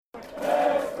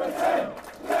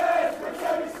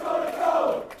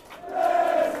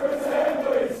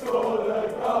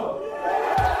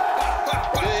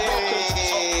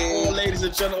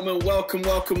gentlemen, welcome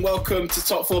to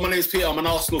Top 4. My name is Peter, I'm an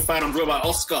Arsenal fan. I'm joined by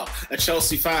Oscar, a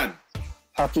Chelsea fan.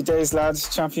 Happy days, lads.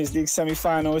 Champions League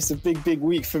semi-final. It's a big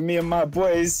week for me and my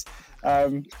boys.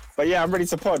 But yeah, I'm ready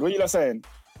to pod. What are you lot saying?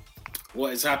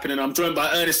 What is happening? I'm joined by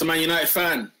Ernest, a Man United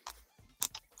fan.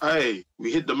 Hey,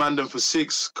 we hit the Mandem for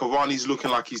 6. Cavani's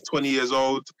looking like he's 20 years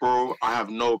old, bro. I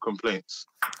have no complaints.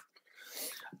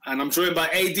 And I'm joined by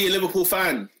AD, a Liverpool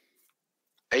fan.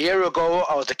 A year ago,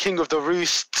 I was the king of the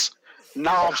roosts.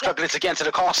 Now I'm struggling to get into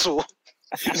the castle.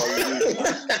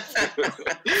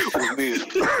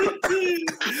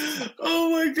 Oh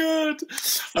my God.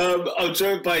 I'm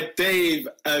joined by Dave,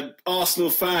 an Arsenal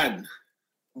fan.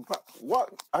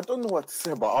 What? I don't know what to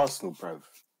say about Arsenal, bruv.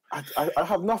 I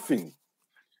have nothing.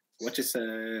 What you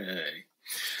say?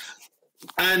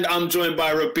 And I'm joined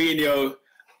by Robinho,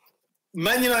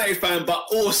 Man United fan, but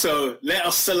also let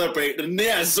us celebrate the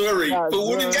Nerazzurri for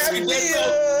winning the Champions Let's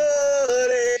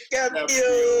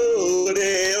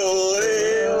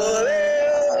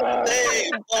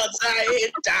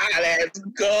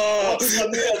go!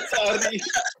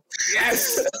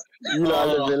 Yes! You lot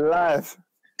are living life.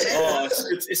 Oh,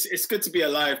 it's good to be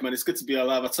alive, man. It's good to be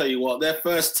alive. I tell you what, their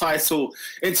first title,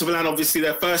 Inter Milan, obviously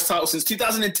their first title since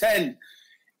 2010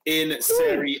 in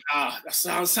Serie A. That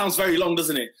sounds very long,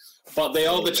 doesn't it? But they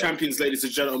are the champions, ladies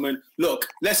and gentlemen. Look,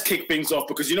 let's kick things off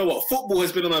because you know what? Football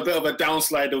has been on a bit of a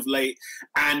downslide of late,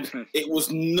 and it was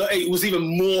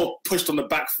even more pushed on the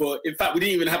back foot. In fact, we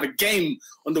didn't even have a game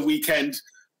on the weekend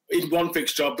in one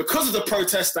fixture because of the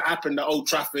protests that happened at Old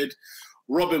Trafford.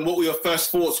 Robin, what were your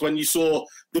first thoughts when you saw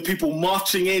the people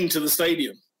marching into the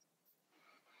stadium?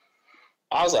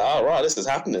 I was like, oh, right, this is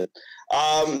happening.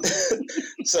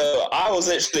 So I was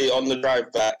literally on the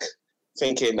drive back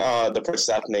thinking, the protest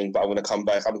is happening, but I'm going to come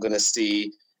back. I'm going to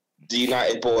see the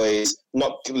United boys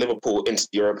knock Liverpool into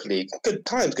the Europa League. Good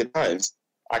times.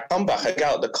 I come back, I get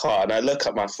out the car, and I look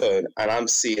at my phone, and I'm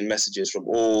seeing messages from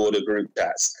all the group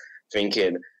chats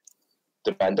thinking,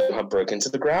 the band don't have broken to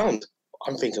the ground.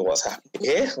 I'm thinking, what's happening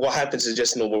here? What happens to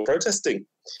just normal protesting?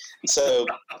 So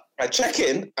I check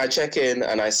in,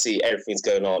 and I see everything's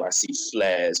going on. I see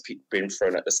flares being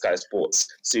thrown at the Sky Sports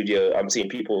studio. I'm seeing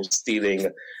people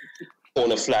stealing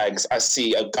corner flags. I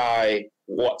see a guy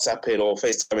WhatsApping or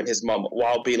FaceTiming his mum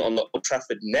while being on the Old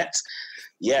Trafford net.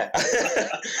 Yeah.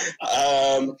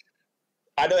 I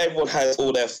know everyone has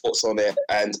all their thoughts on it,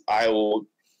 and I will...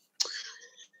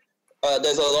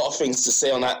 there's a lot of things to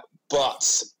say on that,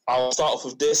 but I'll start off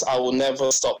with this. I will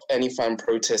never stop any fan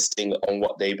protesting on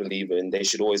what they believe in. They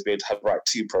should always be able to have the right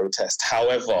to protest.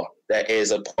 However, there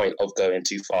is a point of going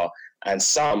too far, and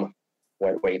some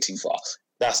went way too far.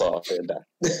 That's all I'm saying there.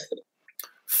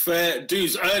 Fair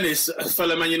dues. Ernest, a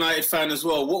fellow Man United fan as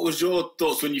well. What was your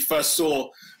thoughts when you first saw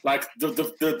like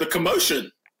the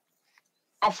commotion?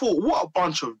 I thought, what a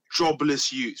bunch of jobless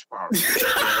youths, bro.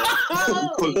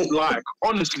 Because, like,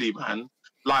 honestly, man,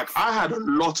 like, I had a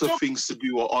lot of things to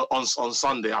do on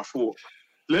Sunday. I thought,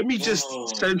 let me just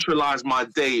centralize my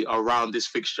day around this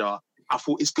fixture. I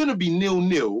thought, it's going to be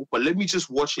 0-0, but let me just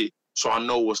watch it so I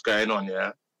know what's going on,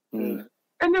 yeah? Mm.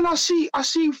 And then I see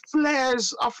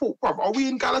flares. I thought, bro, are we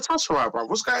in Galatasaray, bro?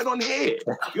 What's going on here?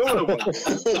 You know what I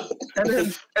mean? And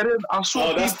then I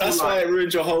saw. Oh, that's why it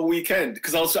ruined your whole weekend.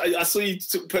 Because I saw you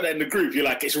put that in the group. You're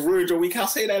like, it's ruined your week. I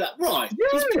say that, like, right?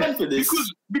 Yeah, for this.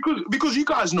 Because you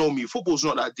guys know me. Football's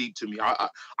not that deep to me.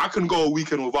 I can go a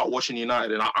weekend without watching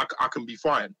United, and I can be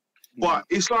fine. But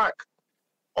it's like,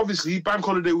 obviously, bank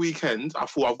holiday weekend. I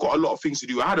thought I've got a lot of things to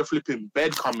do. I had a flipping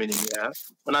bed coming in, yeah,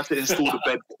 and I had to install the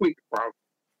bed quick, bro.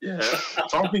 Yeah,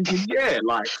 so I'm thinking,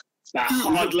 like that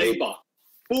hard labour.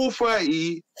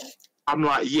 4:30, I'm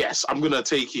like, yes, I'm gonna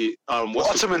take it.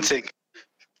 Ottoman thing.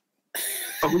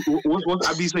 What's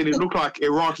Abby saying? It looked like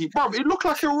Iraqi, bro. It looked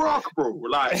like Iraq, bro.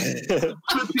 Like,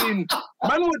 flipping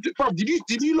man. Bro,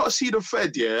 did you not see the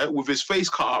Fed? Yeah, with his face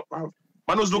cut up, bro.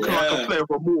 Man was looking like a player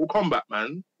from Mortal Kombat,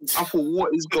 man. I thought,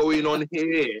 what is going on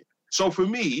here? So for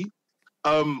me,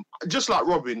 just like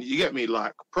Robin, you get me,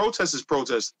 like, protest is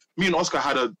protest. Me and Oscar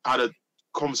had a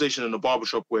conversation in the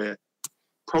barbershop where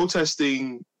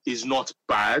protesting is not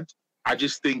bad. I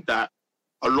just think that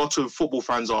a lot of football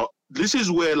fans this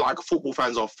is where, like, football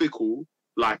fans are fickle,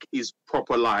 like, is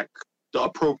proper, like, the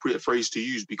appropriate phrase to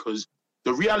use, because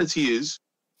the reality is,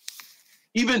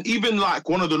 even like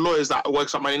one of the lawyers that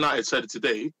works at Man United said it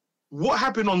today, what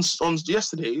happened on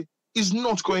yesterday is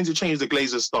not going to change the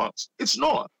Glazers' stance. It's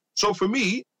not. So for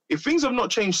me, if things have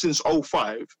not changed since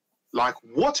 2005, like,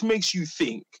 what makes you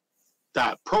think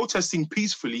that protesting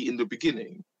peacefully in the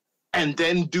beginning and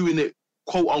then doing it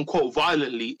quote unquote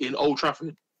violently in Old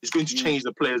Trafford is going to change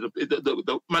the players,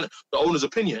 the owner's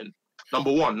opinion?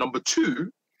 Number one. Number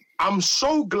two, I'm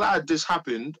so glad this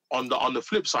happened on the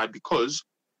flip side, because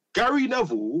Gary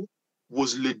Neville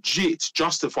was legit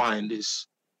justifying this.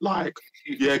 Like,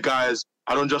 yeah, guys,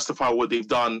 I don't justify what they've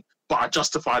done, but I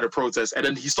justify the protest. And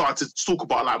then he started to talk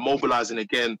about like mobilizing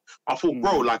again. I thought,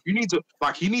 bro, like he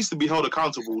needs to be held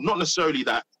accountable. Not necessarily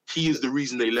that he is the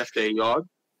reason they left their yard,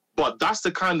 but that's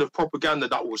the kind of propaganda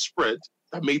that was spread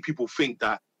that made people think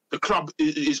that the club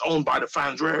is owned by the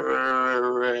fans.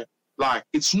 Like,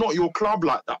 it's not your club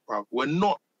like that, bro. We're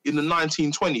not in the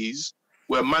 1920s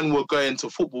where man were going to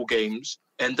football games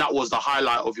and that was the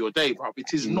highlight of your day, bro.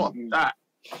 It is not that.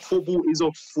 Football is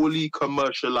a fully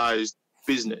commercialized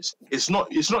business. It's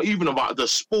not even about the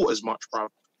sport as much, bro.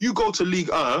 You go to Ligue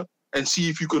 1 and see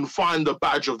if you can find the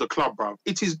badge of the club, bro.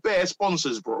 It is bare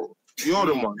sponsors, bro. You're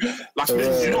the one. Like,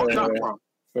 it's not that, bro.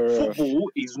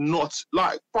 Football is not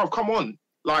like, bro, come on.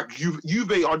 Like,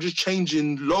 Juve are just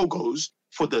changing logos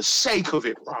for the sake of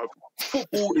it, bro.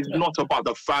 Football is not about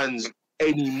the fans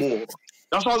anymore.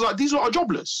 That's why I was like, these lot are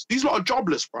jobless. These lot are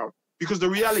jobless, bro. Because the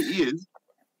reality is,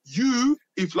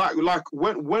 if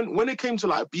when it came to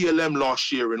like BLM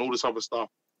last year and all this other stuff,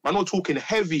 I'm not talking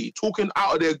heavy, talking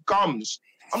out of their gums.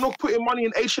 I'm not putting money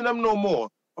in H&M no more.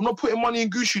 I'm not putting money in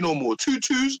Gucci no more.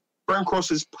 Tutus, Brand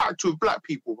Cross is packed with black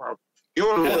people, bro. You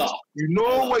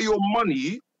know where your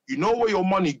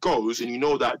money goes, and you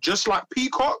know that just like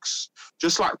Peacocks,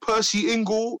 just like Percy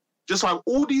Ingle, just like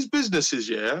all these businesses,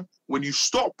 yeah, when you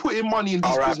stop putting money in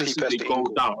these businesses, they go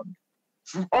down.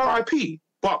 RIP.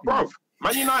 But, bro,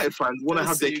 Man United fans want to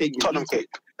have their cake and eat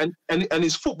it. And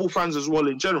it's football fans as well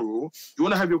in general. You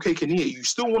want to have your cake and eat it. You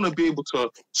still want to be able to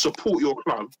support your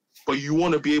club, but you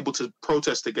want to be able to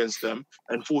protest against them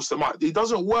and force them out. It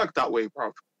doesn't work that way,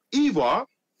 bro. Either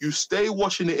you stay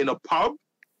watching it in a pub,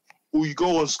 or you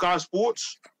go on Sky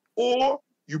Sports, or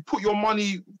you put your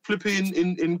money flipping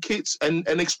in kits and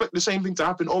expect the same thing to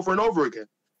happen over and over again.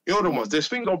 You know the ones. There's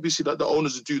things obviously that the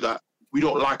owners do that we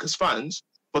don't like as fans,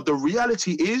 but the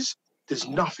reality is there's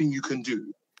nothing you can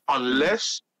do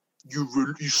unless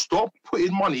you stop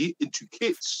putting money into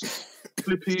kits,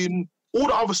 flipping all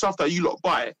the other stuff that you lot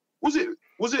buy. Was it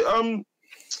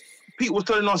Pete was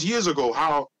telling us years ago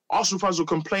how Arsenal fans will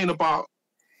complain about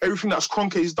everything that's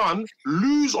Kroenke's done,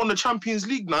 lose on the Champions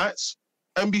League nights,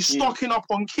 and be stocking up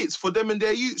on kits for them and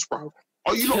their youths, bro.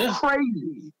 Are you not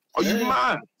crazy? Are you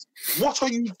mad? What are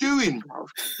you doing, bro?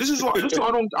 This is what I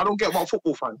don't get about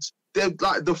football fans. They're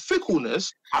like the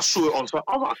fickleness. I saw it on. So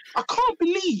I'm like, I can't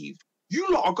believe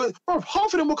you lot are going, bro.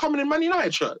 Half of them were coming in Man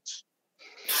United shirts.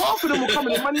 Half of them were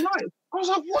coming in Man United. I was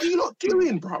like, what are you lot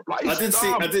doing, bro? Like, I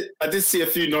did see a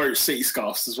few Norwich City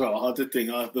scarves as well. I did think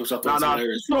those are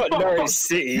hilarious. It's not Norwich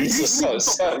City. It's Norwich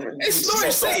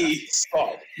City.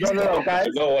 Stop. No, guys.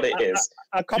 You know what it is.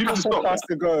 A couple of podcasts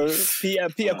ago,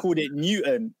 Peter called it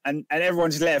Newton, and everyone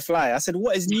just let it fly. I said,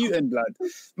 what is Newton, blood?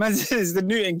 Man says the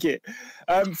Newton kit.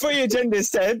 Footy Agenda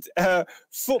said,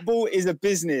 football is a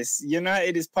business.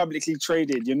 United is publicly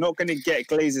traded. You're not going to get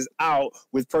Glazers out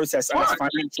with protests unless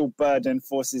financial burden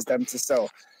forces them to sell.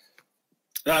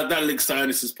 That links to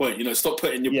Ernest's point. You know, stop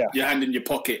putting your hand in your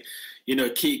pocket. You know,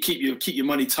 keep your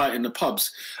money tight in the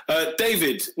pubs.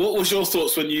 David, what was your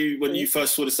thoughts when you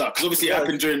first saw this out? Because obviously it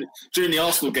happened during the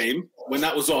Arsenal game when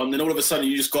that was on. Then all of a sudden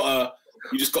you just got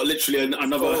literally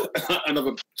another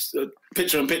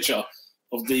picture in picture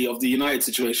of the United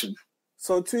situation.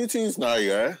 So 2-2s now,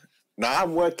 yeah. Now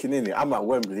I'm working in it. I'm at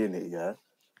Wembley in it, yeah.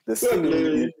 The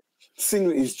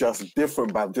single is just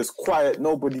different, but just quiet.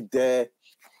 Nobody there.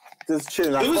 Just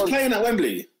chilling. Who was playing at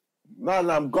Wembley? No,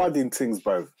 I'm guarding things,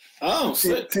 bro. Oh,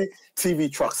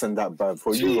 TV trucks and that, bro,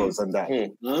 for Euros and that.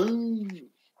 Mm.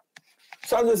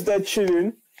 So I'm just there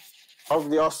chilling. Over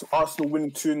the Arsenal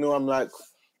winning 2-0, I'm like,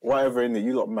 whatever, innit?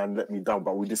 You lot, man, let me down,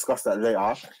 but we'll discuss that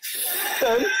later.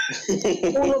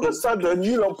 Then, all of a sudden,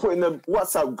 you lot put in a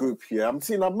WhatsApp group here. I'm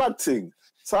seeing a mad thing.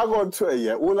 So I go on Twitter,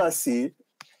 yeah. All I see,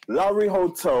 Lowry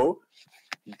Hotel,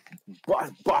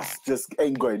 bus just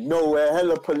ain't going nowhere.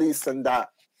 Hella police and that.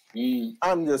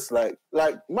 I'm just like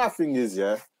my thing is,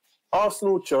 yeah,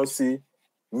 Arsenal, Chelsea,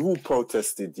 we all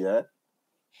protested, yeah,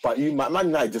 but Man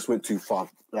United just went too far.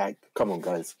 Like, come on,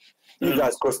 guys, you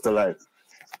guys crossed the line.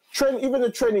 Even the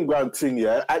training ground thing,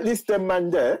 yeah, at least them man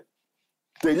there,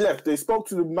 they left. They spoke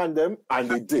to the man them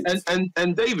and they did.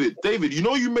 And David, you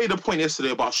know, you made a point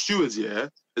yesterday about stewards, yeah.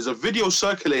 There's a video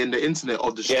circulating the internet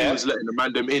of the stewards letting the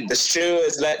man them in. The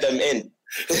stewards let them in.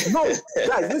 No,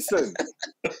 guys, listen.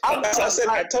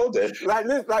 I told him.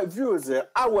 Like viewers here,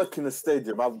 I work in a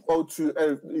stadium. I go to.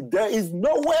 There is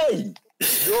no way.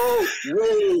 No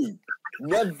way.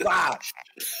 Never.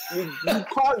 You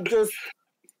can't just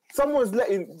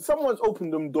Someone's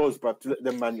opened them doors, bruv, to let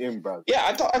them man in, bruv.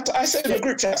 Yeah, I said in the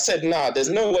group chat, I said, nah, there's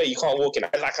no way you can't walk in. I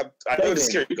know the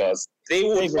security guards. They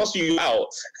will toss you out.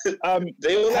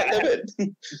 They will let them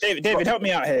in. David, help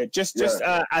me out here. Just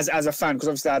as a fan, because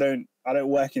obviously I don't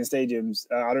work in stadiums.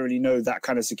 I don't really know that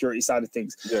kind of security side of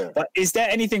things. Yeah. But is there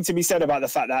anything to be said about the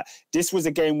fact that this was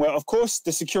a game where, of course,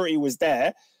 the security was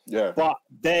there, but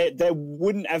there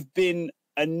wouldn't have been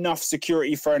enough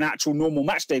security for an actual normal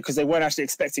match day because they weren't actually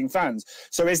expecting fans.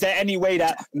 So is there any way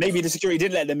that maybe the security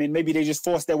did let them in, maybe they just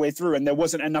forced their way through and there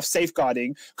wasn't enough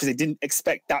safeguarding because they didn't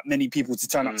expect that many people to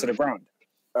turn up to the ground?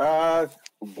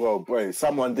 Well, boy,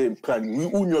 someone didn't plan. We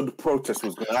all knew the protest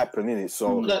was going to happen, innit?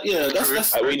 So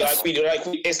that's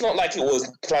it's not like it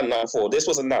was planned out for. This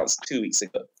was announced 2 weeks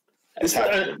ago.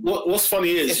 What's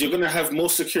funny is you're going to have more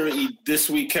security this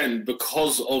weekend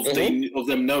because of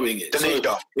them knowing it. So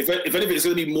if anything, it's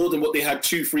going to be more than what they had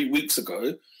 2-3 weeks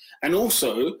ago. And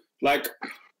also, like,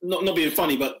 not being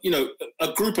funny, but, you know,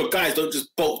 a group of guys don't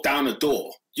just bolt down a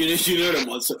door. You know them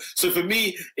ones. So for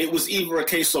me, it was either a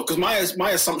case of, because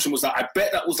my assumption was that I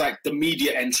bet that was like the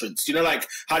media entrance. You know, like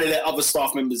how they let other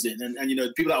staff members in and you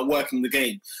know, people that are working the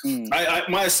game.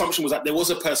 My assumption was that there was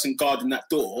a person guarding that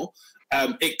door.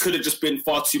 It could have just been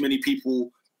far too many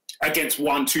people against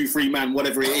 1, 2, 3 man,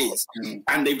 whatever it is,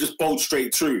 and they've just bowled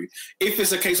straight through. If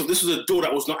it's a case of this was a door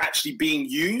that was not actually being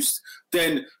used,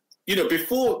 then, you know,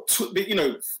 before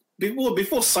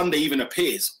Sunday even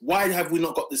appears, why have we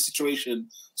not got this situation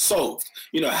solved?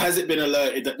 You know, has it been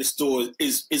alerted that this door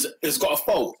has got a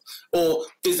fault, or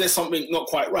is there something not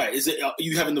quite right? Is it, are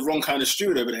you having the wrong kind of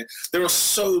steward over there? There are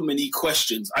so many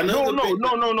questions. I know.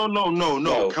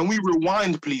 No. Can we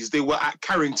rewind, please? They were at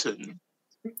Carrington.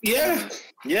 Yeah.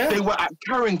 They were at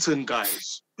Carrington,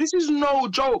 guys. This is no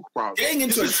joke, bro. Getting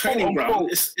into a training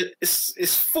ground,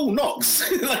 it's full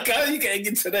knocks. Like, how are you getting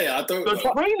into there? I don't know.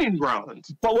 The training ground.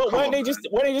 But weren't they just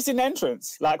in the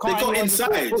entrance? Like, they got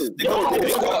inside. They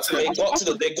got to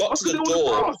the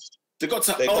door. They got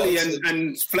to Ollie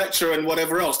and Fletcher and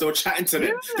whatever else. They were chatting to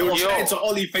them. They were chatting to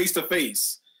Ollie face to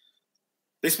face.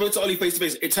 They spoke to Ollie face to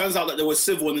face. It turns out that they were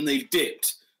civil and then they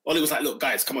dipped. Ollie was like, look,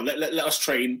 guys, come on, let us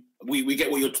train. We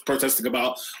get what you're protesting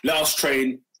about. Let us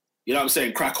train. You know what I'm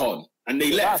saying? Crack on. And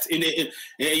they left in it,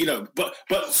 you know. But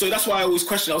so that's why I always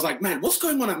question. I was like, man, what's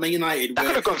going on at Man United? That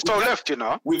could have gone so left, you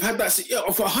know. We've had that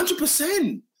for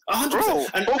 100%. 100%. Bro,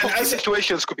 both of these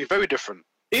situations could be very different.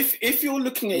 If you're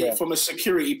looking at it from a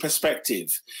security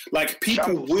perspective, like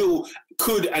people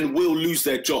could lose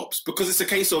their jobs because it's a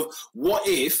case of what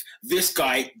if this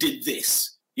guy did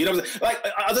this? You know what I'm saying? Like,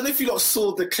 I don't know if you lot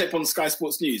saw the clip on Sky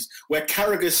Sports News where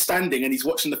Carragher's standing and he's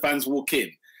watching the fans walk in.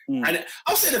 And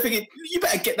I was sitting there thinking, you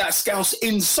better get that scouse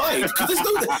inside because there's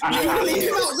no, you leave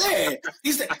him out there.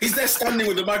 He's there standing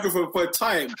with the microphone for a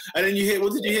time, and then you hear,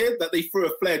 what did you hear? That they threw a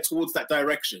flare towards that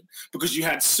direction because you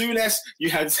had Souness, you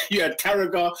had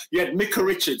Carragher, you had Micah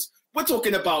Richards. We're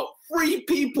talking about 3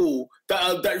 people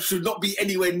that should not be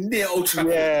anywhere near Old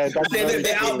Trafford. Yeah,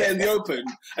 they're out there in the open,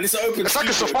 and it's an open. It's like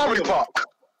a safari park.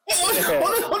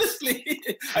 Honestly,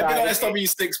 I've been at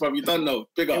SW6, bro. You don't know.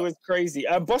 Big up. It was crazy.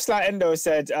 Bosslight Endo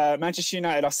said Manchester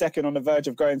United are second on the verge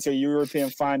of going to a European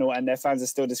final, and their fans are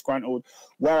still disgruntled.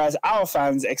 Whereas our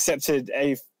fans accepted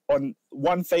on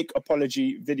one fake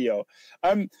apology video.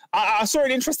 I saw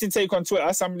an interesting take on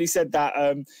Twitter. Somebody said that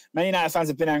Man United fans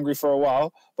have been angry for a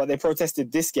while, but they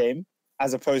protested this game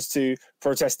as opposed to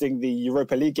protesting the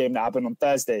Europa League game that happened on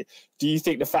Thursday. Do you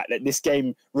think the fact that this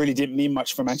game really didn't mean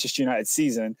much for Manchester United's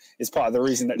season is part of the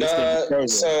reason that this game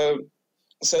goes?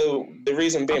 So the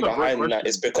reason being behind that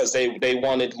is because they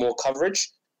wanted more coverage.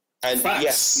 And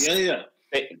facts. The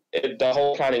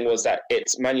whole planning was that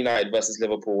it's Man United versus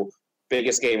Liverpool,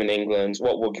 biggest game in England,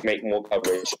 what would make more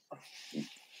coverage?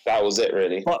 That was it,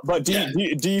 really. But do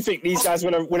you think these guys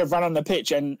would have run on the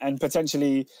pitch and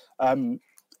potentially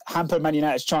hamper Man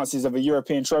United's chances of a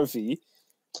European trophy?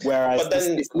 Whereas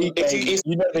this league game,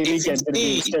 the league game's going to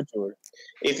be scheduled.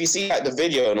 If you see like the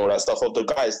video and all that stuff of the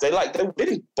guys, they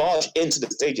didn't barge into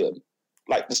the stadium.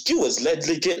 Like the stewards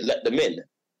legit let them in.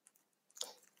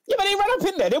 Yeah, but they ran up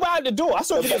in there. They were out the door. I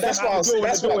saw. That's what I was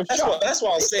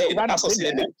saying.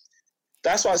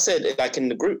 That's why I said, like in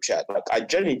the group chat, like I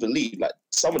genuinely believe like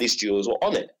some of these stewards were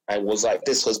on it and was like,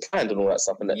 this was planned and all that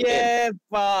stuff. And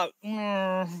but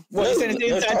what you're saying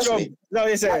is inside job? No,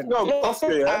 you're saying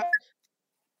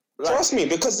Trust me,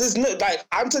 because there's no like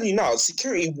I'm telling you now,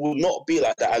 security will not be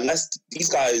like that unless these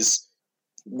guys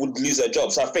would lose their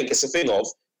jobs. So I think it's a thing of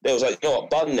they was like, you know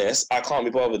what, done this, I can't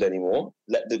be bothered anymore.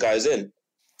 Let the guys in.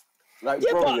 Like,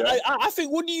 Yeah, bro, but yeah. I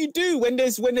think what do you do when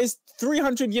there's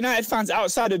 300 United fans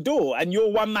outside a door and you're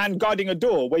one man guarding a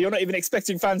door where you're not even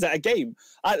expecting fans at a game?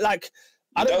 I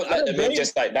Don't let them in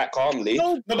just like that calmly.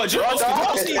 No, but I'm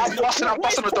busting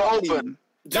the door open.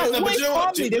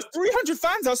 There's 300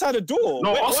 fans outside a door.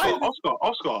 No, Why-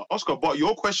 Oscar. But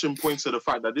your question points to the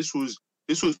fact that this was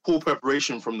poor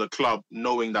preparation from the club,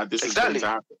 knowing that this was going to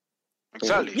happen.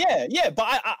 Exactly. Yeah,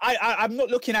 but I'm not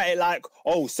looking at it like,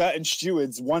 oh, certain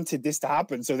stewards wanted this to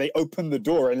happen, so they opened the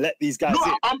door and let these guys No,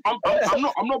 in. I'm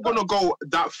not going to go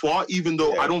that far, even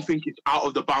though I don't think it's out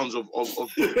of the bounds of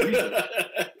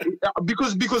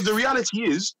because the reality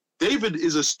is David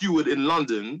is a steward in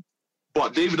London,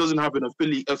 but David doesn't have an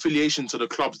affiliation to the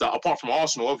clubs that, apart from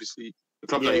Arsenal, obviously, the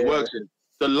club that he works in.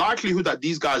 The likelihood that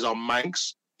these guys are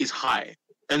Manx is high,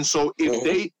 and so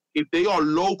if they are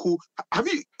local,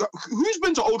 who's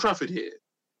been to Old Trafford here?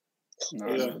 No,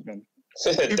 I've never been.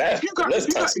 If you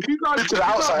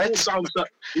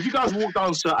guys walk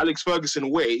down Sir Alex Ferguson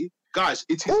Way, guys,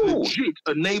 it is legit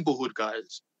a neighborhood,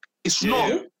 guys. It's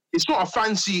not a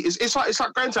fancy. It's like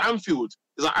going to Anfield.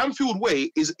 It's like Anfield Way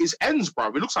is ends, bro.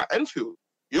 It looks like Enfield.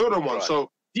 You're the one. Right.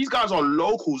 So these guys are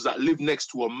locals that live next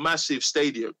to a massive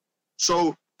stadium.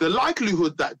 So the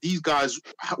likelihood that these guys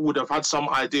would have had some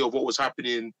idea of what was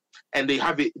happening, and they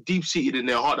have it deep-seated in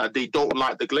their heart that they don't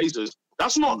like the Glazers.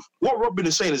 That's not what Robin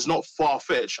is saying. Is not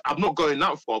far-fetched. I'm not going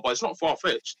that far, but it's not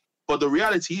far-fetched. But the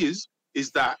reality is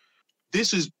that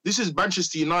this is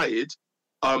Manchester United,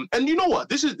 and you know what?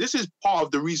 This is part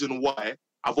of the reason why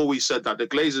I've always said that the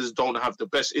Glazers don't have the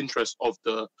best interest of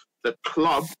the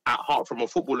club at heart from a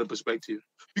footballing perspective.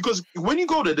 Because when you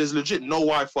go there, there's legit no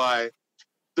Wi-Fi.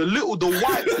 The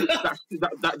white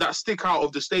that stick out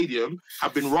of the stadium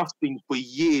have been rusting for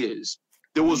years.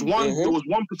 There was one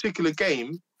particular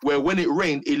game where when it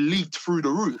rained, it leaked through the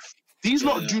roof. These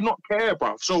lot do not care,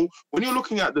 bruv. So when you're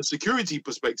looking at the security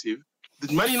perspective,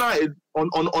 the Man United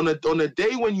on a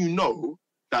day when you know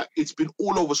that it's been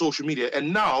all over social media,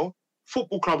 and now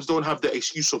football clubs don't have the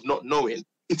excuse of not knowing.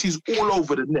 It is all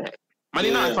over the net. Man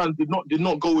United fans did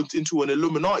not go into an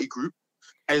Illuminati group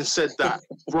and said that,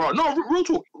 bro. No, real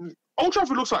talk. Old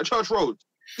Trafford looks like Church Road.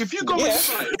 If you go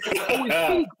inside, it's always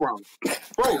pink, bro.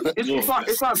 Bro,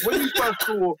 it's like when you first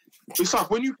saw. It's like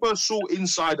when you first saw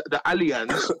inside the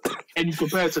Allianz and you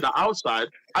compare it to the outside.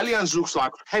 Allianz looks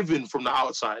like heaven from the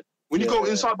outside. When you go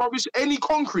inside, bro, it's any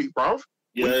concrete, bro.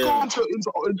 When you go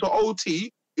into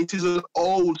OT, it is an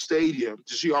old stadium. Do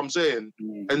you see what I'm saying?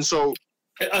 And so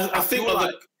I think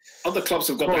other clubs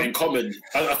have got that in common.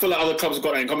 I feel like other clubs have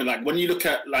got that in common. Like when you look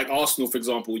at like Arsenal, for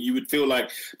example, you would feel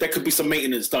like there could be some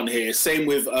maintenance done here. Same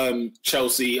with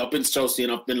Chelsea. I've been to Chelsea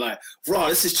and I've been like, right,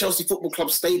 this is Chelsea Football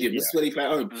Club Stadium. This is where they play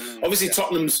at home. Obviously,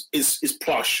 Tottenham's is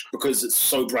plush because it's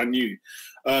so brand new.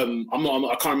 I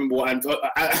can't remember what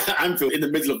Anfield in the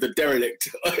middle of the derelict.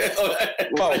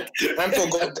 Well,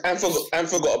 Anfield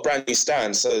got a brand new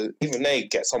stand, so even they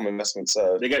get some investment.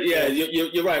 So they get,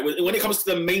 you're right. When it comes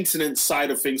to the maintenance side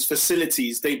of things,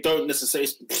 facilities, they don't necessarily.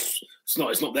 It's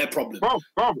not their problem.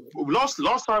 Bro. Last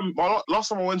time I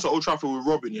went to Old Trafford with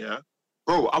Robin,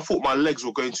 bro, I thought my legs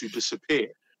were going to disappear.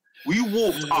 We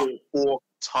walked up for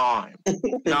time.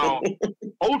 Now,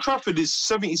 Old Trafford is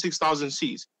 76,000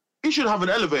 seats. He should have an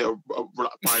elevator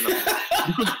by now.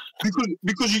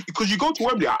 because you go to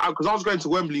Wembley, because I was going to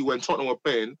Wembley when Tottenham were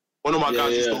playing. One of my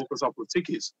guys used to hook us up with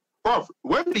tickets. Bro,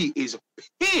 Wembley is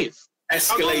pissed.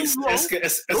 Escalator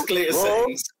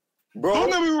settings. Bro. Don't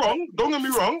get me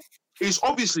wrong. It's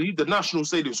obviously the national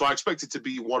stadium, so I expect it to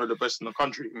be one of the best in the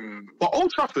country. But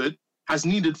Old Trafford has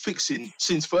needed fixing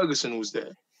since Ferguson was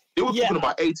there. They were talking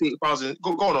about 88,000.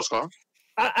 Go on, Oscar.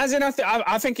 As in,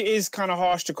 I think it is kind of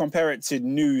harsh to compare it to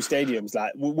new stadiums.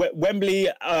 Like Wembley,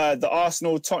 the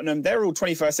Arsenal, Tottenham, they're all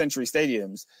 21st century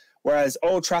stadiums. Whereas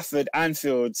Old Trafford,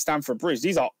 Anfield, Stamford Bridge,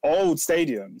 these are old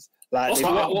stadiums. Like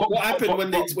what happened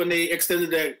when they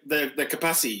extended their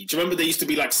capacity? Do you remember they used to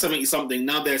be like 70 something?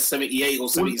 Now they're 78 or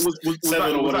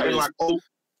 77 or whatever. That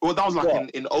was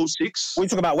like in 06. We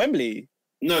talk about Wembley.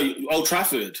 No, Old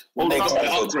Trafford. When they got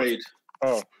the upgrade.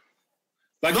 Oh.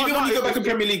 Like even when you go back in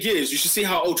Premier League years, you should see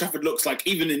how Old Trafford looks like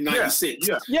even in '96.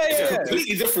 It's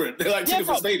completely different. They're like two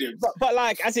different stadiums. But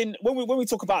like, as in when we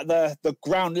talk about the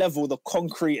ground level, the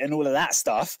concrete and all of that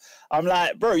stuff, I'm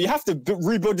like, bro, you have to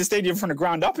rebuild the stadium from the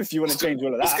ground up if you want to change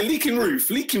all of that. It's a leaking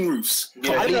roofs.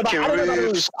 Yeah, I don't know about the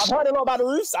roofs. I've heard a lot about the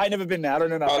roofs. I ain't never been there. I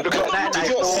don't know. It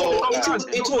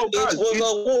was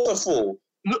a waterfall.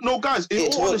 No, guys. Do you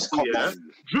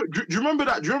remember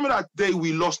that? Do you remember that day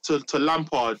we lost to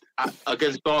Lampard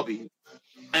against Derby,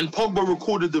 and Pogba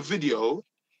recorded the video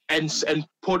and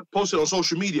posted on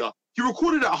social media? He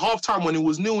recorded at halftime when it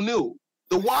was 0-0.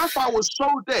 The Wi-Fi was so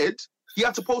dead, he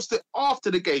had to post it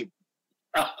after the game.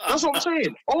 That's what I'm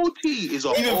saying. OT is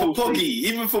a even for Poggy,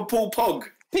 even for Paul Pog.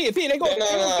 Peter, they got the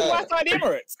Wi-Fi at the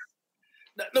Emirates.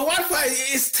 The Wi-Fi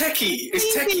is techie.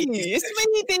 It's techie. It's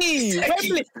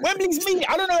meaty. Wembley's meaty.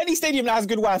 I don't know any stadium that has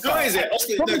good Wi-Fi. Joy, is it?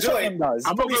 No, Joy. I'm not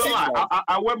gonna lie.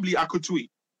 At Wembley, I could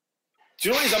tweet. Do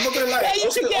you know what it is? I'm not gonna lie. Yeah,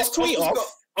 you can get tweet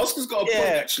off. Oscar's got a point,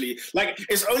 actually. Like,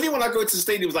 it's only when I go to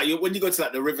stadiums, like when you go to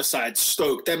like the Riverside,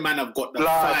 Stoke, them man have got the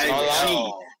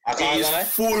 5G. I can't lie.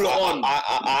 Full on.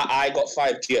 I got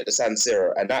 5G at the San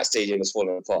Siro, and that stadium is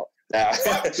falling apart.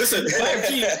 Listen,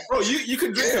 5G, bro, you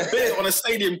can drink a beer on a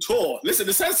stadium tour. Listen,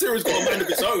 the San Siro's got a mind of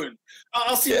its own.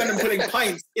 I'll see them putting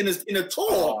pints in a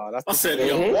tour. I said,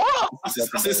 yo, what?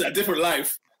 That's a different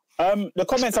life. The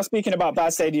comments are speaking about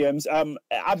bad stadiums.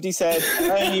 Abdi said,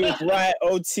 right,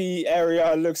 OT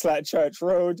area looks like Church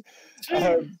Road.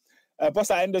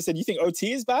 Boss Endo said, you think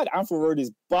OT is bad? Anfield Road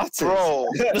is buttered. Bro.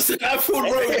 Listen, Anfield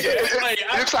Road.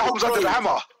 It looks like Holmes under the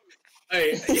hammer.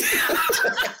 Hey.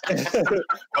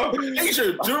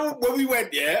 Adrian, do you know when we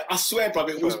went, I swear, bro,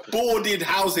 it was boarded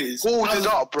houses. Boarded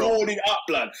up, bro. Boarded up,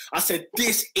 blood. I said,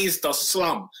 this is the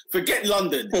slum. Forget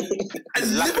London.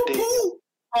 And Liverpool?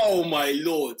 Oh, my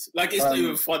Lord. Like, it's not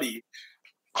even funny.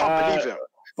 Can't believe it.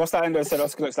 Boss Endo said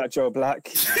Oscar looks like Joe Black.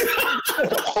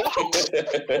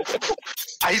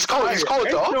 He's cold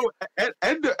though.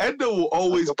 Endo will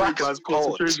always break man's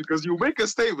concentration because you make a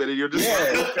statement and you're just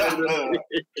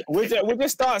we'll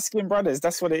just start skin brothers.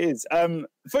 That's what it is.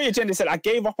 For your gender said, I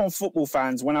gave up on football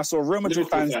fans when I saw Real Madrid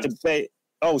fans debate.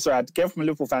 Oh, sorry, I gave up on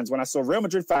Liverpool fans when I saw Real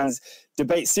Madrid fans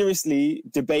seriously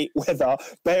debate whether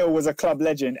Bale was a club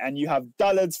legend, and you have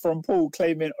dullards from Paul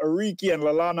claiming Origi and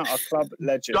Lallana are club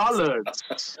legends. Dullards.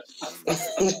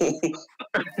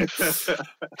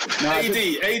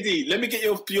 AD, let me get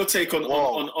your take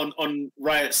on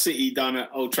Riot City down at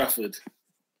Old Trafford.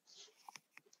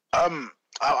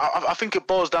 I think it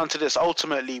boils down to this.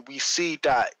 Ultimately, we see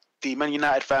that the Man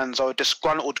United fans are a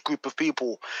disgruntled group of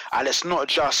people, and it's not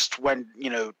just when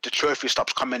the trophy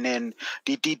stops coming in.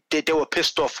 They were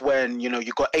pissed off when you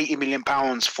got £80 million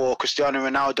for Cristiano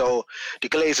Ronaldo. The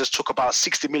Glazers took about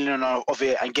 60 million of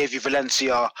it and gave you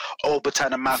Valencia,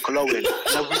 Obertan, and Michael Owen.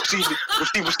 We've seen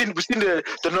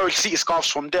the Norwich City scarves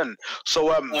from then. So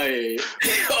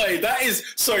that is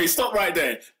stop right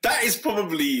there. That is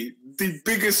probably the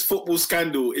biggest football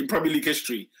scandal in Premier League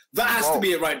history. That has to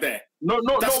be it right there. No,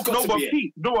 but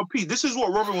Pete, this is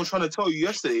what Robin was trying to tell you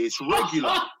yesterday. It's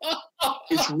regular.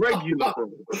 It's regular, bro.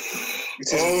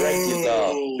 It is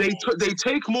regular. They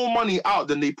take more money out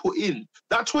than they put in.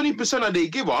 That 20% that they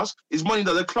give us is money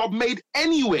that the club made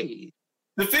anyway.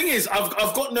 The thing is,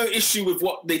 I've got no issue with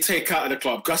what they take out of the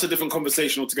club. That's a different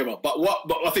conversation altogether. But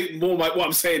I think more what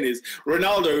I'm saying is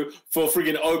Ronaldo for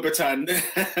friggin' Obertan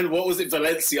and what was it,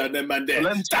 Valencia and then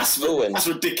Mandela. That's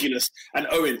ridiculous. And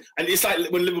Owen. And it's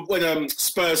like when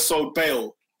Spurs sold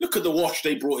Bale. Look at the wash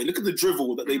they brought in. Look at the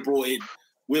drivel that they brought in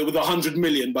with 100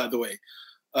 million, by the way.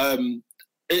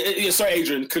 Sorry,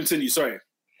 Adrian, continue. Sorry.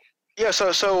 Yeah. So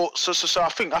I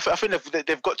think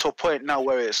they've got to a point now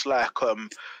where it's like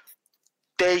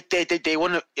They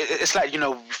want to. It's like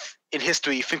in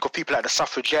history, you think of people like the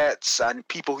suffragettes and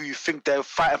people who you think they're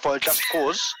fighting for a just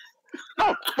cause.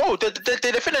 No, bro, they're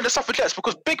defending the suffragettes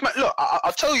because big man. Look,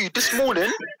 I'll tell you, this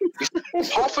morning,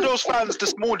 half of those fans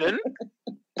this morning,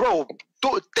 bro,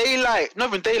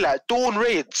 dawn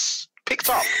raids picked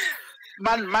up.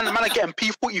 Man are getting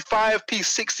P45,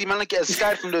 P60. Man are getting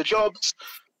skied from their jobs.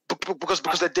 Because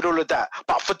they did all of that,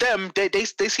 but for them, they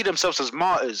see themselves as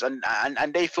martyrs, and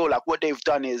they feel like what they've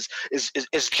done is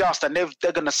just, and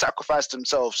they're gonna sacrifice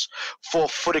themselves for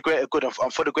the greater good and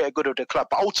for the greater good of the club.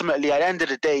 But ultimately, at the end of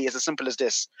the day, it's as simple as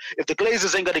this: if the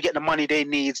Glazers ain't gonna get the money they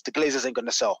need, the Glazers ain't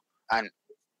gonna sell, and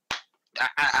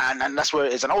that's where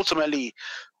it is. And ultimately,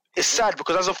 it's sad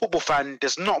because as a football fan,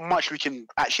 there's not much we can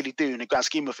actually do in the grand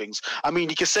scheme of things. I mean,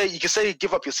 you can say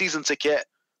give up your season ticket.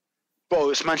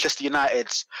 Bro, it's Manchester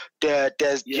United's.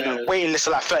 There's waiting lists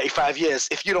for like 35 years.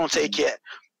 If you don't take it,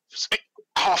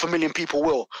 500,000 people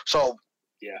will. So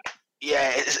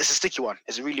it's a sticky one.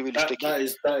 It's really sticky. That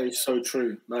is so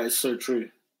true. That is so true.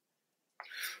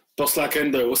 Boss like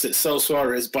Endo, what's it? Sell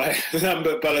Suarez by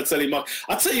Lambert Balotelli.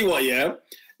 I tell you what,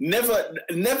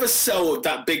 never sell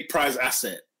that big prize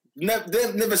asset.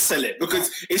 Never sell it because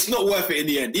it's not worth it in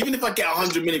the end. Even if I get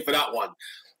 100 million for that one.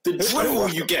 The drill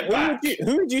you get back.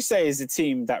 Who would you say is the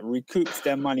team that recoups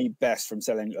their money best from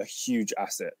selling a huge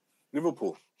asset?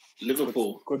 Liverpool.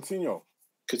 Coutinho,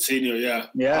 Yeah.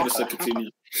 yeah. I would say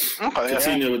Coutinho.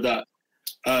 Coutinho with that.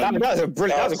 That was a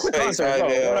brilliant. That was a quick answer as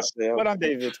well. Yeah. Well done,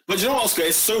 David. But you know what, Oscar?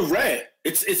 It's so rare.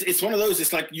 It's one of those.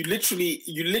 It's like you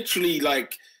literally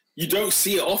like you don't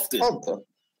see it often. Oh,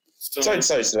 So, sorry.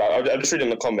 I'm just reading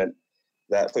the comment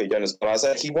that put Jonas. I was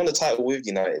like, he won the title with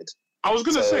United. I was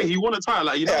gonna say he won a title.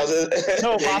 Like, you know,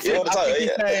 No, but He won the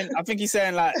title, I think he's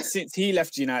saying like since he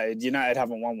left United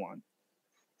haven't won one.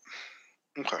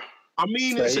 Okay. I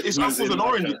mean, So it's apples and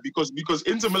oranges because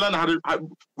Inter Milan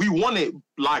we won it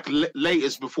like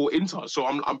latest before Inter, so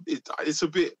it's a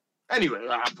bit. Anyway,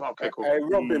 okay, cool. Hey,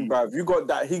 Robin, bruv, you got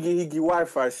that higgy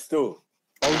Wi-Fi still.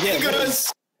 Oh yeah,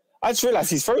 because I just realised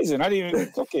he's frozen. I didn't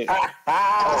even clock it.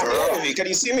 Can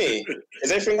you see me?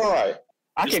 Is everything all right?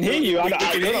 I can hear you. I'm not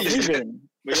hear you. moving.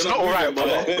 It's not all right, I'm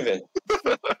not moving.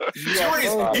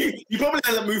 You probably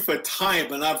hasn't moved for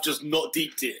time, and I've just not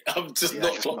deeped it. I've just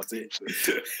not clocked it.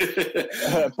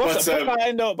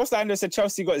 Bostaendo said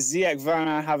Chelsea got Ziyech,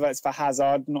 Werner, Havertz for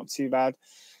Hazard. Not too bad.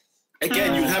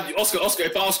 Again, you have Oscar.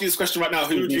 If I ask you this question right now,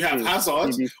 who would you have,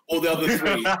 Hazard or the other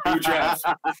three? Who would you have?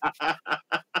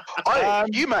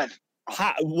 You man.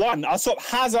 One. I'll swap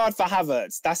Hazard for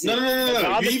Havertz. That's No.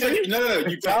 it. You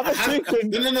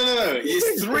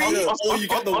It's three, or you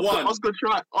get the one. Oscar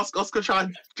try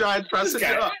and set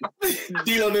it up.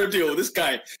 Deal or no deal. This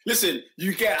guy. Listen,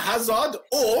 you get Hazard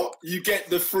or you get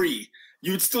the free.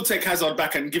 You would still take Hazard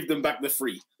back and give them back the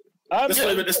free. Let's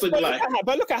not lie.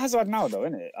 But look at Hazard now, though,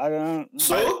 isn't it? I don't.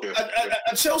 So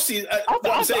at Chelsea, what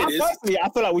I'm saying is, I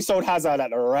feel like we sold Hazard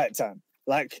at the right time.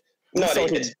 Like, No, we they sold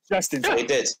him did. just in time. They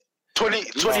did.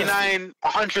 29,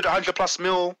 100 plus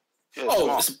mil.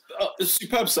 Yeah, it's a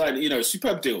superb sign,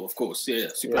 superb deal, of course. Yeah,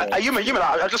 superb. You mean,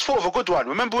 I just thought of a good one.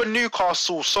 Remember when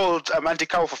Newcastle sold Andy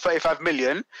Carroll for 35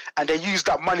 million and they used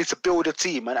that money to build a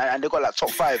team and they got like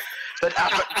top 5. But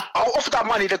off that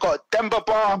money, they got Demba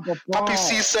Ba, Papi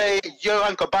Cisse,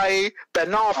 Yohan Cabaye,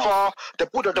 Ben Arfa. They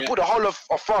put the whole of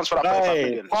France for that 35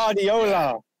 million.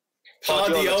 Guardiola.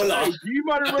 Guardiola. Do you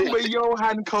might remember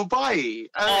Yohan Cabaye?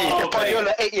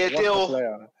 Guardiola 8-year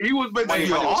deal. He was meant to be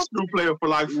an Arsenal player for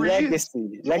like 3 years.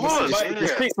 Legacy. Mike- The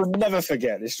streets will never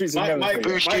forget. The streets will never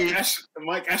forget.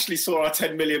 Mike Ashley saw our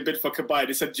 10 million bid for Cabaye.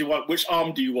 They said, which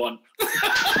arm do you want?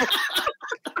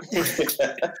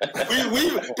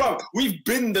 We've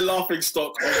been the laughing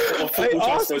stock of football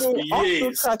transfers for years.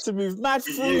 Arsenal tried to move mad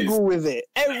frugal with it.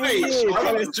 Every year.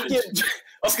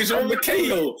 Oscar, do you remember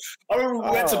Cahill? I remember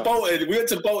we went to Bolton. We went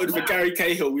to Bolton for Gary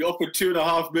Cahill. We offered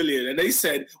 $2.5 million, and they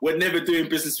said, "We're never doing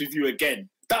business with you again."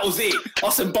 That was it.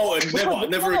 Us and Bolton,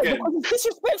 never again. It's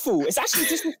disrespectful. It's actually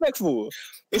disrespectful.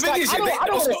 It's thing like, is, I don't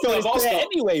want to sell this player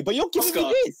anyway, but you're giving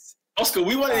me this. Oscar,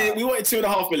 we wanted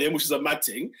 $2.5 million, which is a mad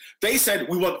thing. They said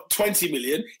we want 20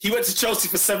 million. He went to Chelsea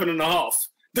for 7.5.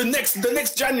 The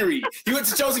next January, he went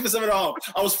to Chelsea for 7.5.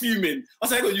 I was fuming. I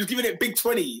said, "You're giving it big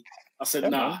 20." I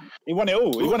said, "Nah." He won it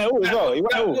all. He won it all as well. He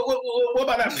won it all. What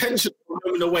about that pension from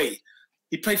home and away?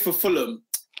 He played for Fulham.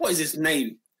 What is his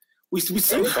name? We saw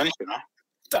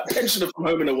that pensioner from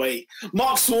home and away.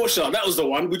 Mark Swartzer, that was the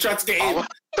one. We tried to get him.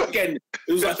 Again,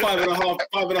 it was like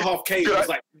 5.5K. It was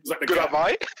like the Good gap.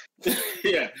 night.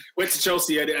 Yeah, went to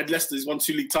Chelsea and Leicester. He's won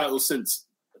 2 league titles since.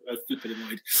 Flipping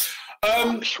annoyed.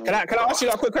 Can I ask you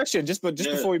that quick question just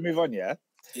before we move on? Yeah.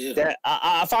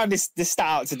 I found this stat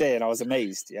out today and I was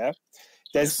amazed. Yeah.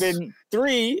 There's been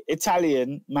 3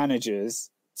 Italian managers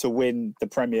to win the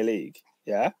Premier League.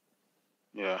 Yeah.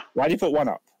 Yeah. Why do you put one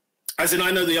up? As in,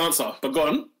 I know the answer, but go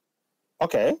on.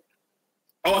 Okay.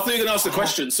 Oh, I thought you were going to ask the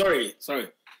question. Sorry.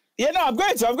 Yeah, no, I'm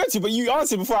going to, but you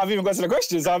answered before I've even got to the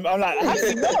questions. I'm like, how does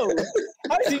he know?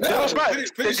 How does he know? That's right.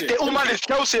 They all managed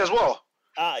Chelsea as well.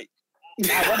 At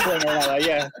one point,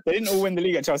 yeah. They didn't all win the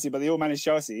league at Chelsea, but they all managed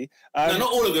Chelsea. No,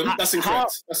 not all of them. That's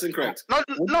incorrect. That's incorrect.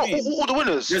 No, all the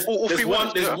winners. There's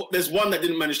one that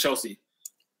didn't manage Chelsea.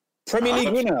 Premier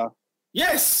League winner.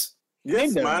 Yes.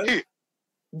 Yes, man.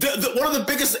 One of the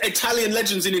biggest Italian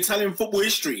legends in Italian football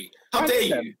history. How dare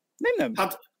you? Name them.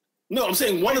 No, I'm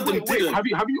saying one of them didn't. Have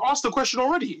you asked the question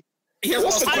already? He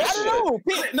hasn't asked the question. I don't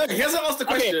know. No, he hasn't asked the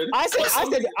question.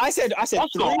 Okay, I said. Ask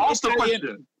the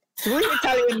question. 3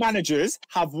 Italian managers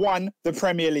have won the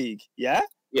Premier League. Yeah.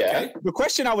 Yeah. The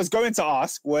question I was going to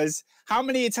ask was, how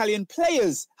many Italian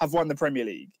players have won the Premier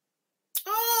League?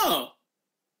 Oh.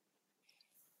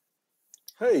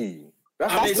 Hey.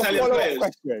 How many That's the Italian follow-up players?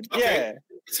 question. Okay. Yeah.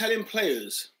 Italian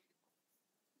players.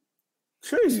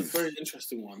 That's a Jeez. very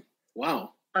interesting one.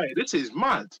 Wow. Hey, this is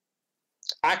mad.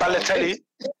 Balotelli.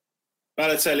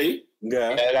 Yeah.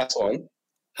 Yeah, that's one.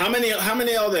 How many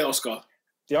are there, Oscar?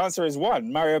 The answer is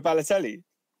 1, Mario Balotelli.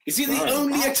 Is he the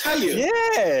only Italian?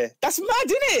 Yeah. That's mad,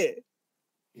 isn't it?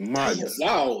 Mad.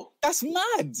 Wow. That's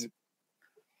mad.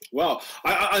 Wow.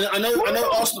 I know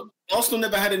Arsenal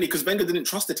never had any because Wenger didn't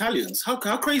trust Italians. How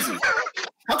crazy?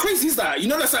 How crazy is that? You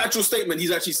know that's an actual statement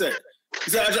he's actually said.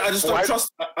 He said, I just don't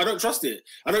trust. I don't trust it.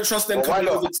 I don't trust them coming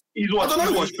over. He's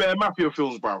watched bare mafia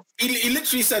films, bro. He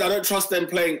literally said, I don't trust them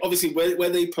playing. Obviously, where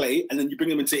they play, and then you bring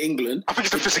them into England. I think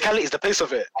it's the physicality, it's the pace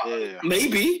of it. Yeah.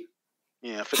 Maybe.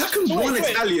 Yeah. How can one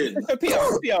Italian? So Peter,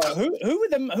 who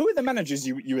were the managers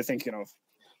you were thinking of?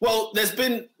 Well, there's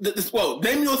been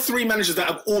name your 3 managers that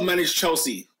have all managed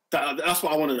Chelsea. That's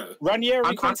what I want to know. Ranieri,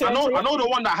 I know the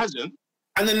one that hasn't,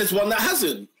 and then there's one that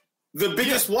hasn't. The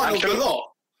biggest one of the lot.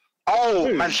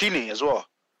 Oh, Mancini as well.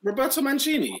 Roberto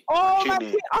Mancini. Oh,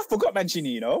 Mancini. I forgot Mancini.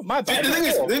 You know, my bad. The thing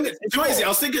is,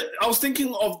 I was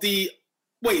thinking of the.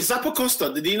 Wait,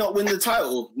 Zappacosta, did he not win the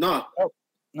title? No.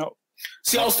 No.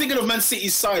 See, I was thinking of Man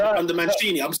City's side under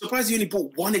Mancini. I'm surprised he only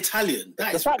bought one Italian.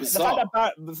 That is bizarre.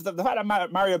 The fact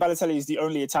that Mario Balotelli is the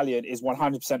only Italian is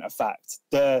 100% a fact.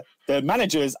 The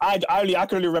managers, I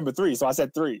can only remember 3, so I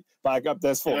said 3, but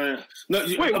there's 4. No,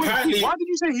 wait, apparently, why did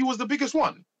you say he was the biggest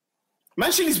one?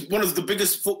 Mancini's one of the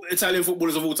biggest Italian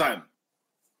footballers of all time.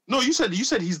 No, you said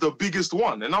he's the biggest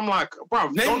one, and I'm like,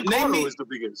 bro, Don Carlo is the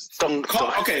biggest.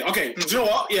 Okay. Do you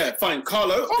know what? Yeah, fine.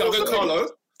 Carlo.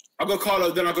 I'll go Carlo,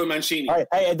 then I'll go Mancini.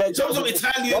 In terms of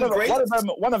Italian great,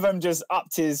 one of them just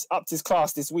upped his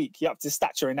class this week. He upped his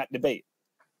stature in that debate.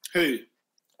 Who?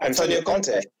 Antonio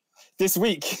Conte. This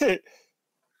week.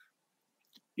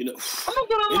 You know, I'm not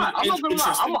gonna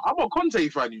lie. I'm a Conte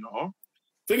fan, you know.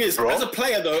 Thing is, as a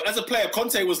player,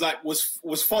 Conte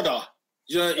was fodder.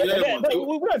 We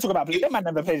don't talk about players. That man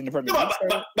never played in the Premier League.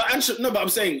 But I'm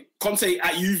saying Conte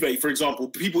at Juve, for example,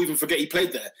 people even forget he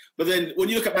played there. But then when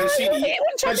you look at Mancini,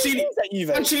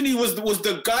 Mancini was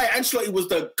the guy. Ancelotti was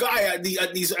the guy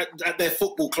at their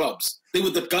football clubs. They were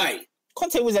the guy.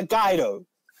 Conte was a guy though.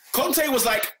 Conte was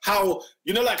like how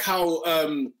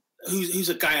who's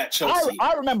a guy at Chelsea?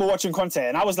 I remember watching Conte,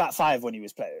 and I was like 5 when he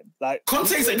was playing. Like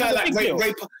Conte's a guy like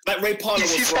Ray Parlour.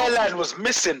 His hairline was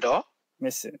missing, though.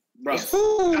 Bro.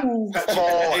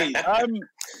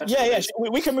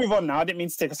 We can move on now. I didn't mean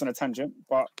to take us on a tangent,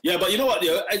 but but you know what?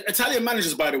 Italian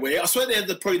managers, by the way, I swear they're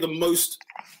probably the most.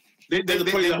 They've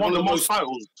won the most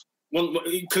titles.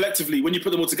 Collectively, when you put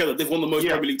them all together, they've won the most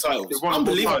Premier League titles.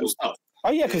 Unbelievable stuff.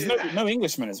 Oh yeah, because no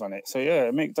Englishman has won it, so yeah,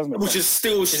 it doesn't make which is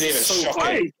still so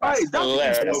shocking.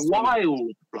 That's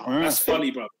wild. That's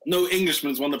funny, bro. No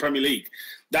Englishman's won the Premier League.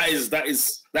 That is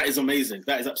amazing.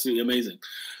 That is absolutely amazing.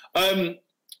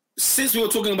 Since we were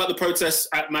talking about the protests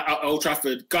at Old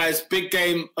Trafford, guys, big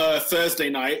game Thursday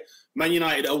night. Man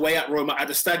United away at Roma at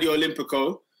the Stadio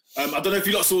Olimpico. I don't know if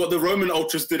you lot saw what the Roman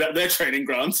ultras did at their training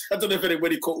grounds. I don't know if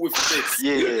anybody caught with this.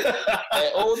 Yeah.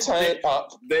 They all tied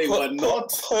up. They were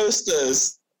not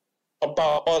posters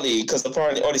about Oli, because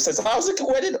apparently Oli says, I was looking,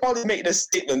 where did Oli make this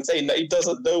statement saying that he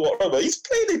doesn't know what Roma? He's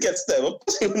played against them.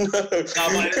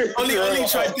 Oli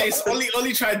tried this.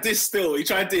 Oli tried this still. He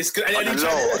tried this. And he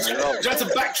tried to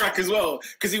backtrack as well,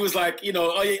 because he was like,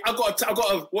 I got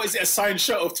a what is it, a signed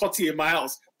shirt of Totti in my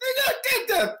house.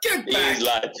 Get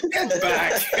back. Get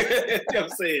back. You know what I'm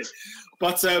saying?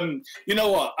 But you know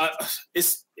what?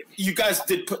 You guys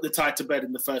did put the tie to bed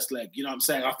in the first leg. You know what I'm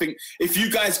saying? I think if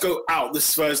you guys go out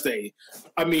this Thursday,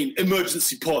 I mean,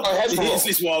 emergency pod. This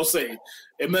is what I'll say.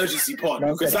 Emergency pod.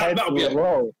 Because that'll be a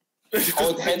roll.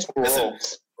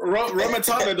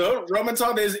 Remontada though.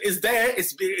 Remontada is there.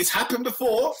 It's happened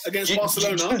before against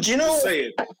Barcelona. Do you know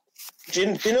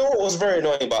what was very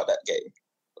annoying about that game?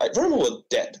 Like, Roma were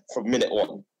dead from minute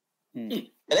 1. And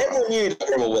everyone knew that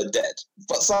Roma were dead.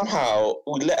 But somehow,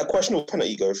 we let a questionable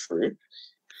penalty go through.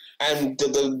 And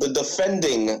the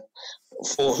defending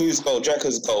for whose goal,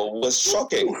 Dzeko's goal, was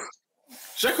shocking.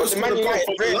 Dzeko's Man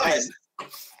United realised.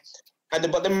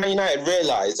 But then Man United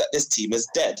realised that this team is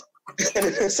dead. And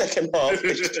in the second half,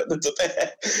 they shut them to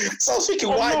bed. So I was thinking,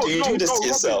 why do you do this to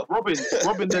yourself? Robin,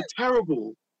 they're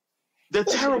terrible. They're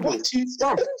terrible.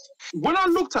 When I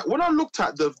looked at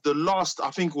the last, I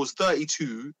think it was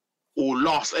 32 or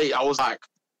last 8, I was like,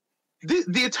 the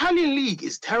Italian league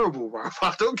is terrible, bro.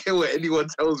 I don't care what anyone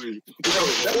tells me.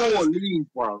 League,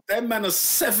 bro. Them man are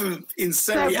 7th in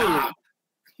Serie A.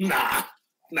 Nah.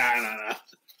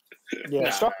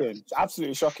 Yeah, shocking. It's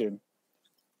absolutely shocking.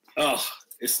 Oh,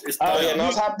 it's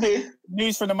not happy.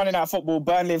 News from the Monday Night Football.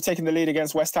 Burnley have taken the lead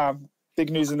against West Ham. Big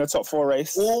news in the top 4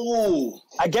 race. Oh,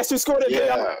 I guess who scored it?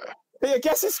 Yeah. I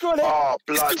guess who scored it? Oh,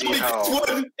 bloody hell.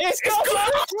 It's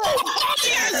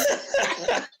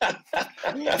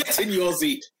Get in,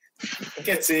 Yossi.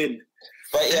 Get in.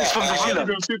 But yeah,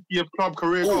 150th club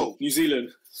career goal. New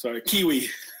Zealand. Sorry, Kiwi.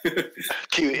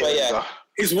 Kiwi. But yeah.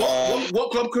 Is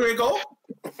what club career goal?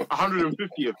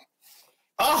 150th.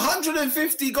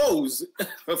 150 goals.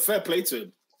 Fair play to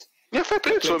him. Yeah, fair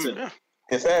play to him.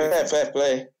 Yeah, fair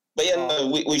play. But yeah, no,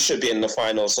 we should be in the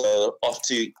final. So off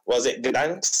to, was it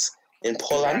Gdansk in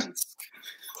Poland?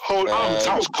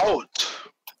 Sounds cold.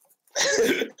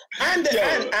 and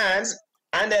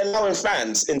they're allowing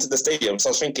fans into the stadium. So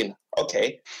I was thinking,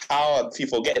 okay, how are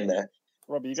people getting there?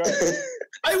 Robbie, you go.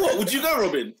 Hey, what? Would you go,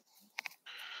 Robin?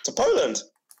 To Poland?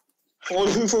 Well,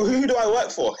 who do I work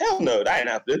for? Hell no, that ain't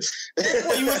happening.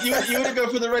 Well, you want to go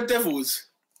for the Red Devils?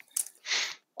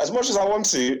 As much as I want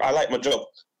to, I like my job.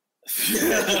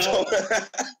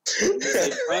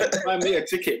 Find me a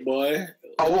ticket, boy.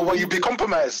 Oh, well, will you be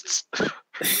compromised?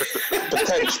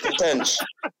 Potential.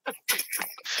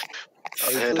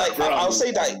 Like, I'll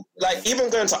say that, like, even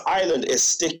going to Ireland is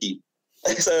sticky.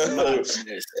 So,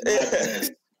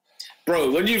 Madness.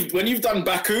 Bro, when you've done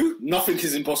Baku, nothing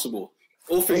is impossible.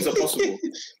 All things are possible.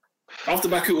 After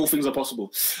Baku, all things are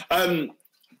possible.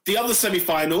 The other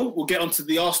semi-final, we'll get onto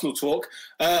the Arsenal talk.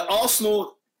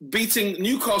 Arsenal beating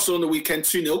Newcastle on the weekend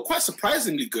 2-0, quite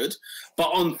surprisingly good. But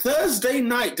on Thursday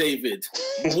night, David,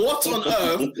 what on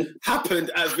earth happened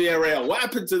at Villarreal? What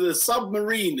happened to the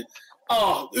submarine?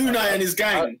 Unai and his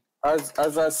gang. As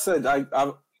I said,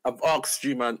 I've asked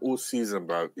you, man, all season,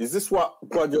 bro. Is this what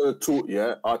Guardiola taught,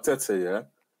 yeah? Arteta, yeah?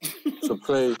 To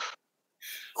play...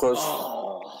 Because,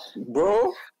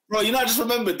 bro... Bro, you know, I just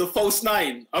remembered the false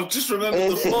nine. I've just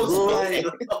remembered the false nine.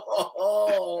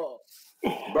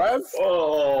 Bruv,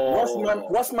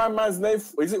 what's my man's name?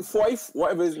 Is it Foyth?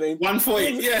 Whatever his name. 1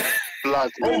 point, yeah.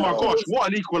 Oh my gosh, what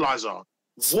an equalizer.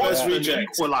 Spurs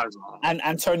reject. Equalizer. And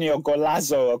Antonio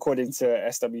Golazo, according to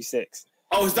SW6.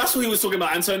 Oh, that's what he was talking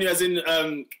about. Antonio as in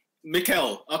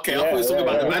Mikel. Okay, I thought he was talking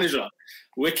about the manager.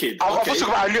 Wicked. I was talking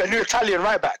about a new Italian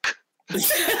right back.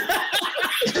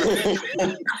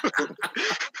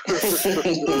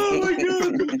 Oh my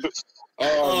god!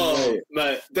 Oh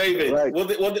man, David, right.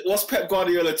 What's Pep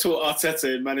Guardiola taught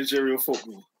Arteta in managerial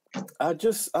football? I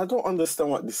don't understand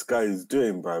what this guy is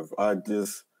doing, bruv.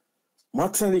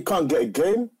 Martinelli can't get a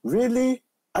game, really?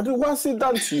 What's he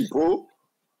done to you, bro?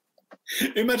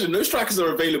 Imagine no strikers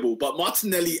are available, but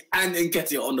Martinelli and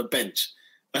Nketiah on the bench.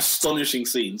 Astonishing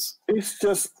scenes. It's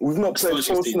just we've not played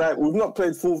false nine. We've not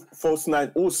played false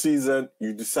nine all season.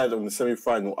 You decide on the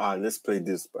semi-final. Let's play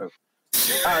this, bro.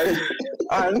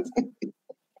 and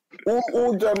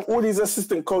all these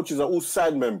assistant coaches are all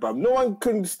sidemen, bro. No one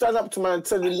can stand up to man and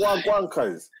tell him what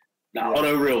guys. Nah, on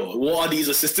a real. What are these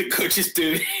assistant coaches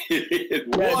doing?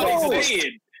 What are they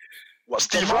saying? What's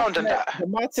Steve Round and that? The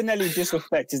Martinelli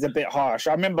disrespect is a bit harsh.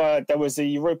 I remember there was a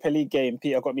Europa League game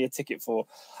Peter got me a ticket for.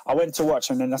 I went to watch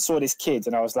and then I saw this kid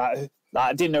and I was like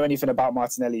I didn't know anything about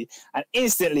Martinelli. And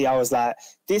instantly I was like,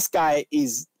 this guy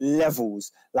is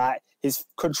levels. Like his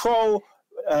control,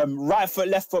 right foot,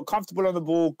 left foot, comfortable on the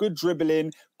ball, good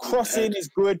dribbling, crossing is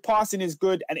good, passing is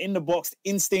good, and in the box,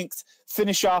 instinct,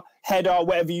 finisher, header,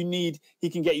 whatever you need, he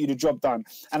can get you the job done.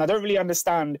 And I don't really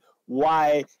understand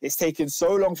why it's taken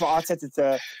so long for Arteta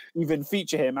to even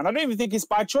feature him. And I don't even think it's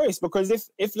by choice, because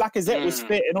if Lacazette was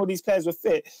fit and all these players were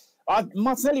fit,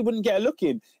 Martinelli wouldn't get a look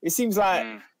in. It seems like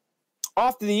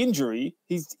after the injury,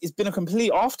 he's been a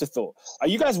complete afterthought. Are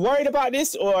you guys worried about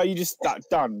this, or are you just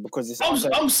done because it's?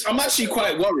 I'm actually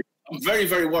quite worried. I'm very,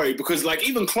 very worried because, like,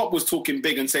 even Klopp was talking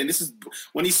big and saying this is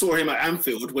when he saw him at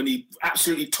Anfield, when he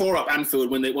absolutely tore up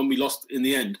Anfield when we lost in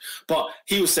the end. But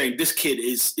he was saying this kid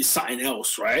is something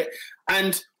else, right?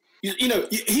 And you know,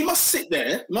 he must sit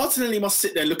there. Martinelli must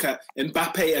sit there and look at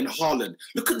Mbappe and Haaland.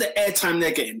 Look at the airtime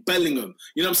they're getting. Bellingham.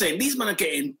 You know what I'm saying? These men are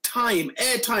getting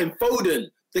airtime. Foden.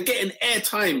 They're getting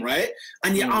airtime, right?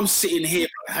 And yet I'm sitting here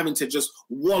having to just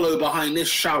wallow behind this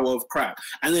shower of crap.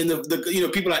 And then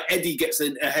the people like Eddie gets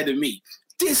in ahead of me.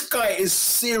 This guy is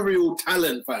serial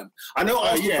talent, fam. I know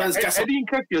Arsenal fans gas up. Eddie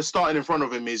Nketiah starting in front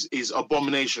of him is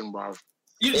abomination, bro.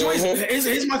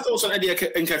 Here's my thoughts on Eddie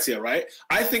Nketiah, right?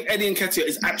 I think Eddie Nketiah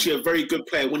is actually a very good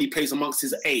player when he plays amongst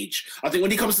his age. I think when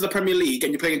he comes to the Premier League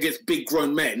and you're playing against big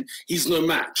grown men, he's no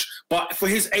match. But for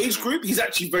his age group, he's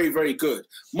actually very, very good.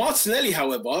 Martinelli,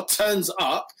 however, turns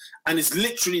up and is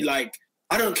literally like,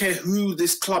 I don't care who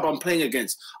this club I'm playing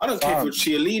against. I don't care if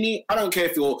you're Chiellini. I don't care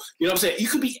if you're, you know what I'm saying? You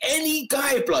could be any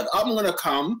guy, blood. I'm going to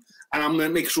come and I'm going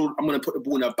to make sure I'm going to put the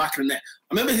ball in the back of the net.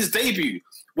 I remember his debut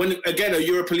when, again, a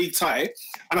Europa League tie,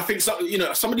 and I think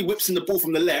somebody whips in the ball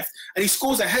from the left and he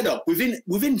scores a header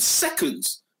within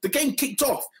seconds. The game kicked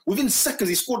off. Within seconds,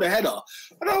 he scored a header.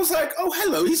 And I was like, oh,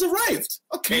 hello, he's arrived.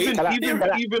 Okay.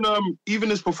 Even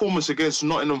his performance against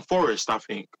Nottingham Forest, I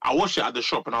think. I watched it at the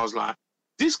shop and I was like,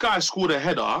 this guy scored a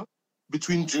header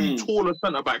between two taller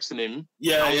centre-backs than him.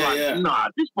 Yeah. Nah,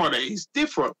 this brother is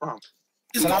different, bro.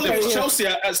 He's got left Chelsea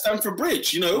at Stamford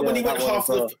Bridge. You know, when he went half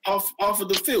of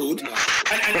the field,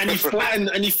 and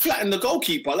he flattened the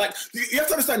goalkeeper. Like you have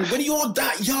to understand, when you're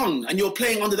that young and you're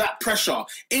playing under that pressure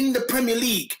in the Premier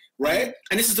League, right?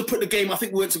 And this is to put the game. I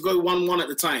think we went to go 1-1 at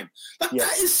the time. Like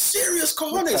that is serious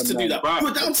cojones to do that. We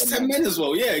were down to 10 men as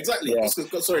well. Yeah, exactly. Yeah.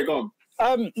 Sorry, go on.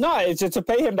 No, it's to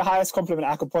pay him the highest compliment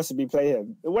I could possibly pay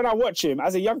him. When I watch him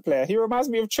as a young player, he reminds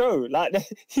me of Cho. Like,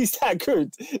 he's that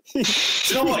good. Do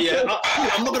you know what, yeah?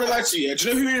 I'm not going to lie to you, yeah? Do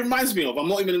you know who he reminds me of? I'm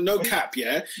not even no cap,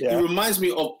 yeah? He reminds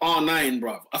me of R9,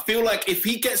 bruv. I feel like if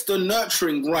he gets the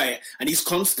nurturing right and he's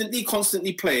constantly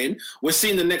playing, we're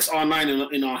seeing the next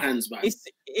R9 in our hands, man.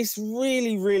 It's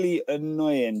really, really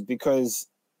annoying because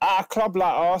at a club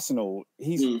like Arsenal,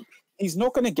 he's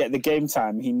not going to get the game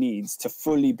time he needs to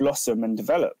fully blossom and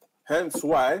develop. Hence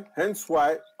why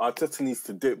Arteta needs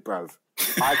to dip, bruv.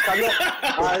 I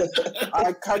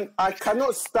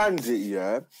cannot stand it,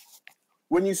 yeah,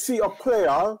 when you see a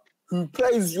player who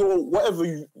plays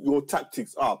your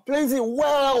tactics are, plays it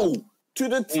well to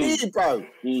the T, bruv,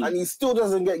 and he still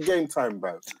doesn't get game time,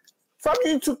 bruv. From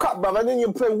you to cut, bruv, and then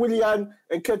you play Willian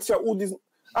and Ketia, all these.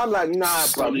 I'm like, nah,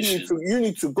 bruv, you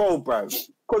need to go, bruv.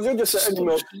 Because you're just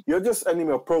an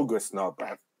enemy of progress now,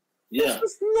 bruv. Yeah.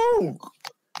 It's long.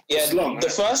 Yeah, it's long, the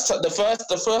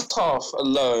first half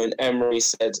alone, Emery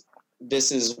said,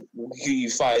 "This is who you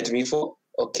fired me for."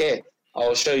 Okay,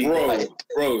 I'll show you. Bro.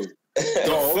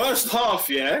 The first half,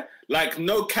 yeah, like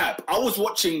no cap. I was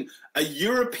watching a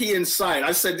European side.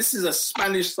 I said, this is a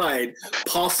Spanish side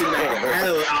passing the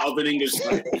hell out of an English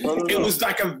side. It was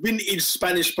like a vintage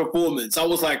Spanish performance. I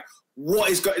was like, what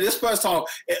is going? This first half,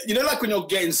 you know, like when you're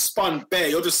getting spun bare,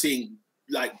 you're just seeing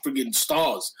like friggin'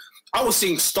 stars. I was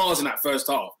seeing stars in that first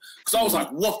half because I was like,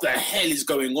 what the hell is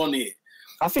going on here?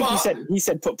 I think he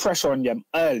said put pressure on them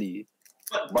early.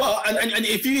 But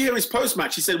if you hear his post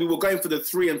match, he said we were going for the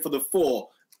 3 and for the 4.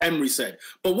 Emery said.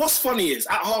 But what's funny is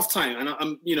at halftime, and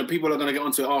I'm, you know, people are going to get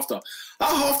onto it after. At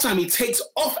halftime, he takes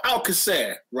off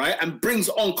Alcacer, right, and brings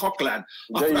on Coquelin.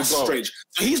 That's strange.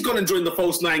 So he's gone and joined the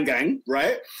false 9 gang,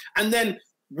 right? And then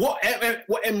what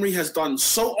Emery has done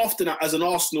so often as an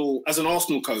Arsenal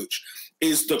coach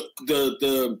is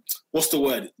the what's the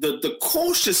word? The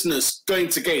cautiousness going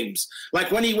to games.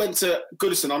 Like when he went to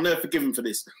Goodison, I'll never forgive him for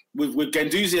this, with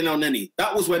Guendouzi and El Neni.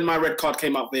 That was when my red card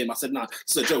came up for him. I said, nah,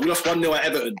 this is a joke. We lost 1-0 at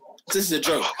Everton. This is a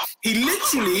joke. He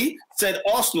literally said,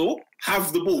 Arsenal,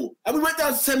 have the ball. And we went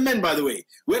down to 10 men, by the way.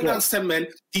 We went down to 10 men.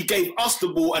 He gave us the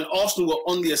ball and Arsenal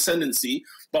were on the ascendancy.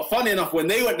 But funny enough, when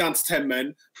they went down to 10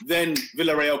 men, then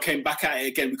Villarreal came back at it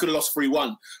again. We could have lost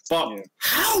 3-1. But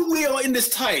how we are in this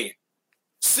tie,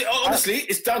 see, honestly,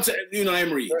 it's down to Unai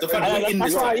Emery. The fact that we're in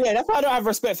this tie. Yeah, that's why I don't have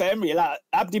respect for Emery. Like,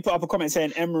 Abdi put up a comment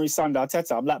saying Emery signed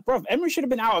Arteta. I'm like, bro, Emery should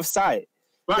have been out of sight.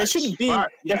 There shouldn't be.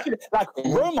 Like,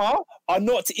 Roma are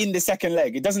not in the second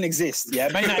leg. It doesn't exist. Yeah,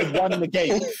 Man United won the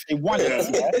game. They won it.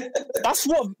 Yeah? That's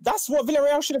what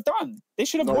Villarreal should have done. They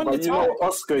should have won the tie.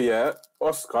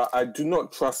 Oscar, I do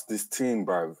not trust this team,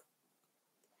 bruv.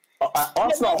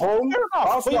 Arsenal home.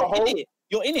 Arsenal home.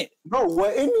 You're in it. No,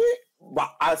 we're in it,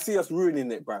 but I see us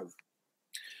ruining it, bruv.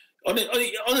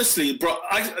 Honestly, bro,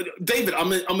 David,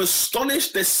 I'm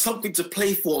astonished there's something to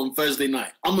play for on Thursday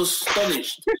night. I'm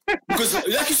astonished. Because,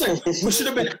 like you said, we should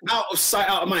have been out of sight,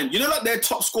 out of mind. You know, like their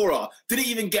top scorer didn't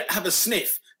even have a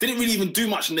sniff, didn't really even do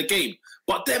much in the game.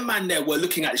 But their man there were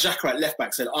looking at Xhaka at left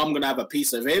back, said, I'm going to have a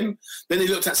piece of him. Then they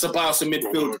looked at Ceballos in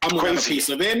midfield, I'm going to have a piece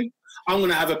of him. I'm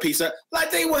going to have a piece of... Like,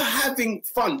 they were having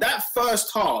fun. That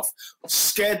first half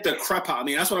scared the crap out of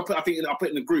me. That's what I put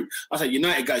in the group. I said,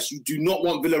 United guys, you do not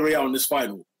want Villarreal in this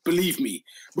final. Believe me.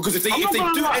 Because if they do anything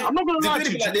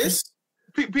like this...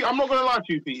 Pete, I'm not going to lie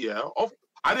to you, Pete, yeah?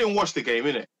 I didn't watch the game,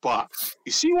 innit? But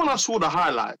you see when I saw the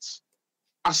highlights,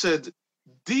 I said,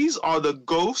 these are the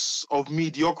ghosts of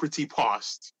mediocrity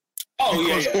past. Oh,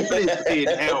 yeah.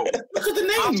 Hell. Look at the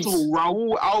names. I saw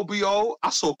Raul Albiol.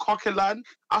 I saw Coquelin.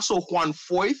 I saw Juan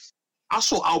Foyth. I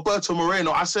saw Alberto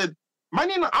Moreno. I said, man,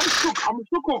 I'm shook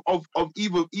of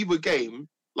either game.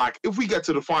 Like, if we get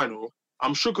to the final,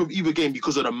 I'm shook of either game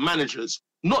because of the managers,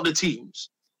 not the teams.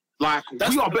 Like,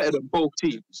 we are better than both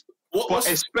teams, but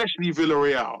especially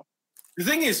Villarreal. The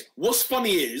thing is, what's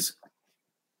funny is,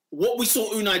 what we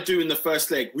saw Unai do in the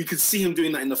first leg, we could see him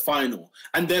doing that in the final.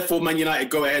 And therefore, Man United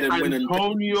go ahead and win.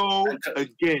 Antonio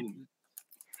again.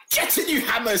 Getting you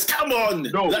hammers, come on.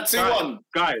 No, that's 2-1.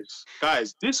 Guys,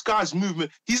 this guy's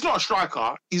movement, he's not a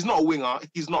striker, he's not a winger,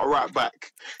 he's not a right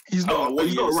back. He's not a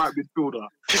right midfielder.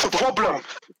 He's a problem.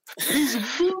 His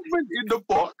movement in the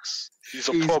box is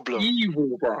problem.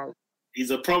 Evil, bro.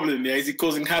 He's a problem, yeah. Is he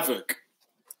causing havoc?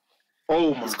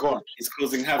 Oh my God. He's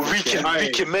causing havoc.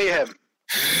 Wreaking mayhem.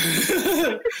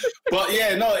 But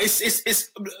yeah, no,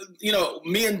 it's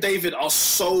me and David are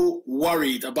so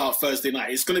worried about Thursday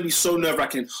night. It's going to be so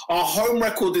nerve-wracking. Our home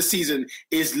record this season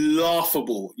is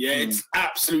laughable. Yeah, it's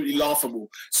absolutely laughable.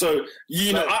 So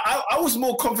I was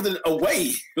more confident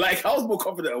away. Like I was more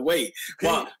confident away,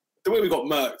 but the way we got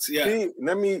murked. Yeah.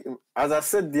 See, as I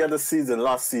said the other season,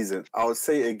 last season, I'll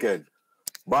say it again.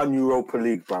 Ban Europa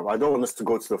League, bruv. I don't want us to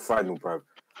go to the final, bruv.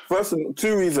 First,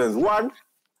 2 reasons. One,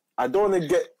 I don't want to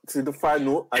get to the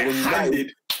final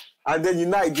and then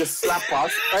United just slap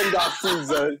us, end that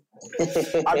season.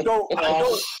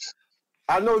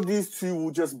 I know these two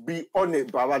will just be on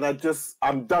it, bruv, and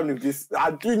I'm done with this.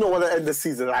 I do not want to end the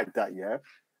season like that, yeah?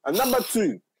 And number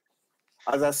 2,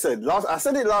 as I said, I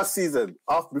said it last season,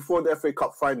 before the FA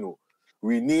Cup final,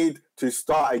 we need to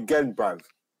start again, bruv.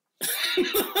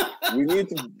 We need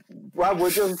to,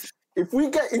 bruv, if we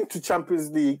get into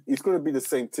Champions League, it's going to be the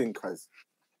same thing, guys.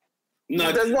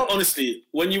 No, honestly,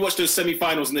 when you watch those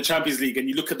semi-finals in the Champions League and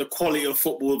you look at the quality of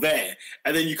football there,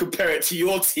 and then you compare it to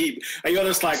your team, and you're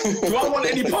just like, do I want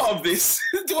any part of this?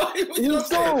 Do I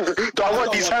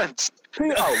want these hands?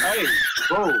 Hey,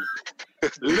 bro.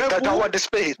 I want the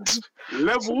spades.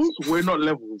 Levels, we're not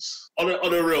levels. On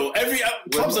a real,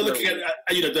 clubs are looking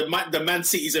at the Man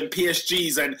Cities and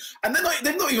PSGs, and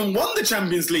they've not even won the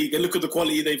Champions League. And look at the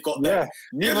quality they've got there.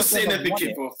 You're just sitting there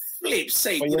thinking, for flip's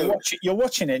sake, you're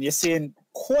watching it and you're seeing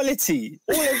quality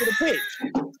all over the pitch.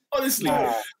 Honestly,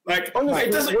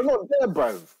 we're not there,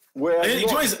 bro.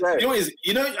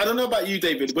 I don't know about you,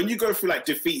 David. When you go through like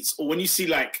defeats, or when you see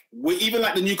even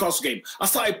like the Newcastle game, I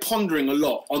started pondering a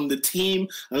lot on the team.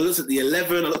 And I looked at the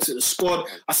 11, I looked at the squad.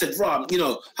 I said, right,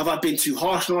 have I been too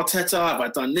harsh on Arteta? Have I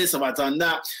done this? Have I done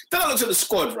that? Then I looked at the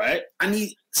squad, right? And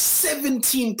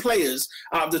 17 players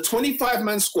out of the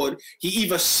 25-man squad, he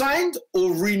either signed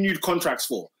or renewed contracts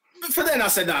for. For then I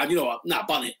said,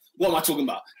 bun it. What am I talking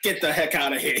about? Get the heck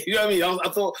out of here. You know what I mean? I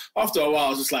thought after a while, I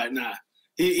was just like, nah.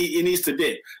 He needs to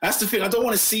dip. That's the thing. I don't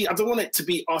want it to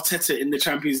be Arteta in the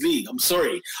Champions League. I'm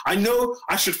sorry. I know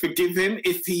I should forgive him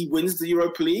if he wins the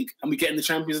Europa League and we get in the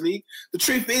Champions League. The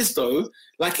truth is, though,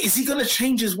 is he going to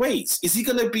change his ways? Is he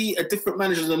going to be a different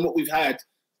manager than what we've had,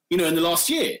 in the last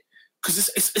year? Because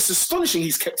it's astonishing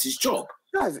he's kept his job.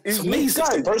 Guys, it's amazing.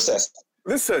 It's the process.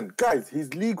 Listen, guys,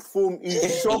 his league form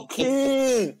is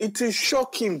shocking. It is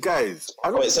shocking, guys.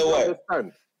 I don't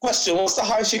understand. Question, what's the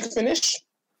highest you could finish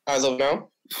as of now?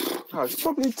 It's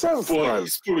probably 10th. Well,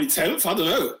 it's probably 10th. I don't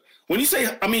know. When you say,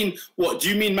 what do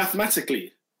you mean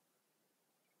mathematically?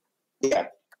 Yeah,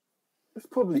 it's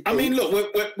probably.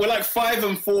 Look, we're like 5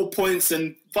 and 4 points,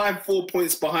 and 4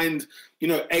 points behind,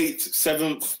 8th,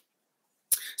 7th.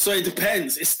 So it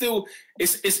depends. It's still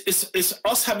it's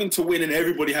us having to win and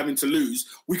everybody having to lose.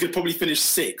 We could probably finish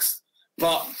 6th,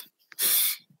 but.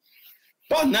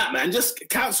 But on that, man, just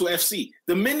cancel FC.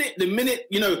 The minute,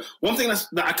 one thing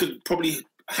that I could probably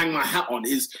hang my hat on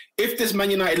is if this Man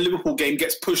United-Liverpool game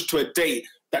gets pushed to a date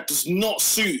that does not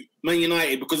suit Man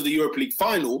United because of the Europa League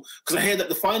final, because I hear that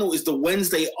the final is the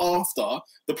Wednesday after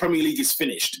the Premier League is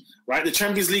finished, right? The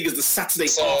Champions League is the Saturday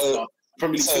after the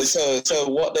Premier League is finished.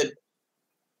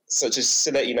 So just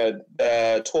so that you know,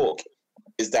 the talk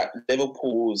is that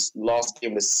Liverpool's last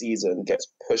game of the season gets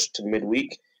pushed to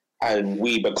midweek, and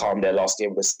we become their last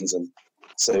game of the season.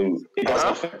 So it doesn't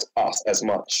affect us as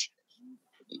much.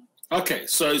 Okay,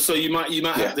 so you might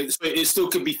have so it still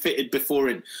could be fitted before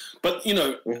in, but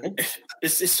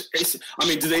it's. I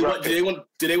mean, do they want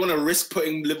to risk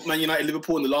putting Man United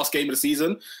Liverpool in the last game of the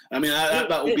season? I mean,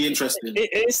 that would be interesting.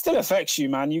 It still affects you,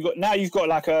 man. You've got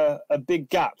like a big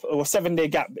gap or 7-day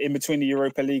gap in between the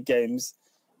Europa League games,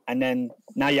 and then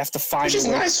now you have to find. Which is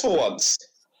nice for once.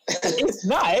 It's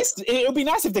nice. It would be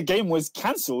nice if the game was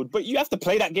cancelled, but you have to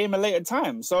play that game a later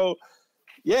time. So,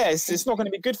 yeah, it's not going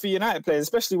to be good for United players,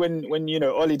 especially when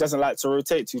Oli doesn't like to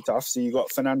rotate too tough. So you got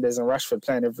Fernandes and Rashford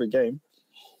playing every game.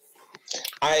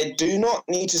 I do not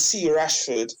need to see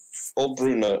Rashford or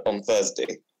Bruno on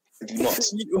Thursday. I do not.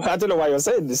 I don't know why you're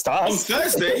saying this, on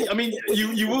Thursday. I mean,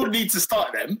 you will need to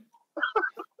start them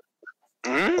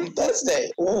on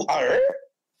Thursday. Oh, all right.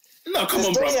 No, come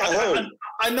on, bro.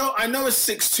 I know it's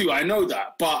 6-2. I know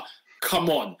that, but come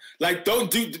on,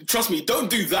 trust me, don't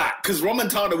do that because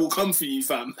Remontada will come for you,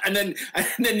 fam. And then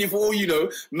if all you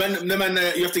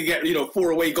have to get 4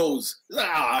 away goals.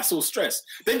 It's all stress.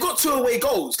 They've got 2 away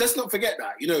goals. Let's not forget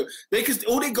that.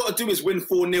 All they got to do is win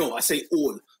 4-0. I say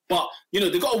all, but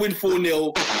they got to win 4-0. You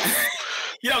know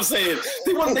what I'm saying?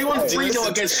 They won 3-0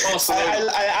 against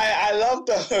Barcelona. I love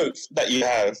the hope that you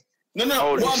have. No.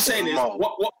 What I'm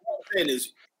saying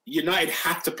is United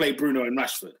have to play Bruno and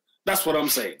Rashford. That's what I'm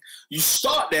saying. You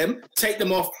start them, take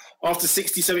them off after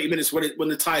 60, 70 minutes when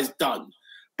the tie is done.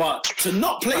 But to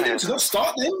not play them, to not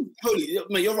start them, holy,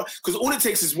 mate, you're right. Because all it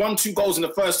takes is 1-2 goals in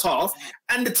the first half,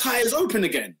 and the tie is open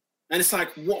again. And it's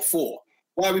like, what for?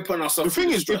 Why are we putting ourselves? The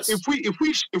thing is,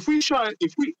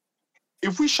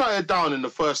 if we shut it down in the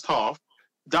first half,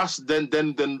 that's then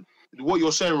what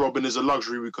you're saying, Robin, is a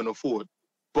luxury we can afford.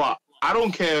 But I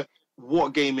don't care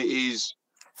what game it is.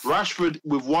 Rashford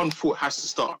with 1 foot has to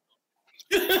start.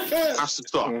 Has to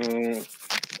start.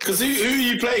 Because who are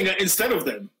you playing instead of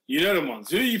them? You know them ones.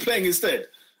 Who are you playing instead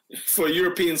for a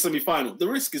European semi-final? The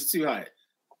risk is too high.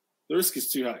 Risk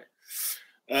EPL.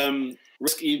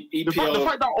 The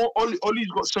fact that Ollie's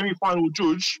got semi-final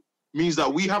judge means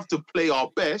that we have to play our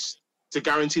best to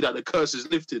guarantee that the curse is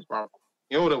lifted, bro.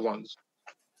 You know the ones.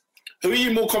 Who are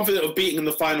you more confident of beating in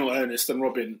the final, Ernest, than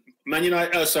Robin? Man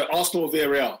United, Arsenal or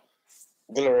Villarreal?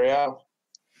 Villarreal.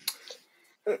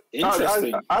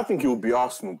 Interesting. I think it will be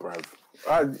Arsenal, bruv.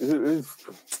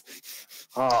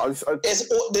 It's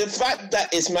the fact that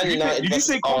it's Man United. Did you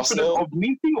say confident Arsenal of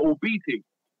meeting or beating?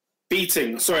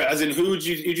 Beating. Sorry, as in who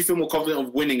do you feel more confident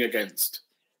of winning against?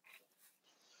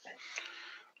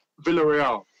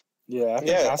 Villarreal. Yeah, I think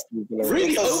it has to be Villarreal.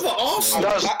 Really? Over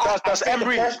Arsenal? Does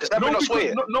Emery not sway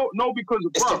it? No, because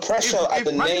it's the pressure at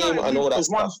the name and all that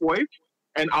stuff.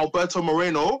 And Alberto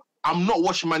Moreno, I'm not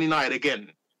watching Man United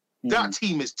again. That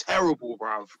team is terrible,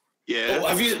 bruv. Yeah. Oh,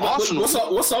 Arsenal.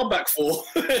 What's our back for?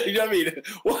 You know what I mean?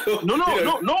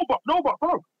 No,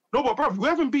 but bruv, we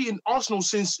haven't beaten Arsenal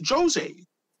since Jose.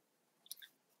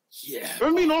 Yeah. We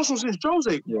haven't beaten Arsenal since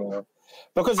Jose. Yeah.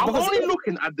 Because I'm only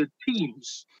looking at the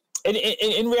teams.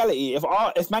 In reality,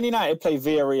 if Man United play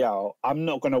Villarreal, I'm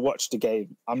not going to watch the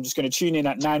game. I'm just going to tune in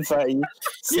at 9:30,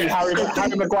 see Harry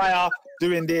Maguire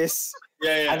doing this.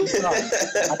 Yeah. And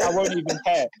I won't even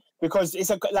care because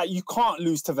it's you can't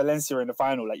lose to Valencia in the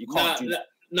final. Like you can't do that.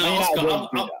 No, Oscar,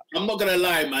 I'm not going to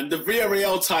lie, man. The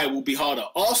Villarreal tie will be harder.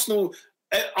 Arsenal,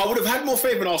 I would have had more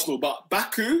faith in Arsenal, but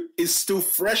Baku is still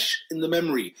fresh in the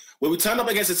memory. Where we turned up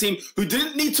against a team who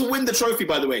didn't need to win the trophy,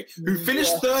 by the way, who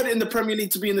finished third in the Premier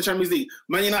League to be in the Champions League.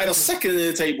 Man United are second in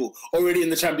the table, already in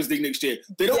the Champions League next year.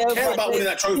 They don't care about winning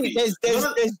that trophy. There's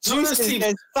juices,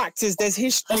 there's factors, there's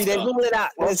history, there's all of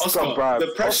that.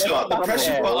 The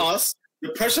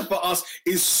pressure for us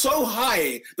is so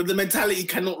high that the mentality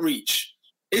cannot reach.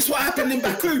 It's what happened in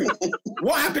Baku.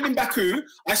 What happened in Baku,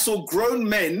 I saw grown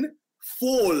men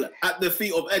fall at the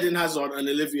feet of Eden Hazard and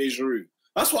Olivier Giroud.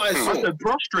 That's what I saw. That's a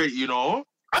prostrate, you know.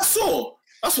 That's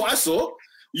what I saw.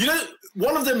 You know,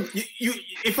 one of them.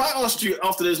 If I asked you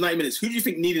after those 90 minutes, who do you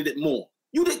think needed it more?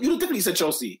 You'd have definitely said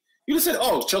Chelsea. You'd have said,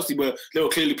 "Oh, Chelsea they were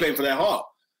clearly playing for their heart."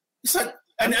 It's like,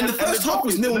 and the first half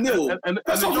was 0-0.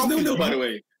 First half was 0-0, by the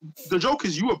way. The joke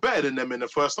is you were better than them in the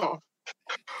first half.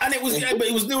 And it was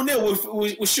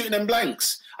 0-0 with shooting them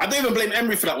blanks. I don't even blame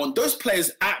Emery for that one. Those players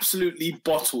absolutely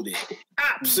bottled it.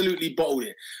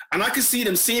 And I can see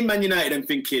them seeing Man United and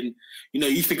thinking,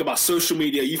 you think about social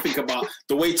media, you think about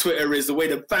the way Twitter is, the way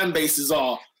the fan bases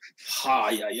are.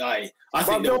 I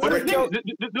think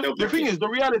the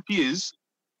reality is,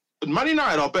 Man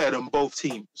United are better than both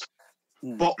teams.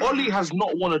 But Ollie has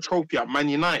not won a trophy at Man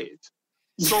United.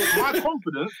 So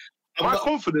my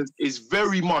confidence is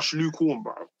very much lukewarm,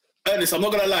 bro. Ernest, I'm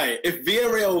not going to lie. If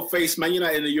Villarreal face Man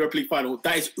United in the Europa League final,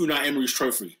 that is Unai Emery's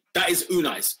trophy. That is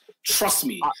Unai's. Trust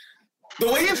me. The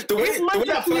way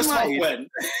that first half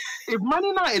went. If Man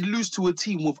United lose to a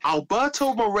team with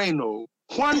Alberto Moreno,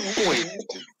 Juan Foyth,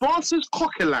 Francis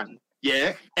Coquelin,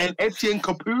 and Etienne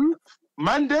Capoue,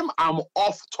 I'm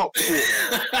off top four.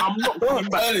 I'm not going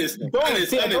back. Ernest,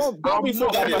 don't be so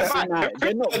bad.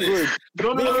 They're not good.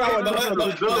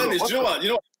 Ernest, you know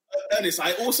what? Ernest,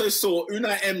 I also saw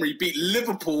Unai Emery beat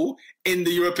Liverpool in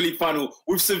the Europa League final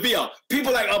with Sevilla.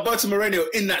 People like Alberto Moreno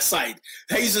in that side,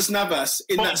 Jesus Navas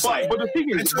in that side. But the thing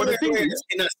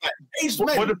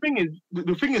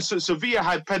is, Sevilla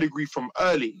had pedigree from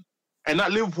early, and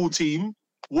that Liverpool team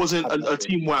wasn't a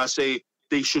team where I say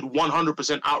they should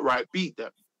 100% outright beat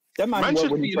them.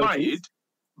 Manchester United.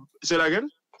 Say that again.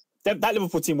 That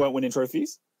Liverpool team weren't winning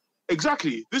trophies.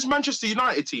 Exactly. This Manchester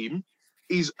United team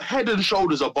is head and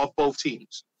shoulders above both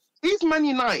teams. If Man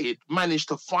United managed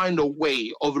to find a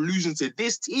way of losing to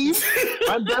this team,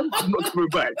 and then I'm not coming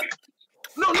back.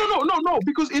 No.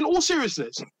 Because in all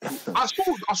seriousness, I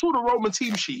saw the Roman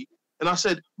team sheet and I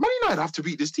said, Man United have to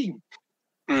beat this team.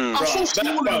 I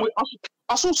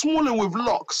saw Smalling with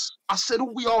locks. I said,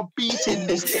 we are beating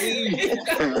this team.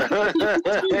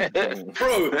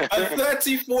 Bro, a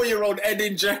 34-year-old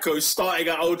Edin Dzeko starting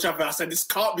at Old Trafford. I said, this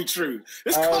can't be true.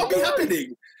 This can't be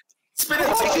happening.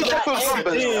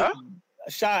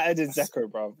 Shout out Edin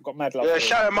Dzeko, bro. Got mad love. Yeah, for him.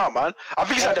 shout him out, man. I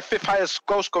think he's like the 5th highest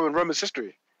goal scorer in Romans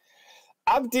history.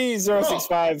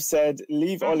 Abdi065 said,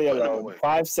 leave Oli alone.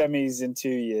 5 semis in 2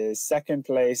 years, 2nd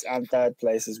place and 3rd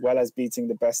place, as well as beating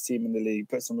the best team in the league.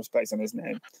 Put some respect on his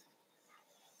name.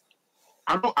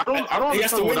 I don't. He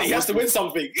has to win. He has to win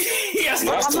something. He has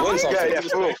to win something. Yeah,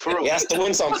 for real. He has to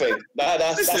win something.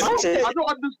 That's I don't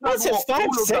understand What's it, what 5 all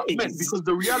of that seconds? meant, because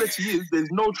the reality is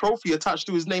there's no trophy attached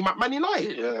to his name at Man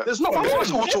United. Yeah. There's not.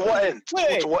 To what end?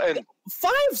 Wait. To what end?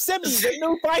 5 semis and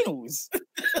no finals.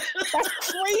 That's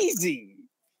crazy.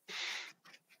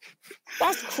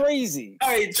 That's crazy.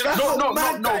 Hey, do you know how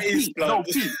mad that is, Pete, blood?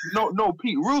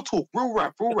 Pete. Real talk, real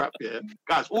rap, yeah.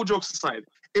 Guys, all jokes aside,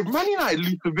 if Man United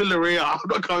lose to Villarreal, I'm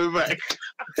not coming back.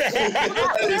 I'm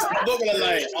not gonna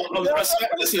lie.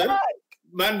 Listen,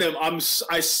 man,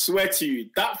 I swear to you,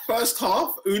 that first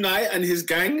half, Unai and his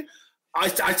gang, I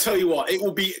tell you what, it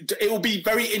will be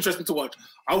very interesting to watch.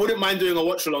 I wouldn't mind doing a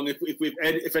watch along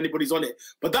if anybody's on it,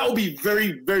 but that will be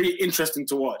very, very interesting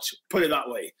to watch. Put it that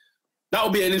way. That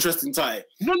will be an interesting tie.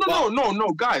 No,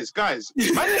 guys. Man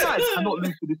United cannot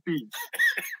lose to this team.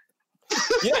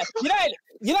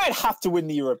 United have to win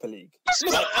the Europa League.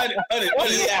 I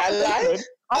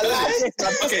like.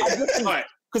 Okay, all right.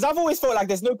 Because I've always felt like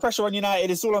there's no pressure on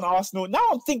United. It's all on Arsenal. Now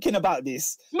I'm thinking about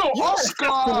this. No, Oscar,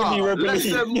 let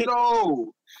them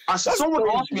know. Someone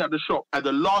asked me at the shop at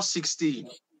the last 16,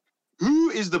 who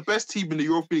is the best team in the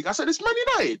Europa League? I said, it's Man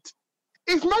United.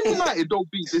 If Man United don't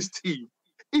beat this team,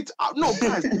 it's no,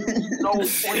 guys. No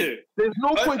point. There's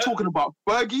no point talking about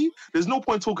Fergie. There's no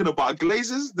point talking about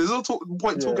Glazers. There's no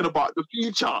point talking about the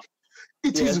future.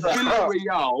 It is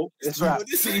Villarreal. It's right.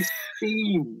 This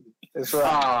team. It's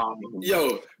right.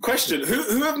 Yo, question: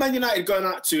 Who have Man United gone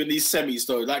out to in these semis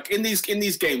though? Like in these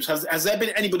games, has there been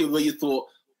anybody where you thought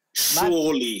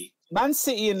surely Man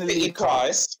City in the league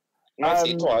twice, Man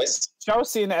City twice,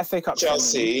 Chelsea in the FA Cup,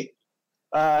 Chelsea,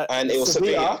 and it was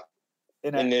Sevilla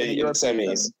in the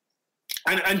semis.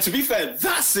 And to be fair,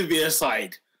 that Sevilla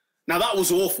side, now that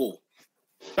was awful.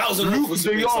 That was an awful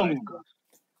Sevilla side.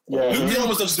 Yeah. Luke de Jong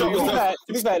was the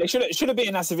To be fair, they should have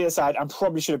beaten our Sevilla side and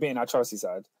probably should have beaten our Chelsea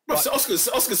side. Bro, so Oscar,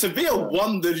 Sevilla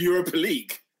won the Europa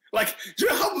League. Like, do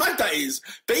you know how mad that is?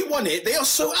 They won it. They are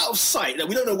so out of sight that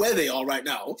we don't know where they are right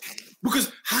now.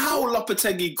 Because how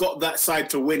Lopetegui got that side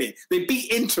to win it? They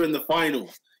beat Inter in the final.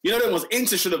 You know what it was?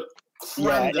 Inter should have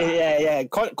crammed that. Yeah.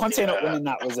 Conte not winning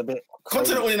that was a bit crazy.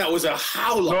 Conte not winning that was a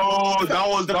howler.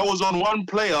 No, that was on one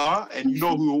player, and you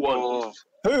know who it was.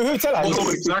 Who tell us? Also,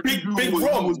 exactly Big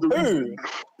Rom.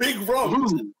 Big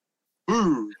Rom.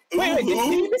 Who? Wait, did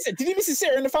he miss it? Did he miss a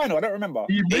sitter in the final? I don't remember.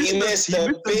 He missed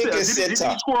the biggest Did he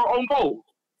sitter. score an own goal?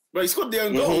 But he scored the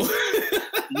own goal.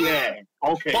 Yeah.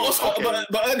 Okay. But also, okay.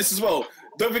 but Ernest as well.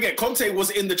 Don't forget, Conte was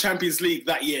in the Champions League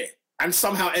that year and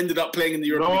somehow ended up playing in the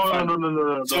Europa League final.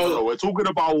 No. We're talking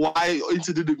about why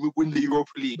Inter didn't win the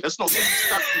Europa League. Let's not get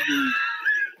distracted.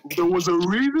 There was a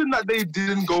reason that they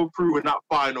didn't go through in that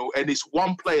final, and it's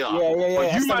one player. Yeah.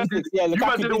 But you man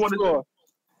didn't want to score.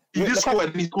 He did score,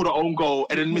 and he scored an own goal,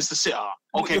 and then missed the sitter.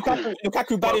 Okay,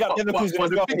 Lukaku batted up Leverkusen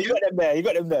as well. You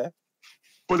got them there.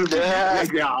 But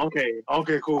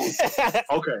okay, cool.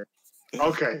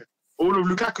 Okay. All of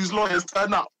Lukaku's lawyers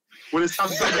turn up when it's time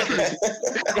to tell the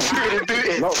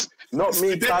truth. Not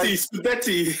me,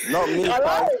 Scudetti. Not me.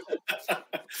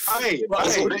 Hey,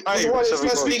 What's his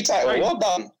first league title? Well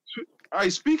done. Hey,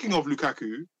 speaking of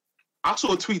Lukaku, I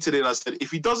saw a tweet today that said,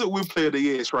 if he doesn't win Player of the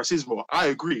Year, it's racismo. I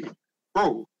agree.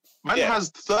 Bro, man has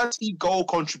 30 goal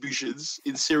contributions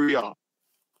in Serie A.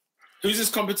 Who's this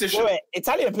competition? Wait,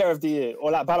 Italian Player of the Year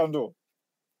or like Ballon d'Or?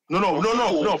 No,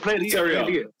 Player of the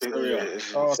Year.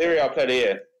 Serie A Player of the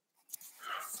Year.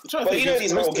 But you know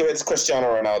these men will give it to Cristiano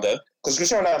Ronaldo because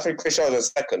I think Cristiano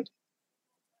is second.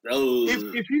 Oh.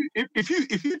 If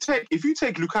you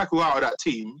take Lukaku out of that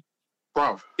team,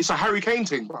 bruv, it's a Harry Kane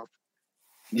thing, bruv.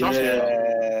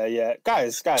 Yeah.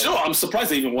 Guys. You know what? I'm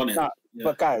surprised they even won it.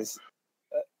 But guys,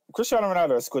 Cristiano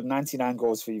Ronaldo scored 99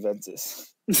 goals for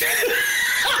Juventus.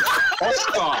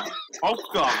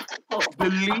 Oscar, the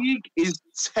league is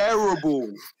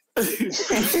terrible.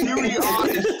 Serie A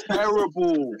is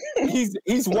terrible.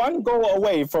 He's one goal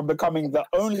away from becoming the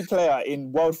only player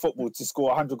in world football to score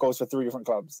 100 goals for 3 different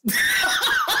clubs.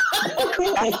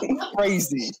 That's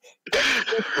crazy.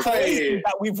 It's crazy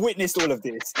that we've witnessed all of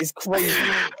this. It's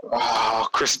crazy. Oh,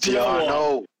 Cristiano. You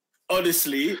know,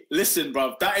 honestly, listen,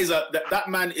 bruv, that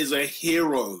man is a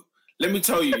hero. Let me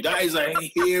tell you, that is a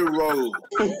hero.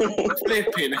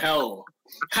 Flipping hell.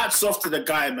 hats off to the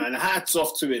guy, man. Hats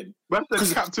off to him.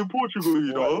 That's Captain Portugal,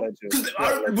 you know. Because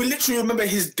we literally remember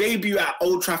his debut at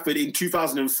Old Trafford in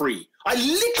 2003. I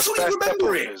literally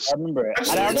remember it. I remember it. And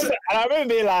I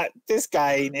remember being like, this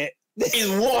guy ain't it. He's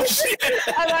washed.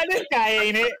 I'm like, this guy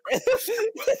ain't it.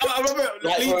 I remember.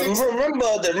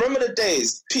 Remember the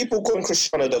days people calling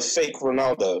Cristiano the fake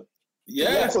Ronaldo.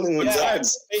 Yeah, calling him that,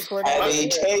 and he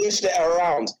changed it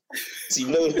around. So you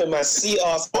know him as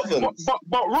CR7.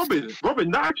 But Robin,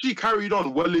 that actually carried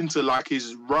on well into like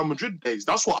his Real Madrid days.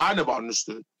 That's what I never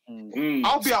understood.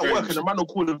 I'll be at work and the man will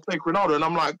call him fake Ronaldo, and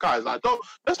I'm like, guys, like,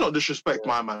 let's not disrespect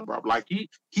my man, bro. Like he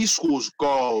scores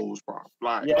goals, bro.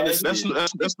 Like, let's not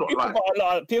like.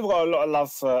 People got a lot of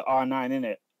love for R9,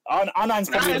 innit? R9's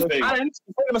probably the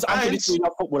most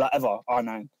unpredictable footballer ever.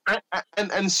 R9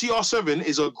 and CR7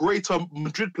 is a greater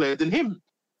Madrid player than him.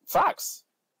 Facts.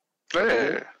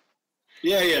 Yeah.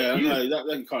 No,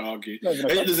 that you can't argue.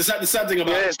 The sad thing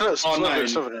about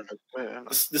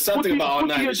R9. The sad thing about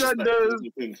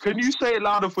R9. Can you say it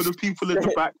louder for the people in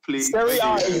the back, please? Serie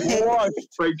A is washed.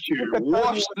 Thank you.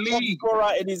 Washed league.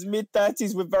 Scorer in his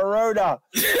mid-30s with Verona.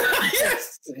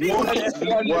 Yes.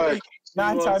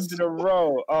 9 times in a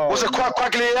row. Was it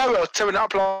Quagliarella tearing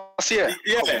up last year?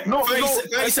 Yeah.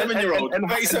 37-year-old.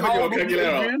 37-year-old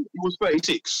Quagliarella. He was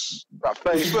 36.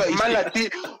 Man, like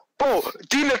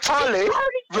Di Natale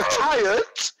retired,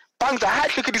 banged a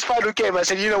hat-trick in his final game and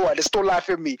said, you know what, there's still life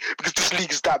in me because this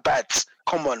league is that bad.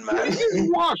 Come on, man.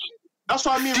 That's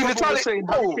what I mean. Di Natale saying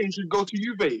Harry Kane should go to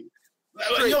Juve.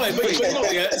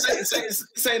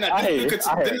 Saying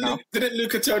that, didn't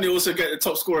Luca Toni also get the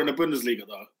top scorer in the Bundesliga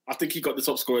though? I think he got the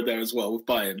top scorer there as well with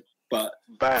Bayern. But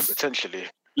Bayern potentially.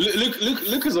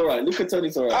 Luca's alright. Luca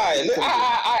Toni's alright.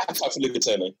 I talk to Luca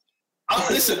Toni.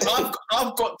 Listen,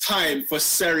 I've got time for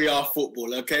Serie A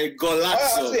football. Okay,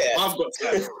 Golazzo. I've got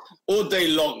time all day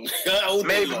long.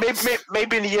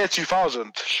 Maybe in the year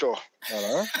 2000. Sure.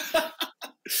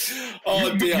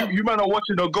 Oh dear. You man are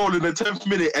watching a goal in the 10th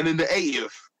minute and in the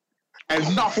 80th,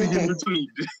 and nothing in between.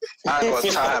 I got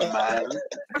time,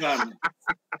 man.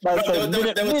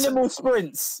 Minimal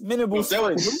sprints. Minimal,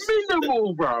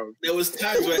 bro. There was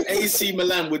times where AC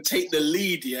Milan would take the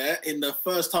lead, in the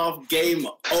first half, game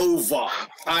over.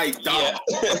 I done.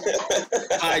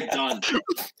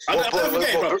 I'll never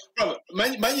forget, bro.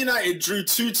 Man United drew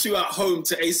 2-2 at home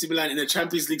to AC Milan in the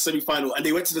Champions League semi-final, and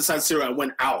they went to the San Siro and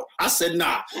went out. I said,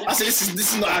 nah. I said, this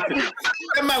is not happening.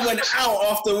 That man went out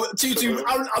after 2-2.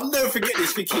 I'll never forget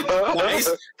this, thinking,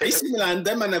 AC Milan,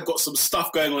 them man have got some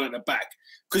stuff going on at the back.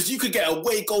 Because you could get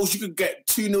away goals, you could get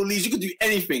 2-0 leads, you could do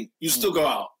anything. You still go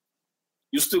out.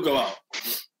 You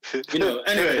know.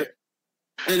 Anyway.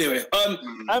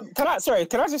 Can I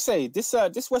just say this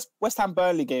West Ham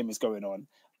Burnley game is going on,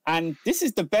 and this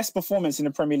is the best performance in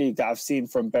the Premier League that I've seen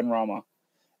from Benrahma.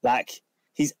 Like,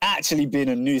 he's actually been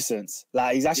a nuisance.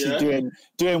 Like, he's actually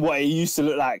doing what he used to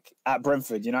look like at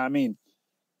Brentford. You know what I mean?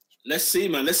 Let's see,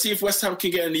 man. Let's see if West Ham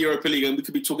can get in the Europa League, and we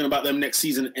could be talking about them next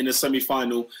season in the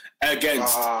semi-final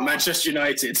against Manchester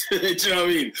United. Do you know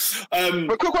what I mean?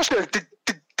 But quick question: Did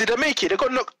they make it? They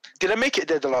got knocked. Did they make it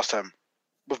there the last time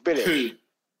with Billy? Who?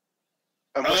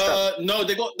 No,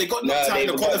 they got knocked out in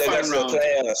the qualifying round.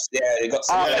 Yeah, they got.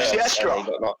 Astra.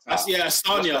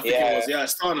 Astana, I think it was. Yeah,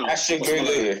 Astana.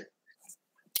 Astra.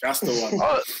 That's the one.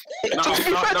 To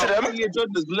be fair to them,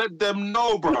 let them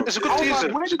know, bro. It's a good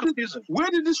season. Where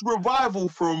did this revival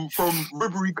from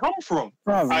Ribery come from?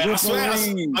 I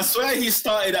swear he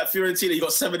started at Fiorentina. He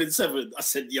got 7 and 7. I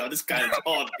said, yo, this guy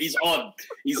is on.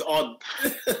 He's on.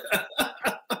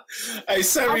 Hey,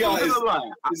 Serie A is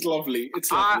lovely.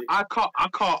 It's lovely. I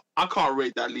can't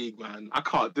rate that league, man. I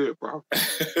can't do it, bro.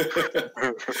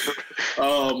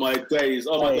 Oh my days.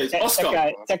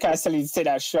 Oscar. That guy's telling you to take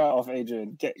that shirt off,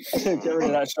 Adrian. Get rid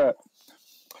of that shirt.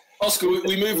 Oscar,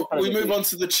 we move on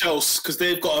to the Chelsea because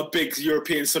they've got a big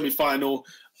European semi-final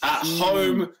at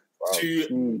home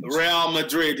to Real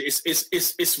Madrid.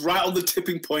 It's right on the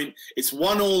tipping point. It's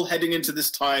 1-1 heading into this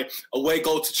tie. Away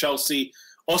goal to Chelsea.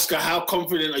 Oscar, how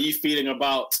confident are you feeling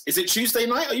about? Is it Tuesday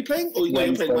night? Are you playing? Or are you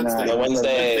playing Wednesday? No,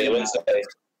 Wednesday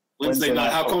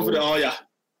night. How confident are you?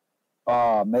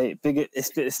 Oh, mate,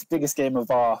 it's the biggest game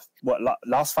of our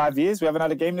last 5 years. We haven't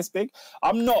had a game this big.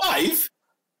 I'm not 5.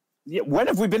 Yeah, when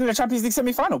have we been in the Champions League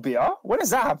semi-final, Peter? When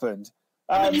has that happened?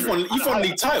 You've won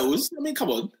league titles. I mean, come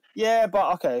on. Yeah,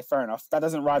 but okay, fair enough. That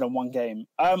doesn't ride on one game.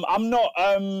 I'm not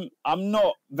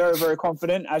very, very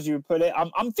confident, as you put it.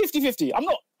 I'm 50-50. I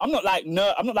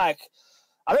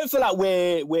don't feel like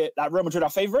we're like Real Madrid are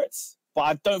favourites. but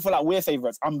I don't feel like we're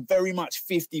favourites. I'm very much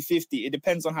 50-50. It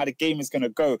depends on how the game is going to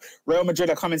go. Real Madrid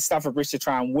are coming to Stamford Bridge to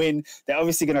try and win. They're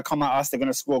obviously going to come at us. They're going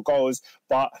to score goals.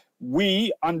 But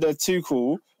we, under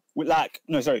Tuchel, not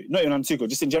even under Tuchel,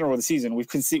 just in general the season, we've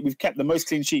kept the most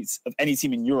clean sheets of any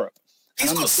team in Europe.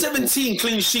 He's got 17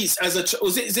 clean sheets as a.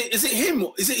 Is it him?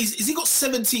 Is he got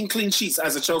 17 clean sheets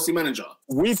as a Chelsea manager?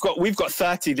 We've got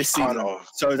 30 this season,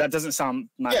 so that doesn't sound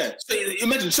mad. Yeah, so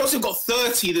imagine Chelsea have got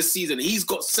 30 this season. He's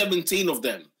got 17 of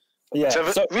them. Yeah,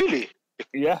 really?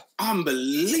 Yeah,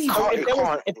 unbelievable.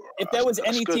 If there was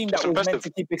any team that was meant to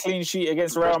keep a clean sheet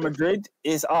against Real Madrid,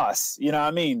 it's us. You know what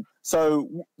I mean?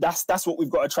 So that's what we've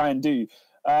got to try and do.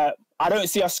 I don't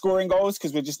see us scoring goals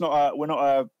because we're just not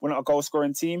a goal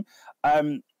scoring team.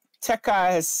 Tekai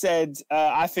has said,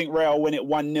 I think Real win it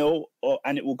 1-0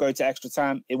 and it will go to extra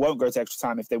time. It won't go to extra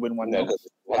time if they win 1-0.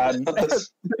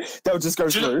 They'll just go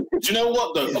through. Do you know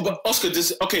what, though? But Oscar,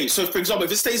 so for example,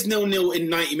 if it stays 0-0 in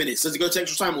 90 minutes, does it go to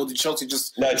extra time or did Chelsea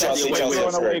just... No, Chelsea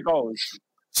away goals.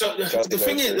 So the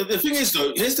thing is,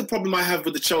 though, here's the problem I have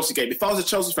with the Chelsea game. If I was a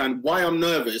Chelsea fan, why I'm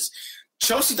nervous...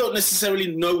 Chelsea don't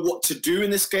necessarily know what to do in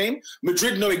this game.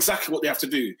 Madrid know exactly what they have to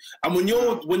do. And when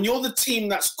you're the team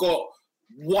that's got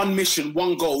one mission,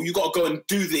 one goal, you got to go and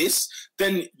do this,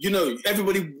 then,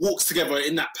 everybody walks together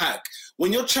in that pack.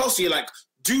 When you're Chelsea, you're like,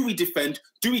 do we defend?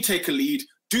 Do we take a lead?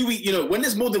 Do we, when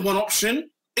there's more than one option,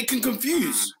 it can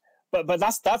confuse. But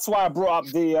that's why I brought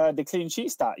up the clean sheet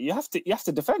stat. You have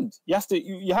to defend. You have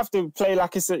to play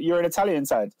like you're an Italian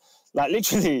side. Like,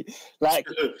 literally, like...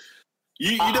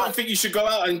 You don't think you should go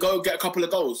out and go get a couple of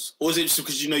goals? Or is it just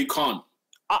because you can't?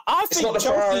 I think it's not the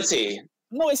priority.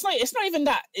 No, it's not even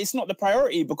that. It's not the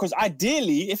priority because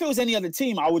ideally, if it was any other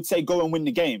team, I would say go and win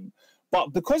the game.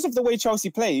 But because of the way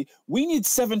Chelsea play, we need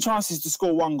 7 chances to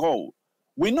score 1 goal.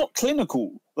 We're not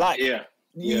clinical. Like,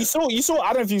 you saw.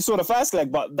 I don't know if you saw the first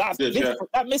leg, but that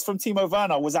miss from Timo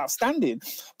Werner was outstanding.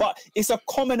 But it's a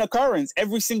common occurrence.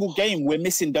 Every single game, we're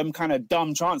missing them kind of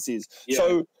dumb chances. Yeah.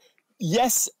 So...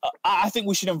 yes, I think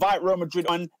we should invite Real Madrid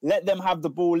on, let them have the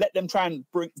ball, let them try and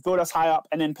build us high up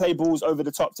and then play balls over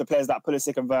the top to players like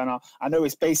Pulisic and Werner. I know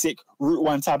it's basic Route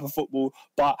 1 type of football,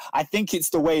 but I think it's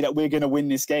the way that we're going to win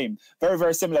this game. Very,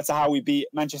 very similar to how we beat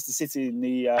Manchester City in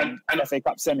the FA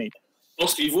Cup semi.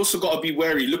 Oscar, you've also got to be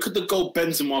wary. Look at the goal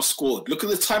Benzema scored. Look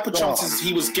at the type of chances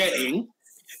he was getting.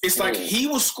 It's like he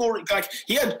was scoring, like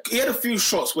he had a few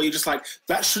shots where you're just like,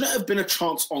 that shouldn't have been a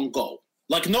chance on goal.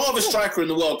 Like, no other striker in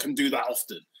the world can do that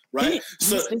often, right?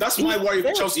 So that's my worry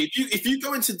for Chelsea. If you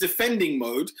go into defending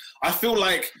mode, I feel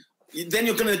like then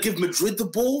you're going to give Madrid the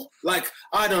ball. Like,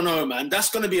 I don't know, man. That's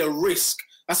going to be a risk.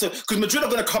 Because Madrid are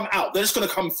going to come out. They're just going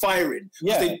to come firing.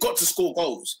 Yeah. They've got to score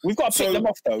goals. We've got to pick them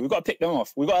off, though. We've got to pick them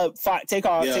off. We've got to take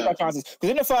our chances. Because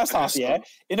in the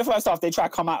first half, they try to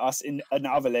come at us in the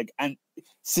other leg, and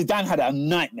Zidane had a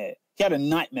nightmare. He had a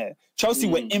nightmare. Chelsea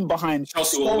were in behind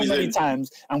so many times,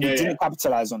 and we didn't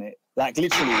capitalize on it. Like,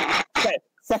 literally.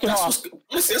 Second half.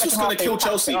 That's what's going to kill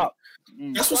Chelsea.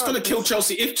 That's what's going to kill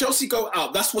Chelsea. If Chelsea go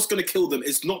out, that's what's going to kill them.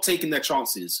 It's not taking their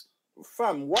chances.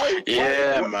 Fam, why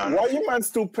you man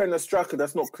still playing a striker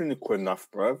that's not clinical enough,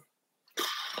 bro?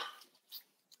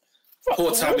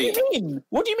 Poor Tammy.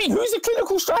 What do you mean? Who's a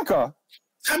clinical striker?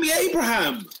 Tammy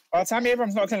Abraham. Tammy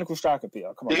Abraham's not a clinical striker,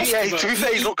 Peter. Come on. Yeah, to be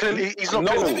fair, he's not clinical. He's not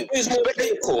clinical. Who's more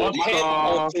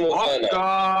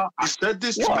clinical? I said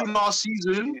this to you last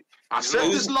season. I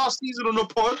said this last season on the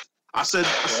pod. I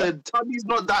said, Tammy's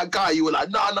not that guy. You were like,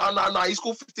 nah. He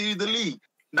scored 50 in the league.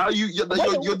 Now you're doing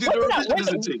the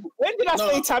original thing. When did I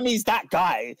say Tammy's that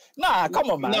guy? Nah, come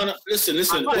on, man. No, listen.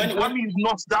 Tammy's not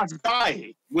that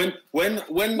guy.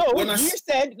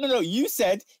 You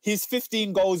said his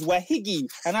 15 goals were Higgy,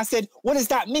 and I said, what does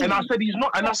that mean? And I said he's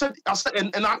not. And I said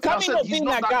he's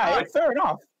not that guy. Fair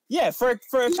enough. Yeah, for a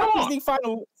Champions League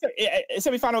final,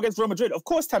 semi-final against Real Madrid, of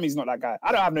course Tammy's not that guy.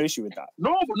 I don't have no issue with that.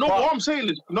 What I'm saying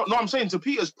is, I'm saying to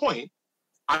Peter's point,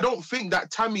 I don't think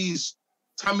that Tammy's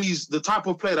the type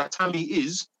of player that Tammy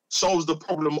is solves the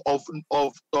problem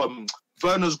of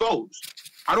Werner's goals.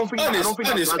 I don't think.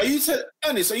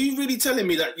 Ernest, are you really telling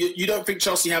me that you don't think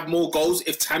Chelsea have more goals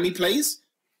if Tammy plays?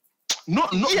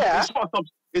 Not. Yeah.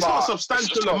 It's not a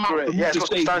substantial amount. It's not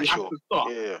substantial.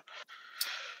 Yeah.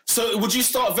 So would you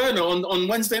start Werner on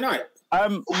Wednesday night?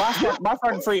 My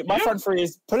front three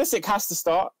is Pulisic has to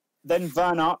start, then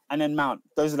Werner, and then Mount.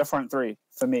 Those are the front three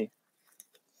for me.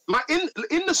 Like in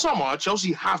the summer,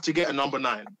 Chelsea have to get a number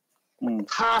 9.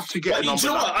 Have to get a number 9. You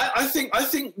know what? I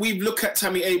think we look at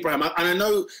Tammy Abraham, and I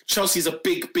know Chelsea's a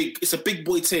big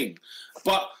boy team,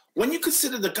 but when you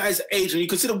consider the guy's age and you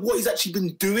consider what he's actually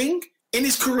been doing in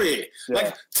his career,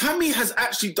 like Tammy has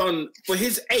actually done for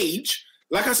his age.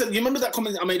 like I said, you remember that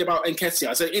comment I made about Nketiah?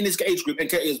 I said in his age group,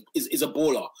 Nketiah is a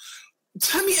baller.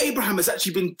 Tammy Abraham has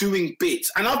actually been doing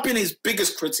bits, and I've been his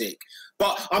biggest critic.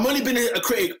 But I'm only been a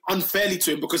critic unfairly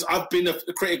to him because I've been a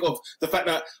critic of the fact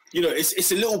that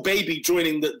it's a little baby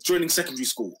joining secondary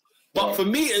school. But for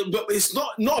me, it's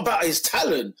not about his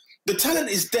talent. The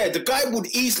talent is there. The guy would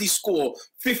easily score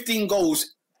 15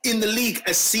 goals in the league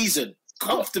a season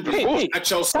comfortably at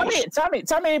Chelsea.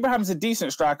 Tammy Abraham's a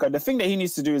decent striker. The thing that he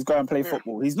needs to do is go and play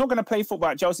football. He's not going to play football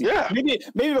at Chelsea. Yeah.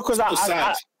 Maybe because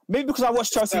Maybe because I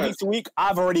watch Chelsea week to week,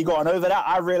 I've already gotten over that.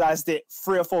 I realised it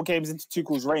 3 or 4 games into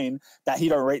Tuchel's reign that he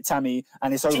don't rate Tammy,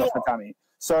 and it's over for Tammy.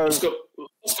 So Oscar,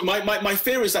 my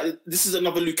fear is that this is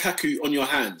another Lukaku on your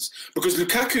hands, because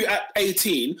Lukaku at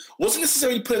 18 wasn't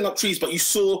necessarily pulling up trees, but you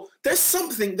saw there's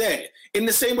something there. In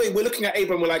the same way, we're looking at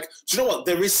Abraham, we're like, do you know what?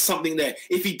 There is something there.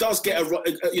 If he does get a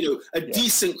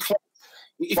decent club,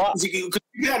 if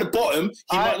he's at the bottom,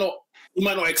 he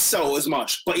might not excel as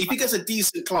much, but if he gets a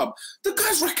decent club, the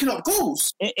guy's racking up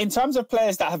goals. In terms of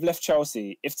players that have left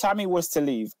Chelsea, if Tammy was to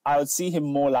leave, I would see him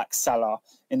more like Salah,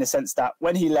 in the sense that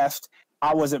when he left,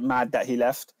 I wasn't mad that he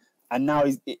left, and now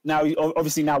we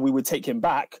would take him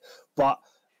back, but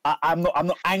I'm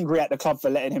not angry at the club for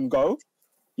letting him go.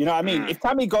 You know what I mean? If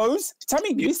Tammy goes,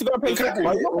 Tammy needs to go and play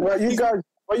football.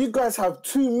 But you guys have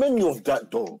too many of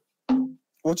that, though.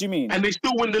 What do you mean? And they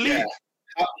still win the league.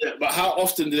 But how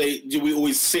often do we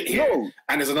always sit here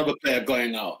and there's another player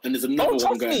going out and there's another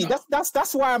one going out?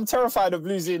 That's why I'm terrified of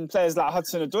losing players like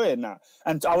Hudson-Odoi now,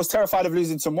 and I was terrified of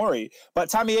losing Tomori. But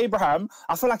Tammy Abraham,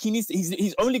 I feel like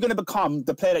he's only going to become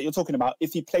the player that you're talking about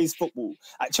if he plays football.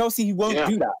 At Chelsea, he won't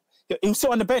do that. He'll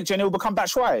sit on the bench and he'll become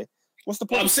Batshuayi. What's the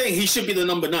point? I'm saying he should be the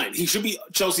number 9. He should be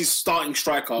Chelsea's starting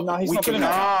striker. No, he's not going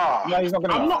to. No, he's not going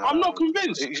to. I'm not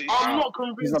convinced. I'm not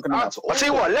convinced. He's not going to. I'll tell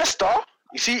you what, Leicester.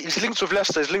 You see, his links with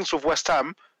Leicester, his links with West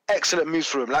Ham, excellent moves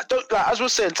for him. As we're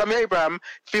saying, Tammy Abraham,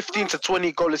 15 to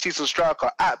 20 goal a season striker,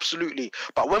 absolutely.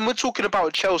 But when we're talking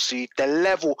about Chelsea, the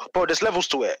level, bro, there's levels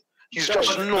to it. He's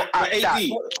just not at that.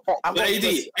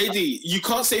 AD, you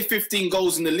can't say 15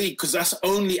 goals in the league because that's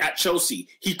only at Chelsea.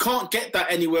 He can't get that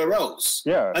anywhere else.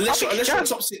 Yeah, unless you're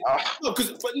top 6. No,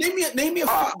 but name me a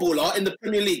footballer in the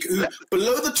Premier League who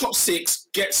below the top 6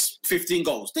 gets 15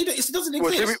 goals. It doesn't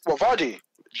exist. Vardy.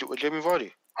 Jamie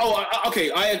Vardy. Oh, okay.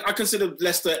 I consider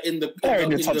Leicester in the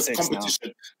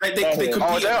competition. They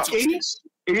compete.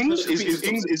 Is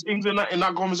Ings in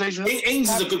that conversation? Ings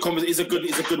is a good conversation. Is a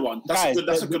good one.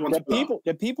 That's a good one.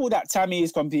 The people that Tammy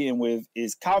is competing with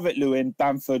is Calvert-Lewin,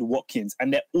 Bamford, Watkins,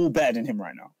 and they're all better than him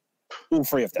right now. All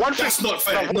 3 of them. That's not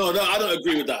fair. No, I don't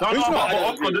agree with that.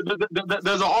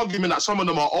 There's an argument that some of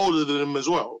them are older than him as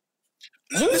well.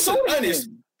 Listen, Ernest.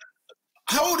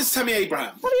 How old is Tammy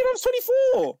Abraham? What are you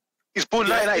 24? He's born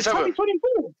 1997.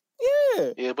 24.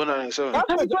 Yeah, born 1997.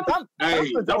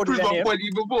 That proves my point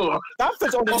even more.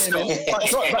 Bamford's older than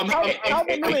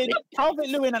him.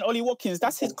 Calvert-Lewin and Ollie Watkins,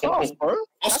 that's his class, bro.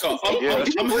 Oscar,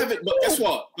 I'm having, but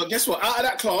guess what? Out of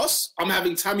that class, I'm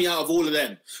having Tammy out of all of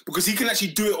them because he can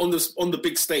actually do it on the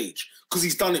big stage because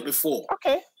he's done it before.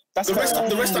 Okay. The rest I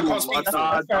can't speak for.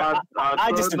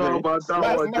 I disagree. I've got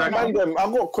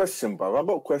a question, bro. I've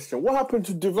got a question. What happened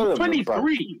to development?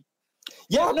 23.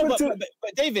 Yeah, no,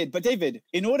 but David,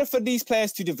 in order for these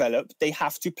players to develop, they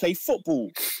have to play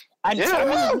football. And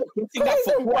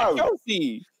football at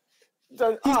Chelsea.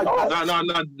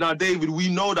 No, David, we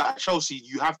know that at Chelsea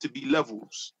you have to be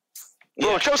levels.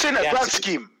 Bro, Chelsea in that grand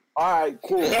scheme. All right,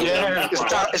 cool. Yeah,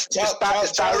 it's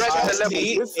direct the level.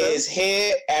 Is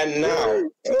here and now.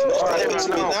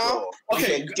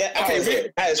 Okay, get out of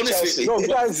it. That is Chelsea. No,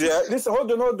 guys, listen, hold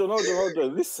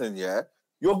on. Listen,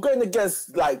 you're going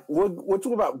against, we're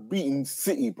talking about beating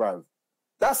City, bruv.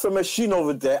 That's a machine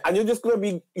over there, and you're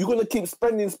going to keep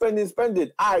spending. All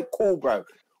right, cool, bruv.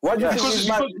 Why do you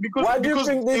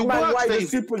think this man wants the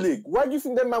Super League? Why do you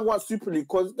think that man wants Super League?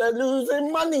 Because they're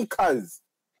losing money, cuz.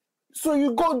 So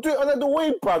you got to do it another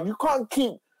way, bruv. You can't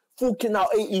keep forking out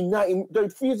 18, 19. The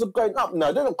fees are going up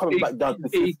now. They're not coming back down to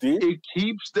 50. It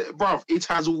keeps, bruv. It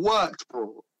has worked,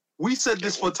 bro. We said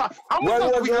this for time. When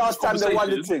was the last time they won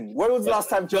the thing? When was the last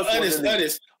time Chelsea won the league?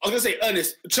 Ernest, I was going to say,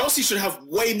 Ernest, Chelsea should have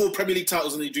way more Premier League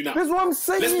titles than they do now. That's what I'm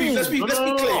saying. Let's be clear.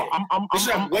 They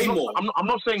should have way more. I'm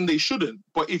not saying they shouldn't,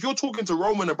 but if you're talking to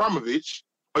Roman Abramovich,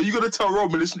 are you going to tell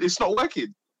Roman it's not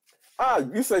working?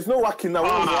 You say it's not working now.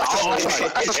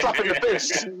 That's a slap in the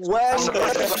face. When was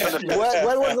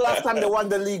the last time they won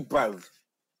the league, bro?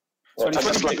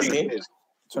 2015.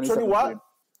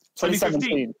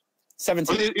 2017.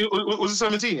 17. Was it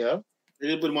 17, yeah? They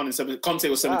did win one in 17. Conte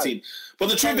was 17. But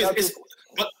the truth is,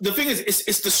 But the thing is,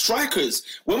 it's the strikers.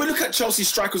 When we look at Chelsea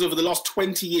strikers over the last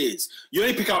 20 years, you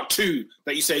only pick out two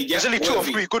that you say, yes, There's only 2 or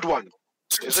 3 good ones.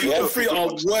 Two or three are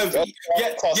worthy.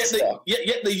 Yet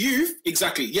the youth,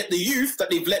 exactly. Yet the youth that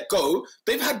they've let go,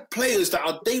 they've had players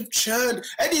they've churned.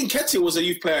 Eddie Nketiah was a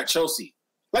youth player at Chelsea.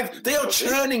 Like, they are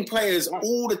churning players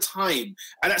all the time.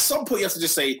 And at some point, you have to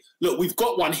just say, look, we've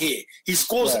got one here. He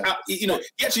scores, he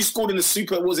actually scored in the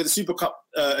Super Cup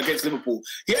against Liverpool.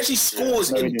 He actually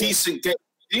scores in decent games.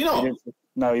 You know?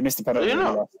 No, he missed the penalty.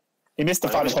 He missed the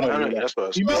final penalty.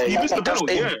 He missed the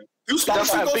penalty, yeah. Who scored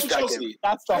 2 goals for Chelsea?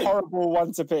 That's the horrible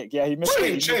one to pick. Yeah, he missed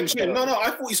it. Shame. No, I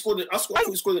thought he scored it. I thought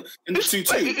he scored it in the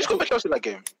 2-2. He scored for Chelsea that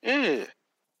game. Yeah.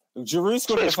 Giroud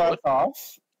scored in the first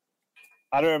half.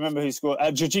 I don't remember who scored.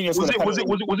 Jorginho scored. Was it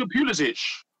Pulisic?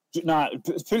 No,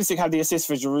 Pulisic had the assist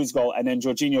for Giroud's goal, and then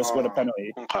Jorginho scored a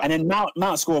penalty. Okay. And then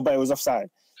Mount scored, but it was offside.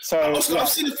 So I've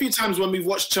seen a few times when we've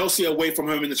watched Chelsea away from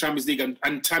home in the Champions League,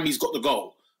 and Tammy's got the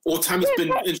goal. Or Tammy's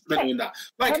been instrumental in that.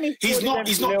 Like, he's not.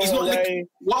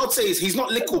 What I'd say is he's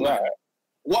not Lickle, man.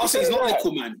 What I'll say is not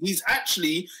Lickle, man. He's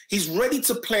ready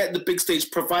to play at the big stage,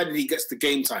 provided he gets the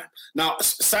game time. Now,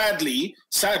 sadly,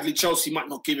 Chelsea might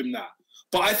not give him that.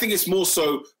 But I think it's more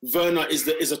so Werner is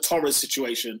a Torres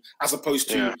situation as opposed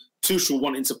to Tuchel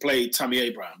wanting to play Tammy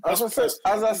Abraham. As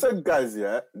I said, guys,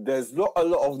 there's not a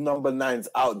lot of number 9s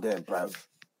out there, bruv.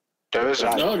 There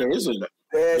isn't. No, there isn't.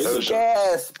 There's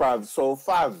scarce, bruv. So,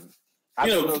 fam. But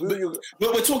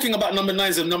we're talking about number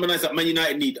 9s and number 9s that Man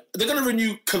United need. They're going to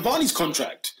renew Cavani's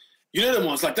contract. You know them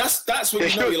ones. Like, that's when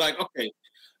you're like, okay.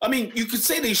 I mean, you could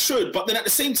say they should, but then at the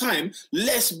same time,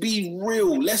 let's be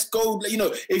real. Let's go,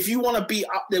 if you want to be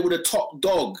up there with a top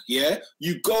dog,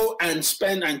 you go and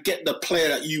spend and get the player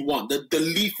that you want, the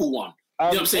lethal one. You know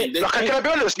what I'm saying? Can I be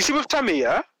honest? You see with Tammy,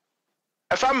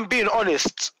 if I'm being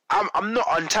honest, I'm not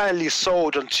entirely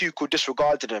sold on Tuchel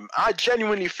disregarding him. I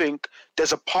genuinely think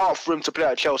there's a part for him to play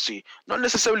at Chelsea. Not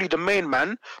necessarily the main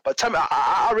man, but Tammy,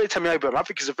 I rate Tammy Abraham. I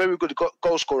think he's a very good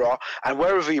goal scorer, and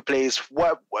wherever he plays,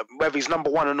 whether he's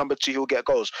number 1 or number 2, he'll get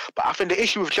goals. But I think the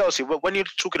issue with Chelsea, when you're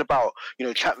talking about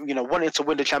wanting to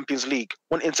win the Champions League,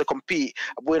 wanting to compete,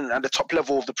 win at the top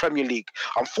level of the Premier League,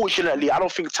 unfortunately, I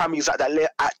don't think Tammy's at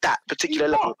that particular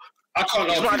level. I can't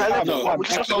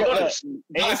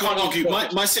argue.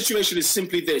 My situation is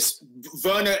simply this: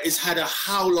 Werner has had a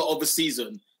howler of a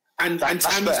season, and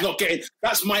Tammy's not getting.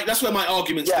 That's where my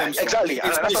argument stems from. Exactly.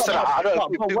 But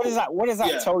what does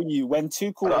that tell you when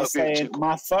Tuchel is saying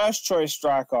my first choice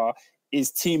striker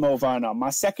is Timo Werner, my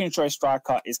second choice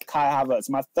striker is Kai Havertz,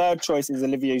 my third choice is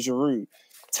Olivier Giroud.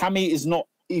 Tammy is not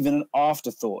even an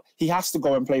afterthought. He has to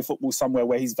go and play football somewhere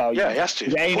where he's valued. Yeah, he has to.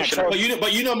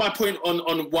 But you know my point on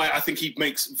why I think he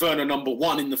makes Werner number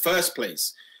 1 in the first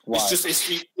place. Why?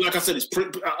 It's like I said.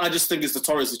 I just think it's the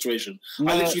Torres situation.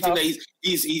 I literally think that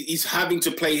he's having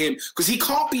to play him because he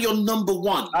can't be your number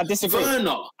 1. I disagree.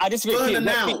 I disagree. Werner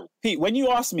now. Pete, when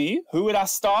you asked me who would I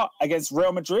start against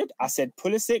Real Madrid, I said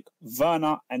Pulisic,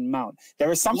 Werner, and Mount.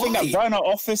 There is something that Werner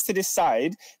offers to this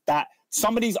side that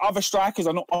some of these other strikers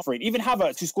are not offering. Even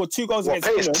Havertz, who scored 2 goals against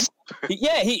Fulham,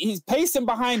 he's pacing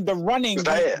behind the running.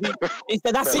 That's it.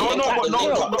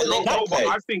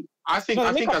 I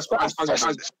think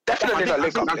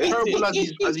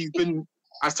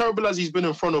as terrible as he's been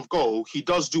in front of goal, he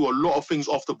does do a lot of things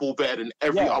off the ball better than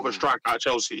every other striker at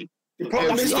Chelsea. The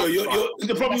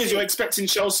problem is you're expecting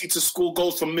Chelsea to score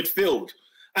goals from midfield,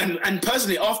 and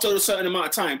personally, after a certain amount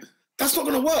of time, that's not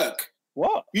going to work.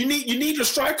 What you need a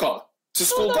striker to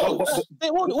score goals.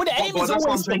 What the aim is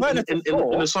always for Werner to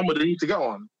score. In the summer, they need to get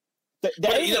one. But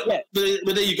there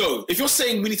you go. If you're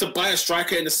saying we need to buy a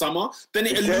striker in the summer, then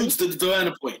it alludes to the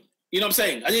Werner point. You know what I'm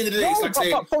saying? At the end of the day, it's like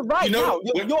saying,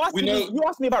 you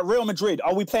asked me about Real Madrid.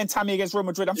 Are we playing Tammy against Real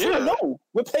Madrid? I'm saying no.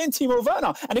 We're playing Timo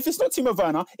Werner. And if it's not Timo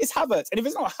Werner, it's Havertz. And if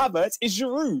it's not Havertz, it's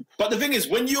Giroud. But the thing is,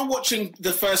 when you're watching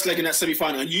the first leg in that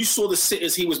semi-final and you saw the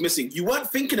sitters he was missing, you weren't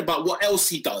thinking about what else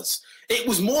he does. It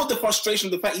was more the frustration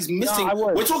of the fact he's missing.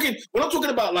 We're not talking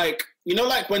about like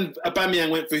when Aubameyang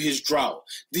went through his drought.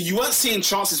 You weren't seeing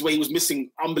chances where he was missing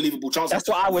unbelievable chances. That's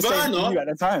what I was saying to you at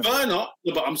the time. Werner,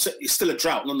 but it's still a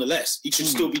drought nonetheless. He should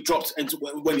still be dropped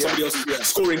when somebody else is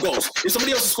scoring goals. If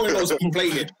somebody else is scoring goals, you play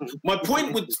him. My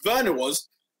point with Werner was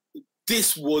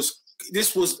this was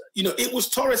it was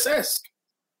Torres-esque.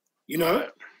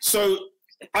 So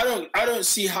I don't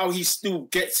see how he still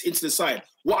gets into the side.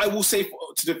 What I will say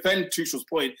to defend Tuchel's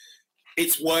point,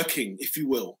 it's working, if you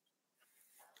will.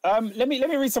 Let me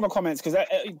read some of the comments because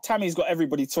Tammy's got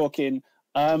everybody talking.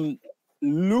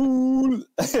 Lul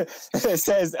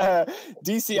says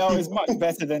DCL is much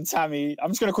better than Tammy.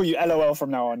 I'm just going to call you LOL from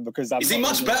now on because Is he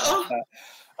much better?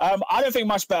 I don't think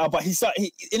much better, but he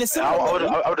in a similar way to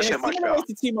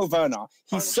Timo Werner,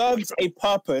 he serves a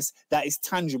purpose that is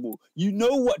tangible. You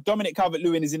know what Dominic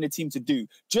Calvert-Lewin is in the team to do,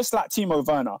 just like Timo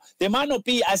Werner. They might not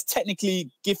be as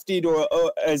technically gifted or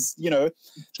as, you know,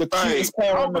 the cutest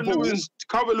player on the ball.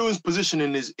 Calvert-Lewin's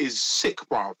positioning is sick,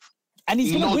 bruv. And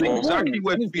he's going to win it. Exactly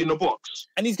where to be in the box.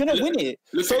 And he's going to win it.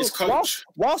 Look at his coach.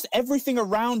 Whilst everything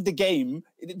around the game,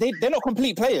 they're not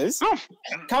complete players. No.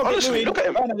 Calvert-Lewin,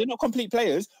 they're not complete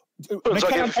players.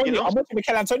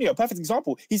 Mikel Antonio, perfect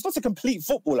example. He's not a complete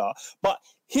footballer, but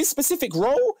his specific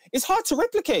role is hard to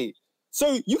replicate.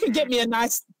 So you can get me a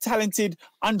nice, talented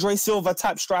Andre Silva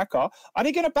type striker. Are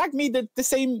they going to bag me the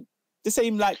same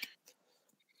like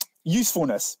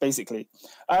usefulness, basically?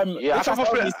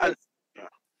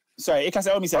 Sorry,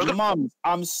 Ikaseomi said, Mom,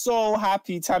 I'm so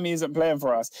happy Tammy isn't playing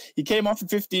for us. He came on for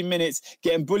 15 minutes,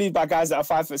 getting bullied by guys that are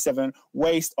 5'7",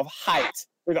 waste of height.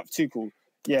 Bring up Tuchel.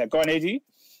 Yeah, go on, AD.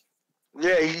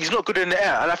 Yeah, he's not good in the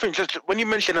air. And I think just when you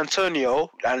mention Antonio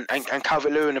and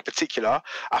Calvert-Lewin in particular,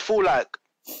 I feel like,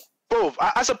 bro,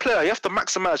 as a player, you have to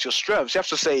maximize your strengths. You have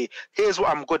to say, here's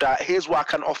what I'm good at, here's what I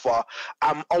can offer.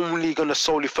 I'm only going to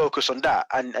solely focus on that.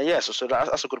 And yes, so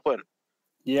that's a good point.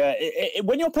 Yeah,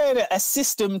 when you're playing a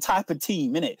system type of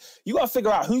team, innit, you got to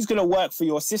figure out who's going to work for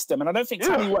your system. And I don't think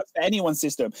Tammy works for anyone's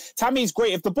system. Tammy's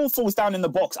great. If the ball falls down in the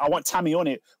box, I want Tammy on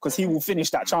it because he will finish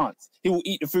that chance. He will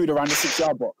eat the food around the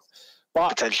 6-yard box. But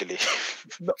potentially.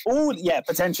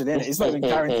 Potentially. Innit? It's not even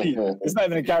guaranteed. It's not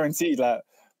even a guarantee. Like,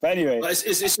 but anyway. But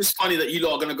it's just funny that you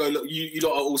lot are going to go, look, you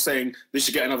lot are all saying they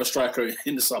should get another striker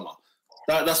in the summer.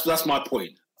 That's my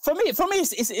point. For me,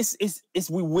 it's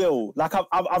we will. Like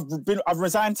I've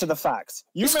resigned to the fact.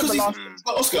 You remember last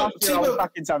year I was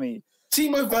back in Tammy.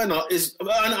 Timo Werner is,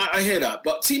 and I hear that,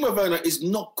 but Timo Werner is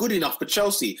not good enough for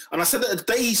Chelsea. And I said that the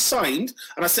day he signed,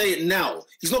 and I say it now,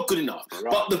 he's not good enough. Right.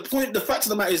 But the fact of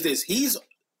the matter is this: he's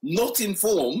not in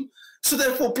form, so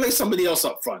therefore play somebody else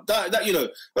up front. That you know,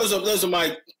 those are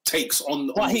my takes on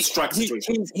striker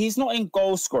situation. He's not in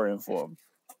goal scoring form.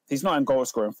 He's not in goal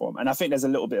scoring form, and I think there's a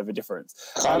little bit of a difference.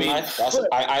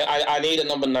 I need a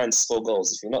number 9 to score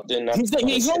goals. If you're not doing that,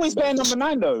 he's always playing number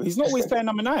 9 though. He's not always playing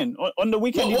number 9 on the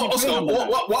weekend.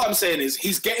 What I'm saying is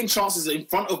he's getting chances in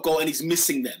front of goal and he's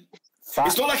missing them.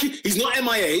 It's not like he's not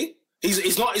MIA.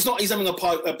 He's having a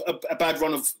bad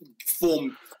run of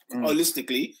form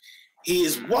holistically. He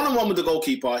is one-on-one with the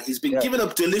goalkeeper. He's been given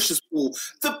a delicious ball.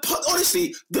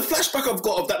 Honestly, the flashback I've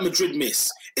got of that Madrid miss,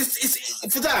 it's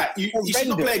for that. You should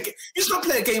not play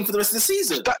a game for the rest of the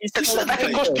season. That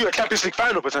can cost you a Champions League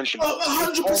final, potentially.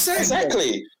 100%.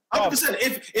 Exactly. 100%.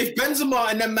 If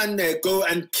Benzema and them man there go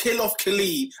and kill off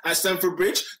Kelly at Stamford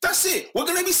Bridge, that's it. We're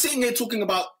going to be sitting here talking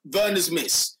about Werner's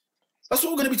miss. That's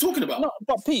what we're going to be talking about. No,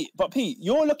 but Pete,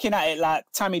 you're looking at it like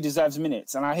Tammy deserves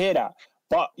minutes, and I hear that.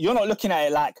 But you're not looking at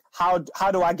it like, how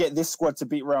do I get this squad to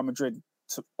beat Real Madrid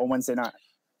on Wednesday night?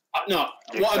 No,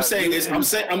 what I'm saying is, I'm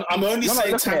only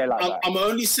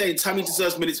saying Tammy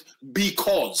deserves minutes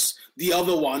because the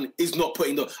other one is not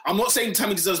putting the. I'm not saying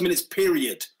Tammy deserves minutes.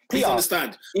 Period. Please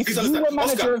understand.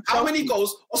 Oscar, how many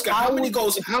goals? Oscar, how many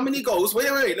goals?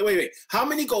 Wait. How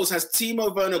many goals has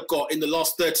Timo Werner got in the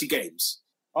last 30 games?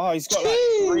 Oh, he's got like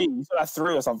 3. He's got like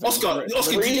 3 or something. Oscar,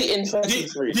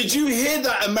 did you hear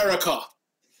that, America?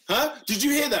 Huh? Did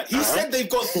you hear that? He said they've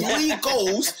got 3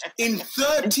 goals in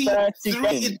 30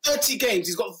 games.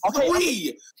 He's got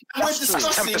 3. And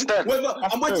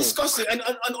we're discussing, and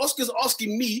Oscar's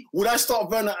asking me, would I start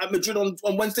Werner at Madrid on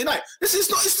Wednesday night? This is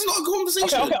not a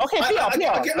conversation. Okay,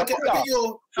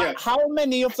 How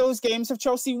many of those games have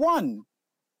Chelsea won?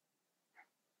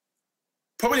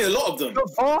 Probably a lot of them. The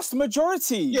vast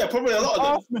majority. Yeah, probably a lot of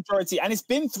them. Vast majority. And it's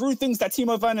been through things that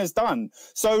Timo Werner's done.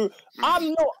 So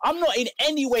I'm not in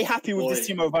any way happy with this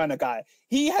Timo Werner guy.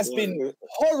 He has been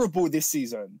horrible this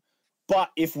season. But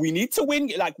if we need to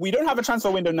win, like, we don't have a transfer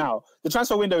window now. The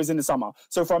transfer window is in the summer.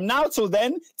 So from now till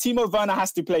then, Timo Werner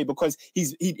has to play because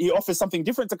he offers something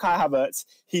different to Kai Havertz.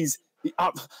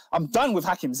 I'm done with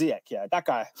Hakim Ziyech. Yeah, that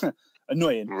guy.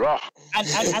 Annoying. And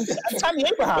Tammy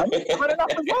Abraham, I've had enough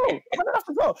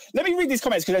as well. Let me read these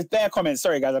comments because there's bare comments.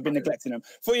 Sorry, guys, I've been neglecting them.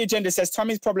 For Your Agenda says,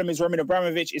 Tammy's problem is Roman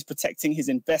Abramovich is protecting his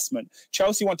investment.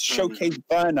 Chelsea want to showcase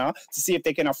Werner to see if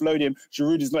they can offload him.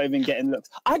 Giroud is not even getting looks.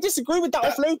 I disagree with that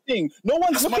offload thing. No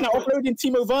one's looking at offloading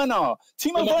Timo Werner.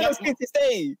 Timo Werner's here to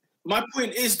stay. My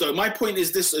point is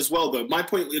this as well, though. My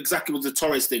point exactly with the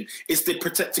Torres thing is the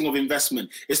protecting of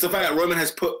investment. It's the fact that Roman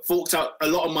has forked out a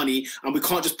lot of money and we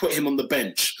can't just put him on the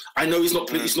bench. I know he's not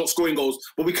scoring goals,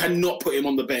 but we cannot put him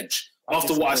on the bench.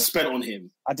 after what I spent on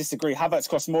him. I disagree. Havertz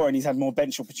costs more and he's had more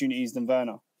bench opportunities than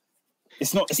Werner.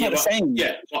 It's not the same.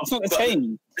 Yeah, it's not the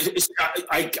same.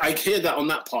 I hear that on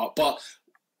that part, but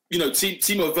you know,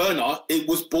 Timo Werner, it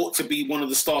was bought to be one of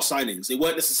the star signings. It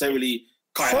weren't necessarily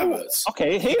Kai Havertz.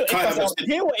 Okay, hear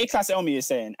what Iklas Elmi is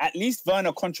saying. At least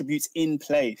Werner contributes in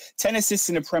play. 10 assists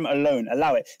in the Prem alone.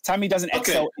 Allow it. Tammy doesn't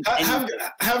excel.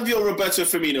 Have your Roberto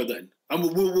Firmino then, and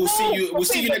we'll see you. We'll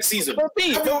see you next season.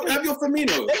 Have your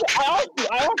Firmino. I asked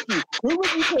you. Who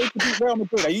would you play to beat Real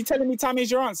Madrid? Are you telling me Tammy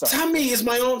is your answer? Tammy is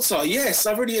my answer. Yes,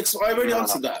 I already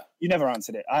answered that. You never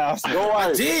answered it. I asked you. Don't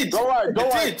worry,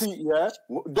 Pete. Yeah.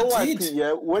 Don't worry, Pete.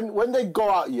 Yeah. When they go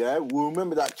out, yeah, we'll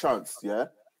remember that chance. Yeah.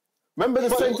 Remember the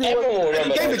same thing. David. No.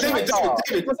 David, do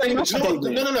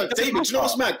you know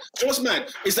what's mad?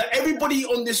 Is that everybody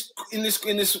on this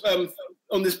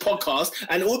podcast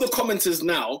and all the commenters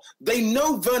now, they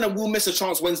know Werner will miss a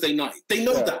chance Wednesday night. They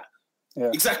know that.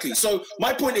 Yeah. Exactly. So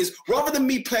my point is, rather than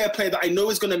me play a player that I know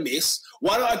is going to miss,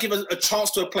 why don't I give a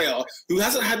chance to a player who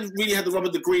hasn't really had the rub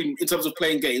of the green in terms of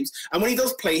playing games, and when he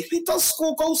does play, he does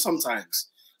score goals sometimes.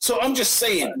 So I'm just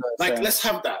saying, let's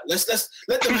have that. Let's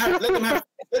let them have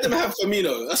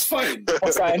Firmino. That's fine.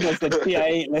 What's that? P. I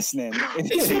ain't listening.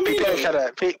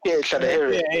 Pierre trying to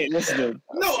hear it. I ain't listening.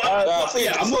 No,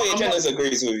 I'm not.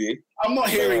 Agrees with you. I'm not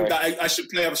hearing that I should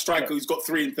play a striker who's got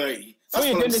 3 and 30. That's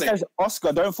what I'm saying. Says,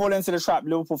 Oscar, don't fall into the trap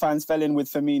Liverpool fans fell in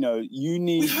with Firmino. You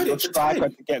need a striker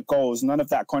to get goals. None of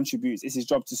that contributes. It's his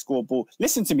job to score ball.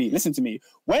 Listen to me.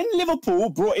 When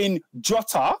Liverpool brought in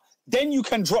Jota, then you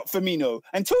can drop Firmino.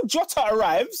 Until Jota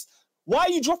arrives, why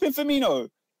are you dropping Firmino?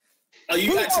 Are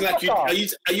you acting like you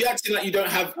don't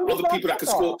have other people that can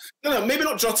score? No, maybe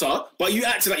not Jota, but are you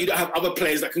acting like you don't have other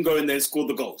players that can go in there and score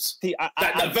the goals? See,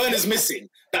 that Werner's missing.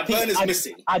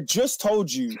 Missing. I just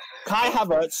told you, Kai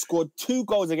Havertz scored 2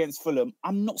 goals against Fulham.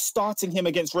 I'm not starting him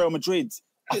against Real Madrid.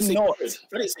 I didn't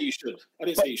say you should. But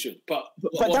that's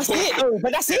it.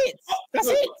 But that's it.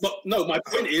 But no, my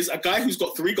point is, a guy who's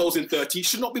got 3 goals in 30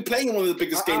 should not be playing in one of the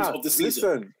biggest games of the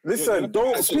season. Listen,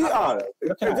 don't, Peter.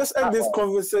 Just end this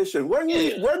conversation. When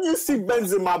you see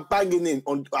Benzema banging in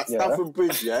at Stamford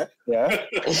Bridge, yeah,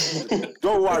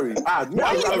 don't worry.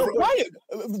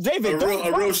 David, don't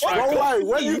worry.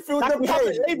 When you feel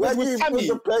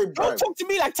the pain, don't talk to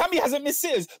me like Tammy hasn't missed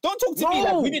sitters. Don't talk to me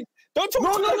like we didn't. Don't talk to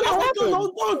me.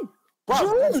 No.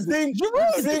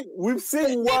 We've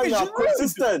seen Werner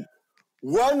consistent.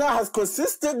 Werner has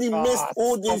consistently missed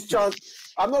all these chances.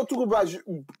 I'm not talking about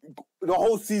the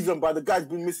whole season, but the guy's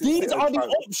been missing. These are the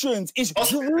options. It's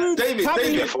Giroud,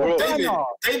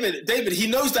 David. He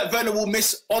knows that Werner will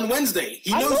miss on Wednesday.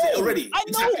 He knows it already. I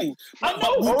know.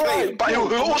 But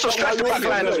he'll also stretch the back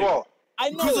line as well. I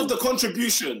know. Because of the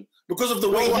contribution. Because of the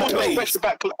way he plays.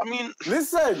 I mean,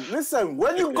 listen.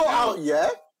 When you go out,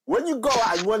 and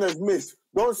Werner's missed,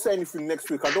 don't say anything next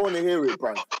week. I don't want to hear it,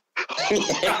 bro.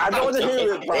 I don't want to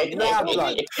hear it, bro. Nah,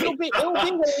 bro. It'll be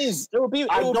what it is. I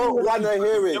don't want to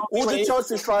hear it. All the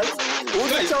Chelsea fans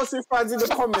in the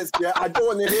comments, I don't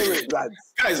want to hear it, lads.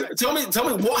 Guys, tell me,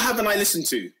 what haven't I listened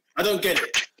to? I don't get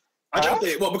it. I don't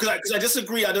get it. Well, because I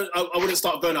disagree. I wouldn't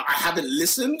start Werner. I haven't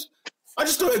listened. I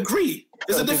just don't agree.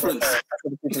 There's a difference.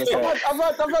 I've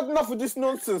had enough of this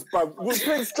nonsense, bruv. We're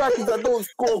playing strikers that don't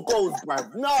score goals,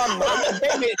 bruv. Nah, man.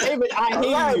 David, I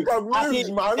hear you.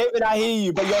 David, I hear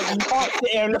you, but you can't sit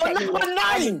here and look at me.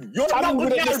 You're number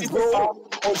 9, bro.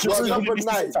 You're number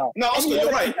 9. No, Oscar,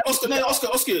 you're right. Oscar, you're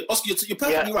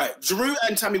perfectly right. Giroud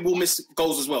and Tammy will miss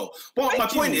goals as well. But my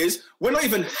point is, we're not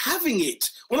even having it.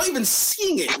 We're not even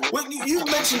seeing it. You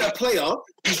mentioned a player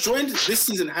who's joined this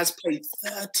season, has played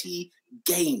 30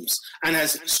 games and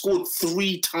has scored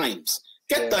 3 times.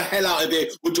 Get the hell out of here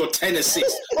with your 10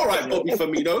 assists. All right, Bobby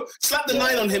Firmino. Slap the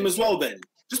 9 on him as well then.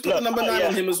 Just put the number 9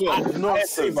 on him as well.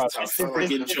 That's a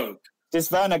freaking joke. This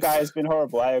Werner guy has been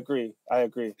horrible. I agree.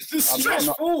 It's a stretch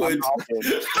forward.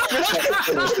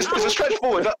 It's a stretch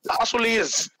forward. That's all he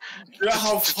is. You know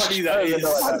how funny that is?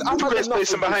 I'm not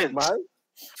placing behind, man.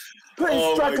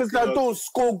 Playing strikers that don't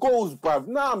score goals, bruv.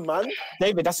 Nah, man.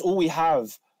 David, that's all we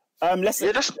have. Other than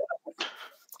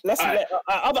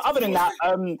that,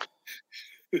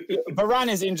 Varane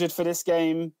is injured for this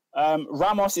game.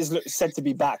 Ramos is said to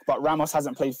be back, but Ramos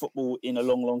hasn't played football in a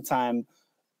long, long time.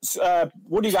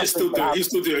 What do you guys think? He'll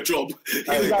still do a job.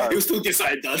 He'll still get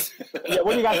something done.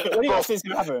 What do you guys think is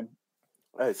going to happen?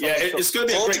 It's going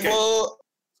to be a great game. It's going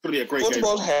to be a great game.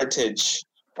 Football heritage.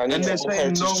 And they're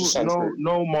saying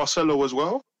no Marcelo as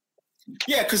well?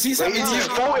 Yeah, because he's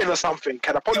voting or something.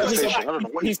 Can I put I don't know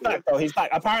what he's back though. He's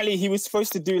back. Apparently, he was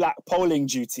supposed to do like polling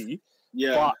duty.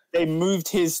 Yeah. But they moved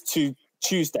his to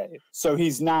Tuesday, so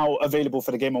he's now available for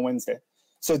the game on Wednesday.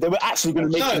 So they were actually going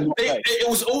to make him No, not play. it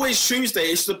was always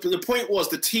Tuesday. The point was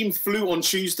the team flew on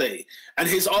Tuesday, and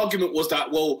his argument was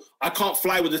that, well, I can't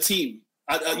fly with the team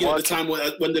at the time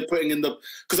when they're putting in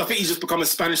because I think he's just become a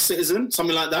Spanish citizen,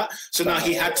 something like that. So now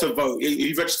he had to vote.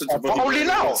 He registered to vote. Only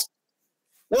now?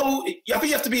 Well, I think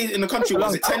you have to be in the country.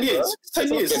 Was it 10 years?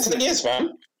 10 years. It's 10 years,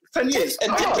 fam. 10 years.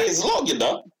 And 10 years is long, you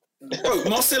know. Bro,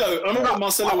 Marcelo. I remember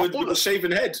Marcelo with the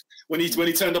shaven head when he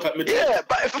turned up at Madrid. Yeah,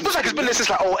 but it feels like it's been there since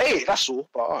like 08, that's all.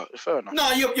 But fair enough.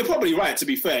 No, you're probably right. To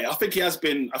be fair, I think he has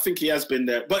been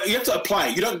there, but you have to apply.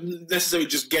 You don't necessarily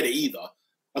just get it either.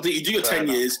 I think you do your 10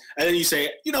 years, and then you say,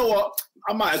 you know what,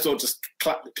 I might as well just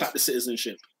clap the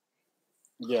citizenship.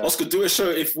 Yeah. Oscar, do a show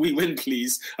if we win,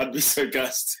 please. I'd be so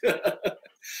gassed.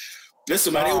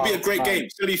 Listen, man, it will be a great game.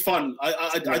 It's really fun.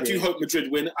 I do hope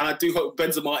Madrid win, and I do hope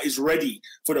Benzema is ready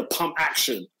for the pump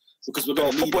action because we're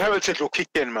going to need Football it. heritage will kick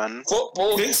in, man.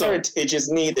 Football Think so? heritage is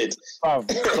needed. Bro,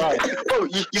 Bro,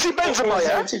 you see Football Benzema, yeah?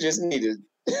 heritage is needed.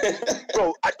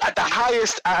 Bro, at the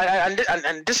highest,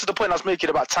 and this is the point I was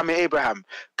making about Tammy Abraham.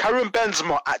 Karim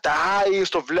Benzema, at the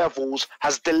highest of levels,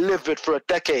 has delivered for a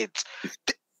decade.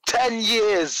 10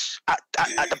 years at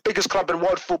the biggest club in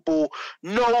world football.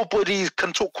 Nobody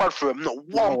can talk quad for him. Not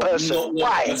one person. Not one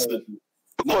Why? person.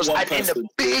 Because Not one in the person.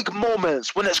 big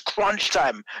moments, when it's crunch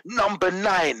time, number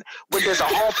 9, when there's a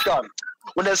half chance,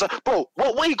 when there's a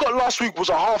what he got last week was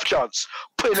a half chance.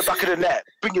 Put in the back of the net,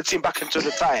 bring your team back into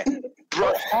the tie.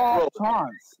 Bro, half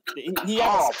chance. He had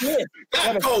a Half. sniff.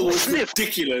 That goal was Sniff.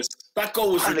 ridiculous. That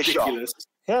goal was And a shot. ridiculous.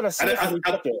 He had a And sniff and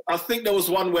he took it. I think there was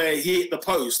one where he hit the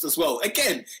post as well.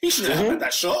 Again, he shouldn't have had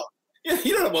that shot. Yeah,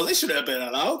 you know what? They shouldn't have been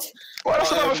allowed. Well,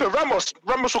 that's another thing.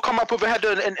 Ramos will come up with a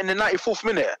header in the 94th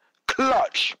minute.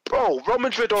 Clutch. Bro, Real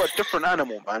Madrid are a different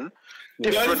animal, man. The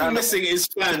only Different thing animal. missing is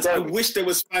fans. I wish there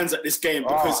was fans at this game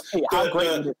because How great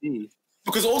would it be?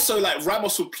 because also like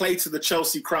Ramos would play to the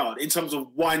Chelsea crowd in terms of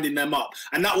winding them up,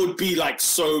 and that would be like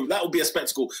that would be a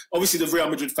spectacle. Obviously, the Real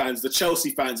Madrid fans, the Chelsea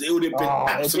fans, it would have been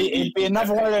absolutely. It'd be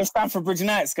another one of those Stamford Bridge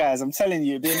nights, guys. I'm telling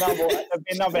you, it'd be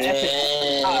another epic.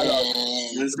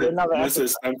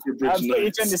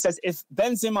 Agenda says if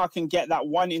Benzema can get that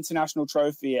one international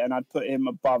trophy, and I'd put him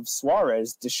above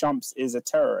Suarez, Deschamps is a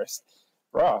terrorist,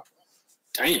 bro.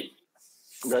 Damn.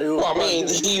 Well, I mean,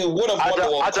 he would have won the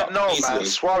World I don't Cup know, easily.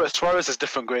 man. Suarez is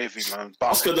different gravy, man. But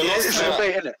Oscar, the last it's a time-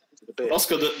 debate, isn't it?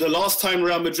 Oscar, the last time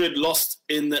Real Madrid lost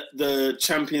in the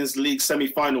Champions League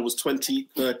semi-final was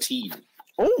 2013.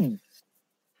 Oh,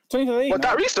 2013. What,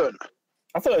 that recent?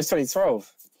 I thought it was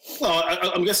 2012. Well,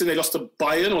 I'm guessing they lost to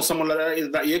Bayern or someone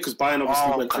like that year because Bayern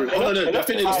obviously went through. okay. No, I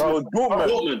think they lost to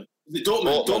Dortmund.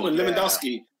 Dortmund,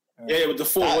 Lewandowski. Yeah, with the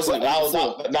 4, wasn't it?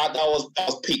 That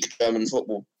was peak German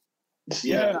football.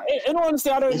 Yeah. In all honesty,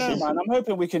 I don't know, man. I'm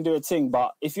hoping we can do a thing,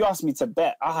 but if you ask me to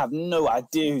bet, I have no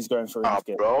idea who's going through this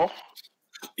game. Bro.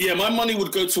 Yeah, my money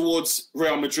would go towards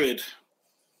Real Madrid,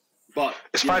 but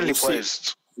It's yeah, finally we'll see.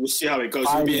 poised. We'll see how it goes.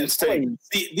 It'll be entertaining.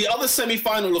 The other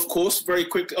semi-final, of course, very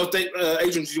quick. Oh,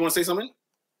 Adrian, did you want to say something?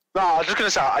 No, I was just going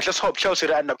to say, I just hope Chelsea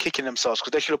don't end up kicking themselves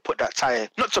because they should have put that tie,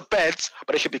 not to bed,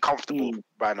 but they should be comfortable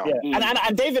right now. Yeah.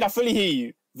 And David, I fully hear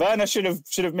you. Werner should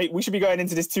have made. We should be going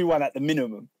into this 2-1 at the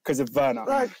minimum because of Werner.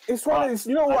 Like it's one of these,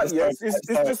 you know what? Yes, it's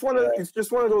just one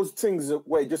of those things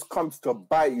where it just comes to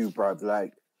bite you, bruv.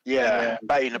 Like Yeah,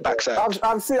 bite in the backside.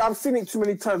 I've seen it too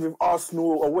many times with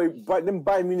Arsenal away, but then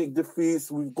Bayern Munich defeats.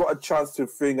 We've got a chance to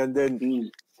thing, and then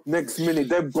next minute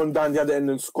they've gone down the other end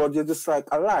and scored. You're just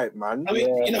like, all right, man. I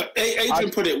mean, you know,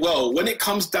 Adrian put it well. When it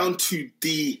comes down to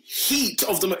the heat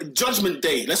of the Judgment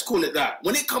Day, let's call it that.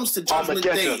 When it comes to Judgment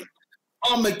Day,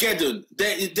 Armageddon,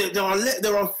 there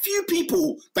are few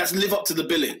people that live up to the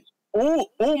billing.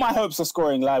 All my hopes of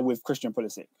scoring lie with Christian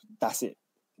Pulisic. That's it.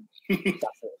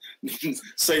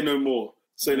 Say no more.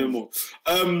 Say no more.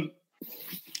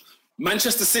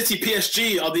 Manchester City,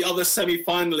 PSG are the other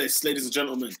semi-finalists, ladies and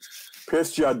gentlemen.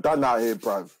 PSG are done out here,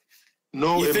 bruv.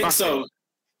 No, You think so?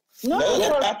 No,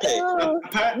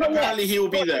 Apparently he will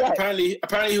be there. Apparently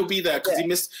he'll be there because he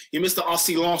missed the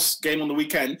RC Lens game on the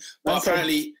weekend. But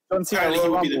apparently he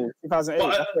will be there. 2008. But,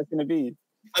 That's what it's going to be.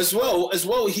 As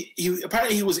well. He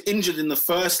apparently he was injured in the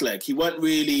first leg. He wasn't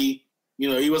really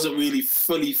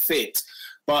fully fit.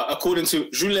 But according to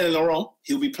Julien Laurent,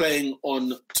 he'll be playing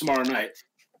on tomorrow night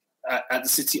at the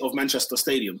City of Manchester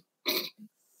Stadium.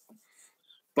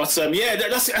 But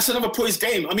that's another poised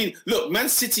game. I mean, look, Man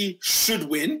City should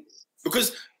win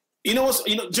because do you know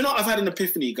I've had an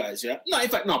epiphany, guys. Yeah, no, in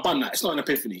fact, no, ban that. It's not an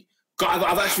epiphany.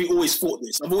 I've actually always thought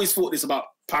this. I've always thought this about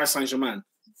Paris Saint-Germain.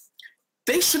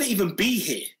 They shouldn't even be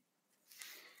here.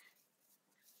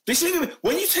 They shouldn't even.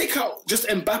 When you take out just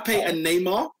Mbappe and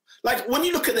Neymar, like when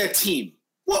you look at their team,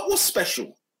 What's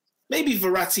special? Maybe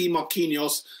Verratti,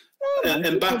 Marquinhos,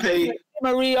 Mbappe,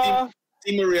 Maria.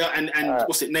 Di Maria, and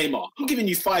what's it, Neymar. I'm giving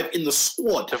you 5 in the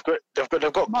squad. They've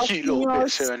got cute little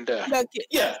bits here and there.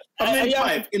 Yeah, I'm named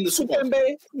 5 in the squad.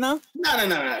 Kimpembe? No.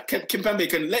 Kimpembe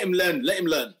can let him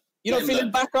learn. You not feeling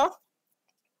Baker?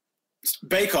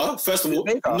 Baker, first of all,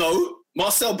 Baker? no.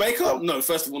 Marcel Baker, no.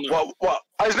 First of all, no. What?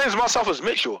 His name's Marcel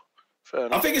Mitchell.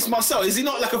 I think it's Marcel. Is he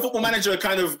not like a football manager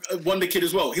kind of wonder kid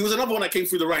as well? He was another one that came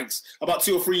through the ranks about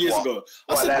 2 or 3 years ago.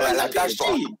 I said, "Right, he's at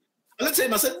PSG." I looked at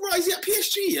him. I said, "Right, is he at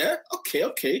PSG? Yeah,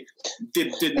 okay."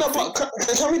 Did no, but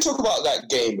can we talk about that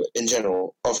game in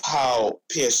general of how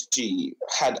PSG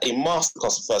had a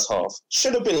masterclass the first half?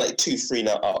 Should have been like 2-3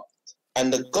 now up,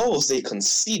 and the goals they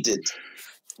conceded.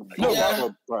 No, Yeah.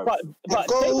 but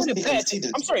they were the better team.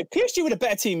 I'm sorry, PSG were the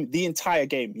better team the entire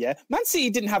game. Yeah, Man City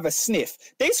didn't have a sniff.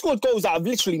 They scored goals out of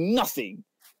literally nothing.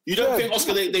 You don't think,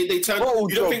 Oscar, they turned?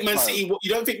 You don't think Man City? You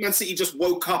don't think Man City just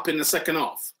woke up in the second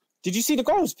half? Did you see the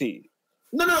goals, Pete?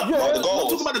 No. Yeah, I'm not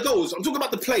talking about the goals. I'm talking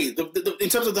about the play. In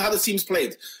terms of how the teams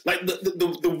played, like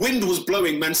the wind was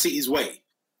blowing Man City's way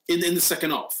in the second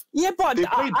half. Yeah, but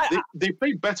They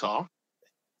played better.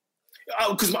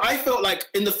 Because I felt like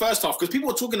in the first half, because people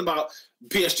were talking about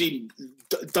PSG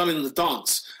done in the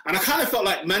dance, and I kind of felt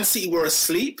like Man City were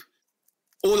asleep,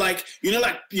 or like you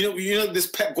know this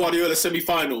Pep Guardiola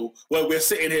semi-final where we're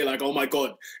sitting here like, oh my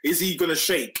god, is he gonna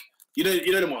shake? You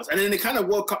know the ones, and then they kind of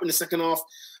woke up in the second half.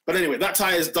 But anyway, that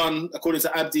tie is done according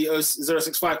to Abdi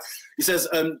 065. He says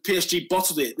PSG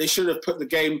bottled it. They should have put the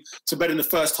game to bed in the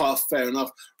first half. Fair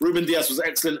enough. Ruben Diaz was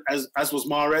excellent, as was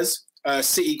Mahrez.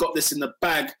 City got this in the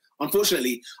bag.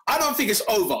 Unfortunately, I don't think it's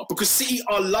over because City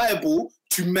are liable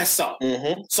to mess up.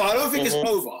 Mm-hmm. So I don't think it's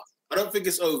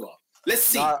over. Let's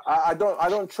see. I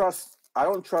don't trust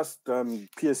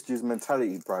PSG's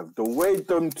mentality, bruv. The way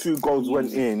them 2 goals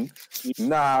went in,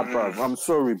 nah, bruv. I'm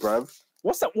sorry, bruv.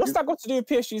 What's that got to do with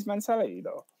PSG's mentality,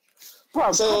 though?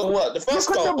 Bruv, So what? The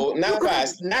first goal,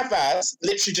 Navas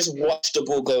literally just watched the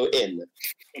ball go in.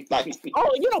 Like,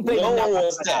 oh, you don't blame no one Navas.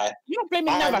 was there. You don't blame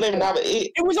I Navas. blame Navas.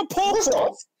 It was a poor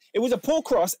cross. It was a poor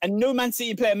cross, and no Man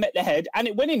City player met the head, and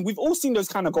it went in. We've all seen those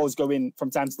kind of goals go in from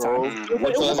time to time.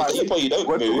 We're talking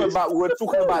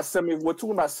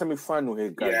about semi-final here,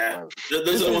 guys. Yeah,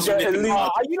 those are the ones who make it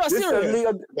hard. Are you not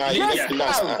serious?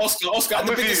 Oscar, at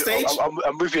the biggest stage.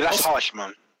 I'm with you. That's harsh,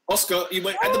 man. Oscar, you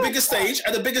went at the biggest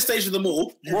stage of them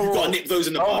all. You've got to nip those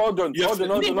in the bud. Hold on.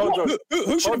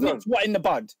 Who should have nipped what in the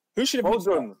bud? Who should have? Hold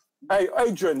on. Hey,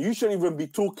 Adrian, you shouldn't even be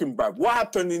talking, bruv. What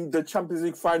happened in the Champions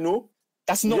League final?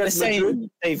 That's not the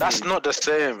same. That's not the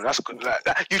same. That's good. Like,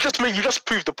 that, you just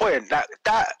proved the point. That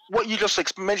what you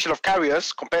just mentioned of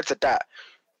carriers compared to that.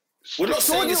 We're not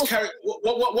saying it's carry.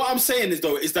 What I'm saying is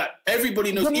though is that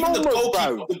everybody knows. Even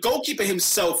the goalkeeper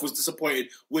himself was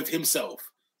disappointed with himself.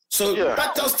 So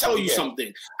that does tell you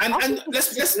something. And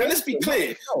let's be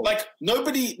clear. Like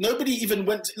nobody even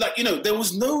went. Like there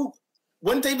was no.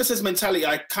 When David says mentality,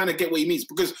 I kind of get what he means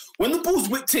because when the ball's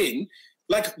whipped in.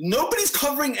 Like, nobody's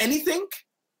covering anything.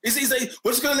 We're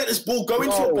just going to let this ball go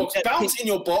into your box, bounce in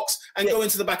your box, and go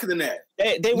into the back of the net.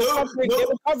 They were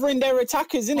covering their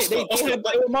attackers, innit? They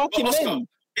were marking them.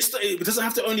 It doesn't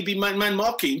have to only be man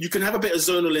marking. You can have a bit of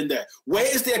zonal in there. Where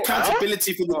is the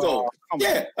accountability for the goal?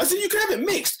 Yeah, I said you can have it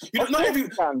mixed. Not every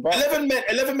 11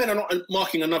 men are not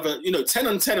marking another. 10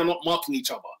 and 10 are not marking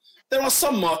each other. There are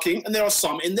some marking, and there are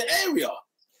some in the area.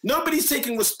 Nobody's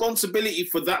taking responsibility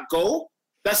for that goal.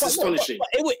 That's astonishing.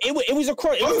 It was a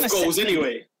cross. Both goals,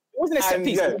 anyway. It wasn't a set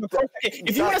piece.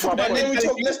 If you want to talk about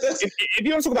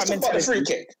mentality, free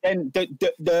kick, then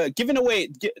the giving away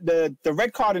the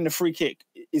red card and the free kick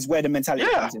is where the mentality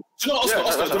comes in.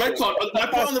 Oscar, the red card.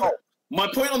 My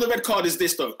point on the red card is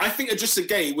this, though. I think Idrissa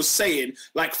Gueye was saying,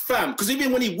 like, fam, because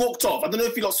even when he walked off, I don't know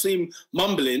if you lot see him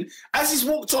mumbling, as he's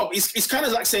walked off, it's kind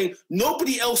of like saying,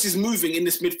 nobody else is moving in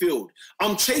this midfield.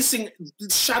 I'm chasing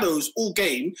shadows all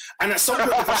game, and at some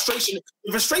point, the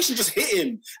frustration just hit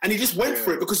him, and he just went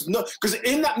for it, because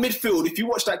in that midfield, if you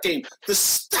watch that game, the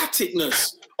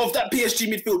staticness of that PSG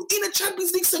midfield in a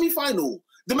Champions League semi-final,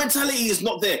 the mentality is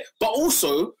not there. But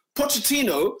also,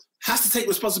 Pochettino has to take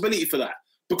responsibility for that.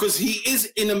 Because he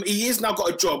is now got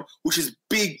a job which is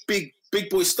big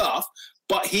boy stuff.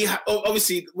 But he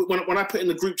obviously when I put in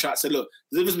the group chat, I said, look,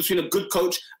 there's a difference between a good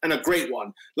coach and a great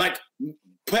one. Like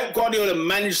Pep Guardiola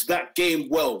managed that game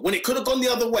well. When it could have gone the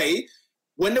other way,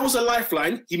 when there was a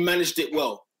lifeline, he managed it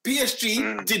well.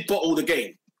 PSG did bottle the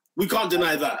game. We can't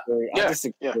deny that. I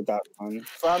disagree with that, man.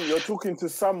 Fam, you're talking to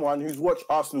someone who's watched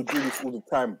Arsenal do this all the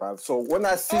time, bruv. So when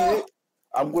I see it,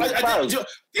 I'm going to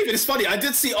David, it's funny. I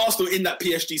did see Arsenal in that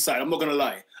PSG side. I'm not going to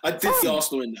lie. I did see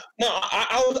Arsenal in that. No,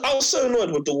 I was so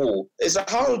annoyed with the wall. It's like,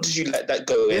 how did you let that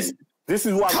go in? This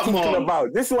is what I'm talking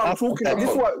about. This is what I'm talking about. This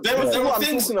is what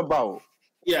I'm talking about.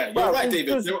 Yeah, you're right,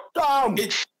 David.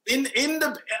 In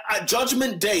the at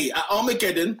Judgment Day at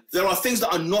Armageddon, there are things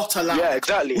that are not allowed. Yeah,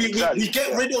 exactly. We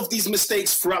get rid of these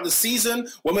mistakes throughout the season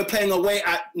when we're playing away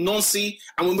at Nancy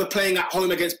and when we're playing at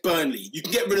home against Burnley. You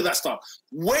can get rid of that stuff.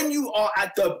 When you are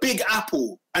at the Big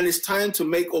Apple and it's time to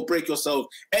make or break yourself,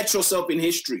 etch yourself in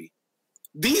history,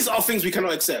 these are things we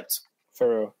cannot accept.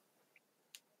 For real.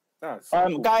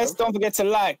 Guys, don't forget to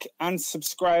like and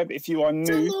subscribe if you are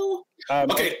new.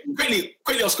 Okay,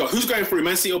 quickly, Oscar. Who's going through,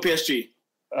 Man City or PSG?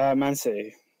 Man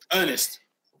City. Ernest.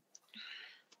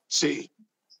 City.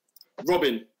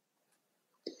 Robin.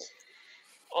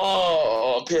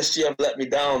 Oh, PSG have let me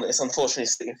down. It's unfortunately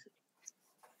City.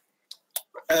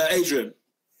 Adrian.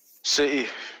 City.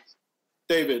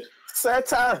 David.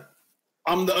 Satan.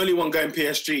 I'm the only one going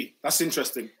PSG. That's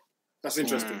interesting. The thing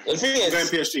is, going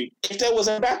PSG. If there was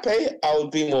Mbappe, I would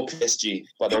be more PSG.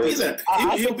 But He'll be there.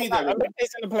 He'll be there.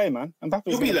 Mbappe's going to play, man.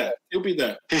 He'll be there. He'll be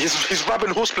there. He's rubbing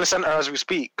horse placenta as we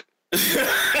speak.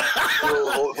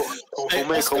 He'll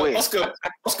make a way. Oscar,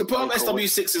 put up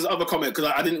SW6's other comment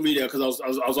because I didn't read it because I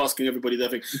was asking everybody their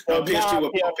thing. PSG were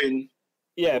popping.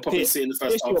 Yeah, popping City in the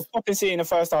first half. Were popping City in the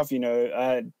first half. You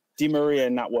know, Di Maria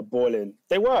and that were balling.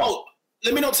 They were. Oh,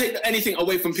 let me not take anything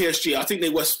away from PSG. I think they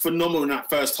were phenomenal in that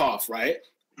first half, right?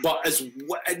 But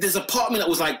there's a part of me that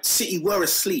was like, City were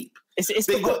asleep.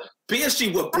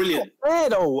 PSG were brilliant. I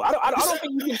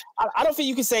don't think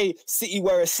you can say City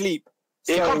were asleep.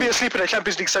 So, you can't be asleep in a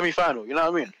Champions League semi-final. You know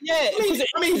what I mean? Yeah, you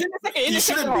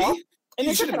shouldn't be. In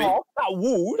the second half, that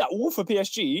wall for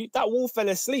PSG, that wall fell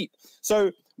asleep.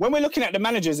 So when we're looking at the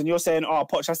managers and you're saying, "Oh,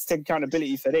 Poch has to take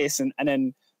accountability for this," and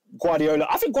then Guardiola,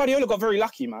 I think Guardiola got very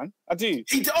lucky, man. I do.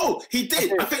 He did.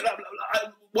 I think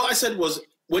what I said was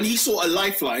when he saw a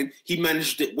lifeline, he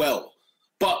managed it well.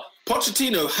 But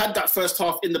Pochettino had that first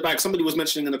half in the bag. Somebody was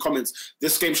mentioning in the comments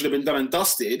this game should have been done and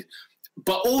dusted.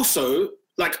 But also,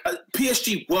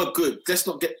 PSG were good. Let's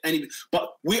not get any. But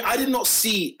I did not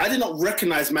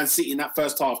recognize Man City in that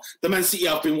first half. The Man City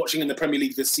I've been watching in the Premier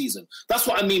League this season. That's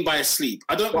what I mean by asleep.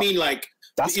 I don't mean like.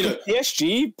 That's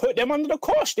PSG put them under the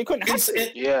cosh. They couldn't have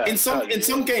it. In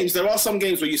some games, there are some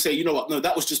games where you say, you know what? No,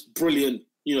 that was just brilliant.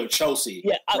 You know, Chelsea.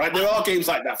 Yeah, right. There are games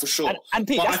like that for sure. And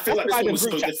Pete, I feel like this one was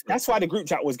so different. That's why the group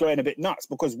chat was going a bit nuts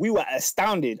because we were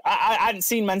astounded. I hadn't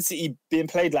seen Man City being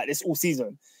played like this all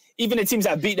season. Even the teams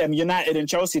that beat them, United and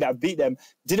Chelsea that beat them,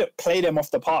 didn't play them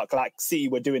off the park like City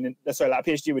were doing. Like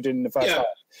PSG were doing in the first half.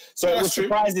 So it was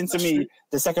surprising to me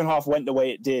the second half went the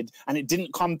way it did, and it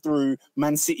didn't come through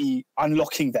Man City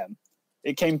unlocking them.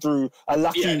 It came through a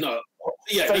lucky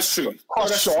that's true.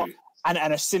 shot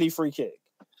and a silly free kick.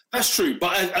 That's true,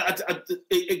 but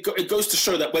it goes to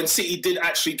show that when City did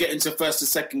actually get into first and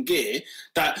second gear,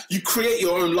 that you create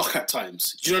your own luck at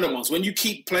times. Do you know what I mean? When you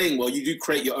keep playing well, you do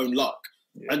create your own luck.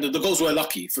 Yeah. And the goals were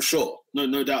lucky, for sure.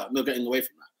 No doubt. No getting away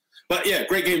from that. But yeah,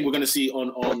 great game we're going to see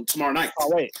on tomorrow night.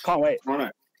 Can't wait.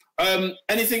 Tomorrow night.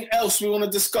 Anything else we want to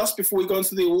discuss before we go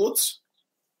into the awards?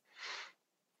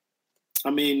 I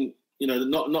mean, you know,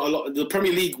 not a lot. The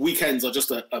Premier League weekends are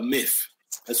just a myth.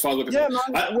 As far as we're concerned.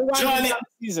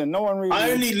 No one really.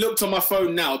 I only looked on my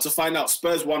phone now to find out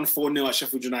Spurs won 4-0 at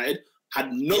Sheffield United.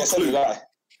 Had no clue.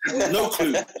 No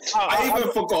clue.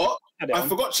 I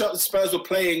forgot Spurs were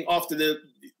playing after the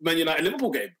Man United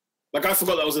Liverpool game. Like I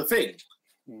forgot that was a thing.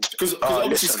 Because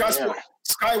obviously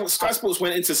Sky Sports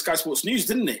went into Sky Sports News,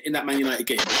 didn't it, in that Man United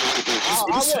game?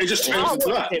 It just changed into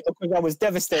that. Because I was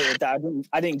devastated that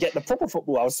I didn't get the proper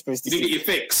football I was supposed to see. You didn't get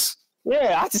your fix.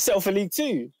 Yeah, I had to settle for League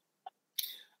 2.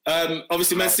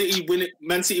 Obviously, Man City winning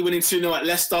 2-0 at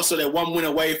Leicester, so they're one win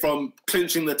away from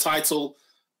clinching the title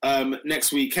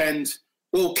next weekend.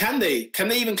 Well, can they? Can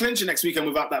they even clinch it next weekend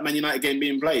without that Man United game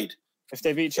being played? If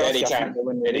they beat Chelsea, they can.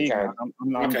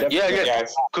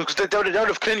 Because they would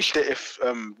have clinched it if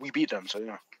we beat them. So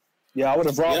yeah. Yeah, I would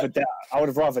have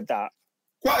rathered that.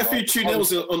 Quite a few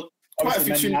 2-0s on. Quite a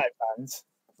few fans.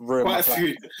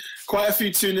 Quite a few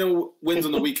 2-0 wins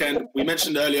on the weekend. We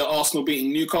mentioned earlier Arsenal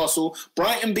beating Newcastle,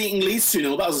 Brighton beating Leeds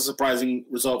 2-0. That was a surprising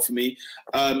result for me.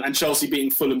 And Chelsea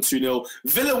beating Fulham 2-0.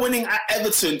 Villa winning at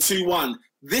Everton 2-1.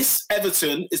 This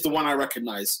Everton is the one I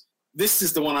recognise. This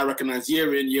is the one I recognise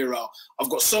year in, year out. I've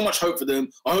got so much hope for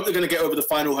them. I hope they're going to get over the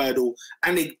final hurdle.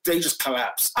 And they just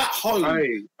collapse. At home,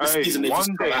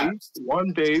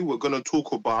 one day we're going to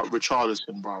talk about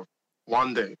Richarlison, bro.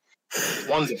 One day.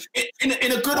 In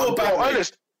a good or bad way.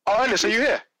 Ernest, are you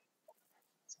here?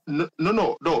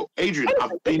 No, Adrian,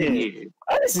 I've been here.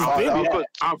 This is I've big. been Yeah.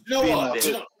 I've You know been what?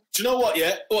 there. Do you know what?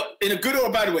 Yeah, what, in a good or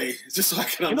a bad way, just so I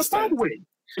can In a bad understand. way.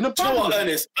 In a Do you know bad what, way.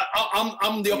 Ernest?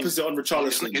 I'm the opposite on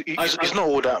Richarlison. He's not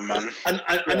all that, man.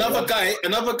 Another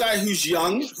guy who's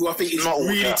young, who I think is Not all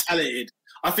really that. talented.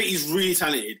 I think he's really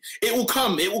talented. It will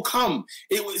come.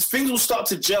 Things will start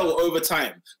to gel over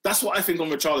time. That's what I think on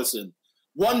Richarlison.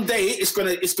 One day it's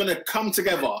gonna come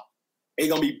together. He's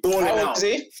gonna be balling How old out. is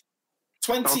he?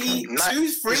 22, 3? He's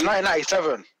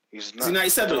 1997. He's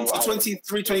 97. So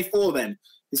 23, 24 then.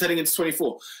 He's heading into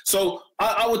 24. So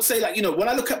I would say, like, you know, when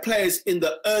I look at players in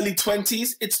the early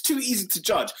 20s, it's too easy to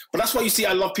judge. But that's why you see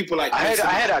I love people like I heard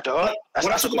that, though.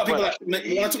 When I talk about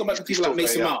people like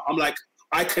Mason Mount, I'm like,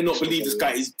 I cannot believe this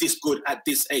guy is this good at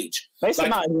this age. Mason Like,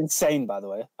 Mount is insane, by the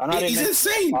way. I know he's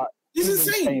insane. He's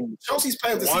insane. Chelsea's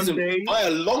player of the One season day- by a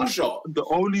long shot. The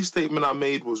only statement I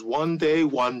made was one day,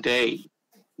 we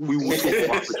will talk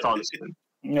about Richarlison.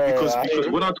 Yeah, Because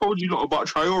when I told you lot about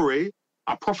Traore,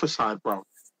 I prophesied, bro.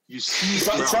 You see,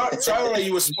 bro. Traore,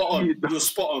 you were spot on. You were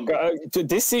spot on.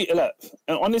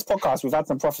 Look, on this podcast, we've had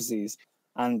some prophecies,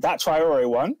 and that Traore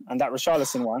one and that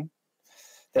Richarlison one.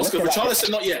 Oscar Richarlison,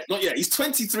 not yet. He's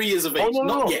 23 years of age. Oh,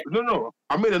 Not yet. no.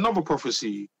 I made another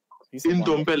prophecy. In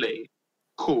Ndombele.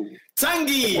 Cool.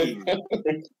 Tanguy.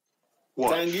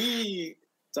 What? Tanguy.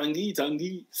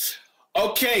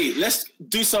 Okay, let's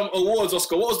do some awards,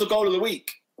 Oscar. What was the goal of the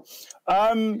week?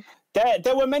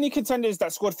 There were many contenders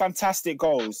that scored fantastic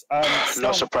goals.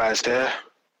 Not surprised there.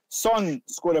 Son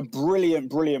scored a brilliant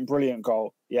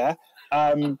goal. Yeah.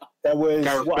 There was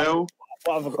Gareth Bale.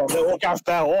 What other goal? Gareth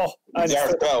Bale.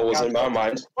 Gareth Bale was in my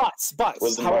mind.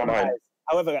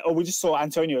 However, we just saw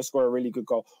Antonio score a really good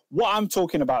goal. What I'm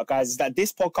talking about, guys, is that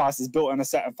this podcast is built on a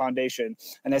certain foundation,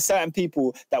 and there's certain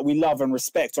people that we love and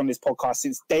respect on this podcast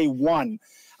since day one,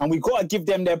 and we got to give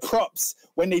them their props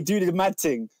when they do the mad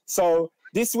thing. So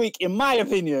this week, in my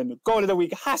opinion, goal of the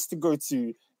week has to go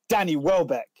to Danny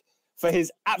Welbeck for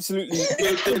his absolutely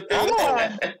Danny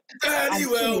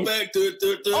Welbeck.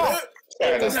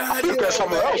 I think there's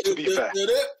somewhere else, to be fair.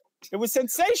 It was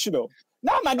sensational.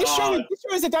 No, man, this show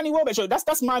is a Danny Welbeck show.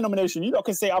 That's my nomination. You lot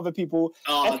can say other people.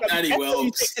 Danny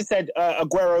Welbeck said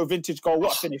Aguero vintage goal.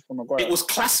 What a finish from Aguero. It was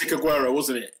classic Aguero,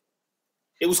 wasn't it?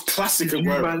 It was classic Did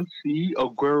you Aguero. man see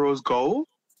Aguero's goal?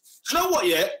 Do you know what,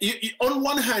 yeah? You, on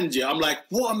one hand, yeah, I'm like,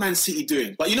 what are Man City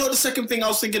doing? But you know what the second thing I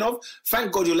was thinking of?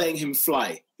 Thank God you're letting him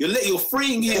fly. You're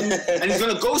freeing him, and he's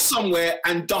going to go somewhere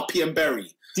and duppy and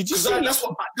bury. Did you see? That's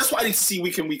what I need to see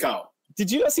week in, week out.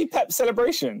 Did you not see Pep's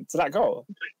celebration to that goal?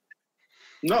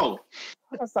 No.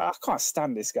 I was like, I can't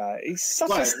stand this guy. He's such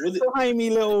Why? a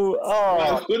slimy little.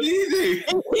 What did he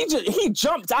do? He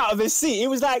jumped out of his seat. He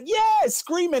was like, yeah,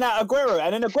 screaming at Aguero,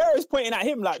 and then Aguero's pointing at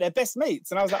him like they're best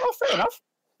mates. And I was like, oh, fair enough.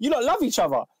 You lot love each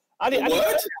other.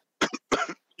 What?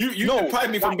 You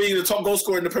deprived me from being the top goal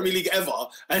scorer in the Premier League ever.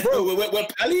 And we're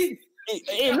pally?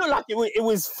 It looked like it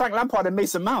was Frank Lampard and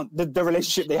Mason Mount, the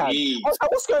relationship they had. I was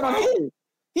like, what's going on here?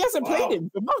 He hasn't played him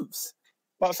for months.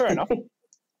 But fair enough.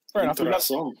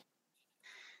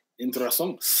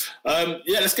 Interesting.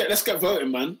 Yeah, let's get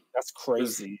voting, man. That's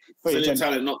crazy. Brazilian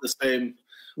talent not the same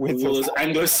with all those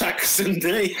Anglo-Saxon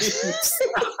names.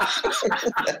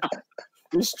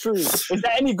 It's true. Is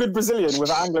there any good Brazilian with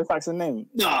an Anglo-Saxon name?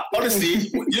 Nah,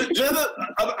 honestly,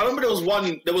 I remember there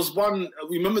was one.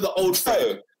 Remember the old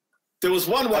Fred? There was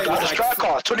one where it was like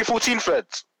striker, 2014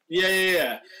 Freds.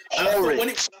 Yeah. When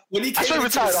he came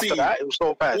into the scene, after that. It was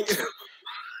so bad.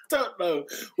 Don't know.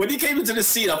 When he came into the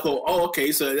scene, I thought, oh,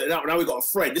 okay, so now we got a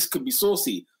Fred. This could be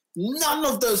saucy. None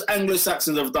of those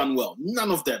Anglo-Saxons have done well.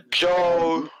 None of them.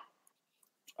 Joe.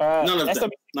 None of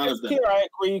them. Here I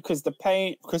agree because the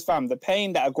pain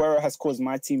that Aguero has caused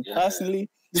my team personally.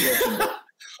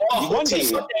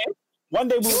 One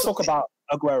day we'll talk about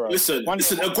Aguero. Listen,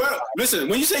 Aguero. Listen,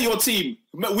 when you say your team,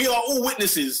 we are all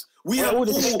witnesses. We are all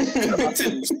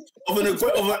victims of an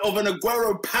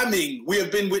Aguero pamming. We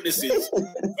have been witnesses.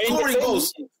 Scoring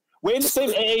goals. We're in the same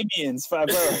AA meetings for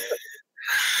Aguero.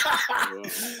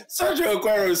 Sergio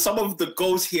Aguero, some of the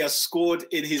goals he has scored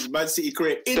in his Man City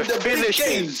career in the big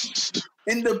games.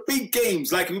 In the big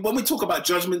games, like when we talk about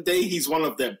Judgment Day, he's one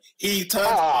of them. He turns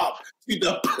up to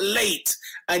the plate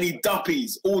and he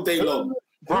duppies all day long.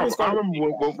 Bro, I remember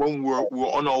when we were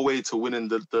on our way to winning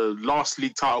the last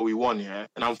league title we won, yeah?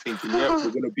 And I'm thinking, we're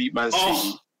going to beat Man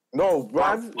City. No,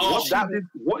 man.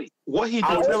 What he did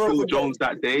to Phil Jones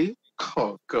that day,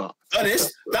 oh, God.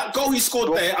 Honest, that goal he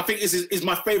scored there, I think is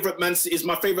my favourite is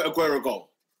my favourite Aguero goal.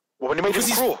 When he made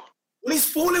his crawl. When he's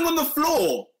falling on the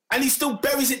floor and he still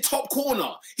buries it top corner.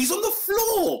 He's on the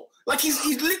floor. Like he's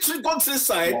literally gone to the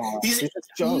side. Wow. He's It's a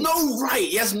joke. no right.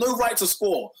 He has no right to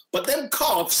score. But them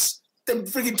calves, them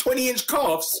freaking 20-inch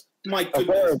calves, my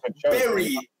goodness,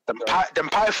 very. Them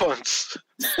pythons.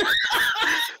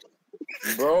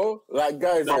 Bro, like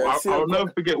guys, No, yeah, see I'll a- never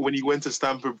forget when he went to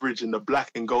Stamford Bridge in the black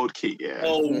and gold kit, yeah.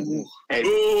 Oh, And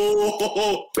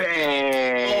oh.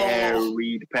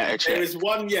 buried Petr There Cech. is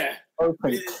one, yeah.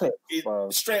 open It- clip, bro.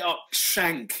 Straight up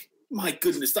shank. My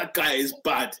goodness, that guy is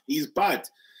bad. He's bad.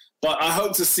 But I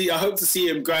hope to see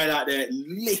him going out there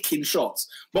licking shots.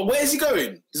 But where is he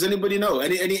going? Does anybody know?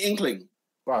 Any inkling?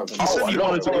 Bro, He said he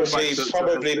wanted to go back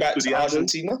Probably back to the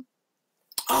Argentina.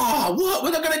 What?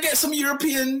 We're not gonna get some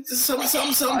European some I,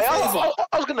 flavor.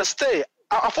 I was gonna stay.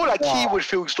 I feel like he would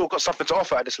feel he's still got something to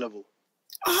offer at this level.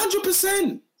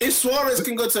 100%. If Suarez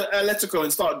can go to Atletico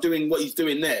and start doing what he's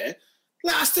doing there,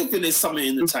 like, I still think there's something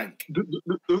in the tank.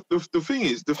 The thing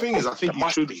is, I think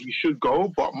he should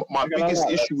go. But my biggest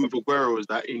issue with Aguero is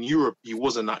that in Europe he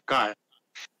wasn't that guy,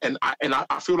 and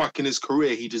I feel like in his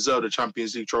career he deserved a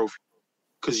Champions League trophy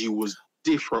because he was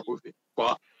different with it.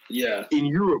 But Yeah. in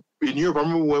Europe, I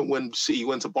remember when City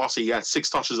went to Barca, he had 6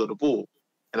 touches of the ball,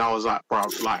 and I was like, bro,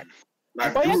 like.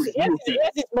 But he has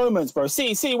his moments, bro.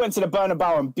 City went to the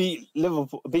Bernabeu and beat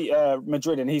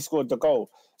Madrid, and he scored the goal.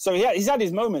 So he's had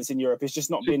his moments in Europe. It's just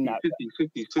not been that.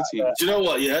 50. Do you know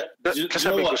what? Yeah. Do you Let's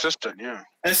know be what? consistent, yeah.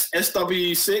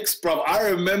 SW6, bro. I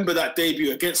remember that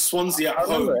debut against Swansea at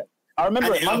home. I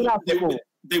remember it. And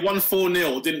they won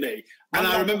 4-0, didn't they? And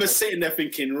I remember sitting there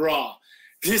thinking, rah.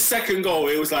 His second goal,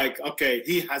 it was like, okay,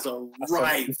 he has a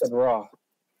right. He said, raw.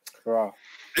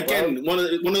 Again, one of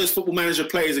those football manager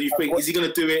players that you think, is he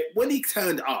going to do it? When he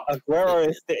turned up.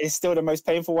 Aguero is still the most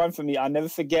painful one for me. I'll never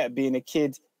forget being a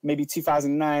kid, maybe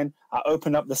 2009. I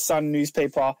opened up the Sun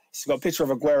newspaper. It's got a picture of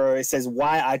Aguero. It says,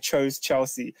 why I chose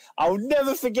Chelsea. I'll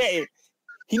never forget it.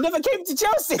 He never came to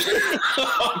Chelsea.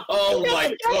 Oh,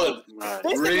 my God.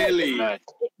 Really?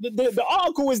 The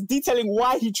article was detailing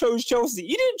why he chose Chelsea.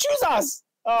 He didn't choose us.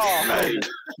 Oh,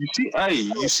 Hey,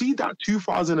 you see that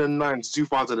 2009 to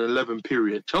 2011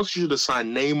 period. Chelsea should have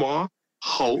signed Neymar,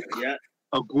 Hulk, Yeah.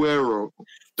 Aguero.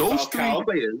 Those Falcao. 3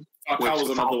 players. Falcao was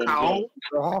another one. Falcao.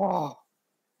 oh.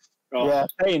 Oh. Yeah,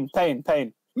 pain.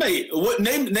 Mate,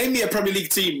 name me a Premier League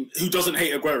team who doesn't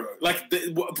hate Aguero. Like,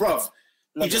 bruv,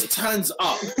 he just turns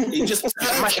up. He just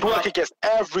turns Smash work up. against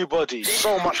everybody.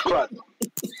 So much crap.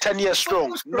 10 years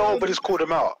strong. Nobody's called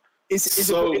him out. It's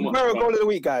So Aguero much goal of the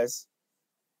week, guys.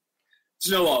 Do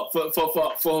you know what?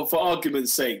 For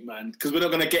argument's sake, man, because we're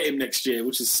not going to get him next year,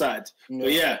 which is sad. No.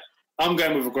 But yeah, I'm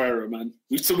going with Aguero, man.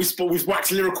 We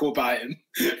waxed lyrical about him.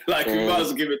 Like, we might as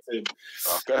well give it to him.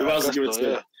 Okay, We might as well give it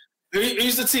to him.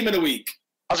 Who's the team of the week?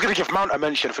 I was going to give Mount a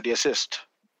mention for the assist.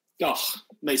 Oh,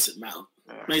 Mason Mount.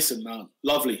 Mason Mount.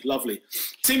 Lovely.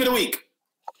 Team of the week.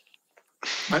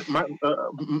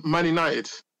 Man United.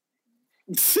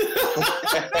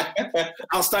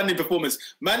 Outstanding performance.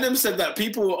 Mandem said that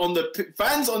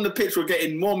fans on the pitch were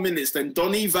getting more minutes than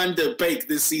Donny van der Beek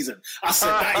this season. I said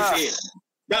that is it.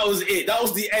 That was it. That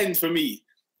was the end for me.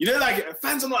 You know, like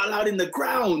fans are not allowed in the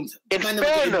ground. In Mandem were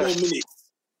getting more fairness, minutes.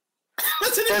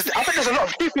 That's an I think there's a lot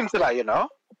of truth into that, you know?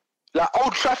 Like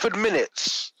Old Trafford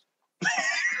minutes.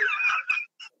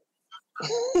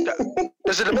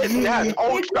 There's a debate we had.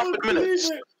 Old Trafford minutes.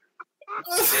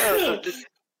 Yeah,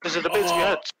 there's a debate we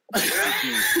had.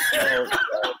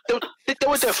 They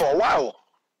were there for a while.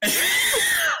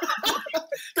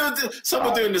 Some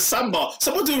were doing the samba.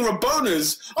 Some were doing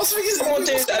Rabonas. I was thinking, Someone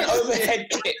did an overhead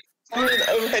kick. An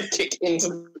overhead kick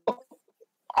into.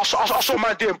 I saw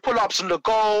man doing pull-ups in the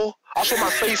goal. I saw my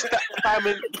face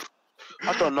timing.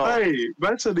 I don't know. Hey,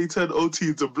 man said he turned OT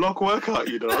into block workout,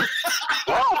 you know?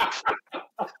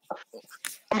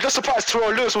 I'm just surprised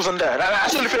Terrell Lewis wasn't there.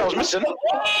 That's the only thing I was missing.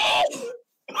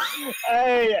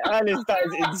 Hey, Alice, that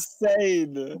is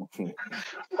insane.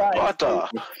 What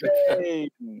Insane.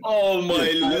 oh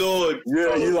my lord.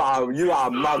 Yeah, you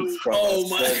are mugs, bro. Oh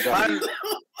my Man,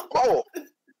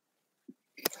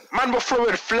 man were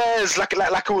throwing flares like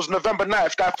it was November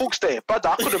 9th, Guy Fawkes Day. Brother,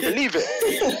 I couldn't believe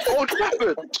it. Old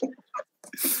Trafford.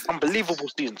 Unbelievable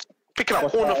scenes. Picking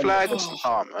up corner flags.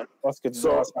 Oh, man. That's good.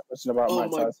 So- Ask my question about Mike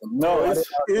my- Tyson. No, I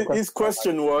his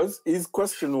question was,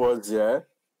 yeah.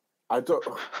 I don't.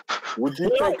 Would you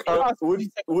take a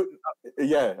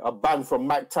ban from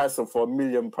Mike Tyson for £1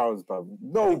 million, bruv?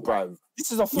 No, bruv.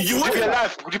 This is a You Would would you be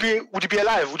alive? Would you be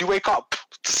alive? Would you wake up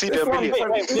to see the It's million?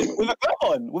 Wait, with a glove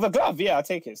on. With a glove, yeah, I'll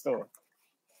take it still.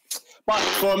 But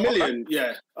for $1 million,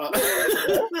 yeah.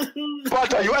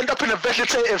 Brother, you end up in a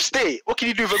vegetative state. What can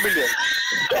you do with $1 million?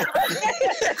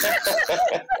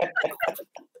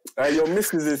 Your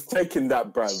missus is taking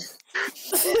that, bruv. I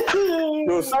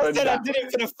said I did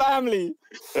it for the family.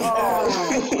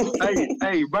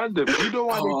 Hey, random. You know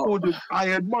why they called him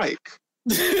Iron Mike?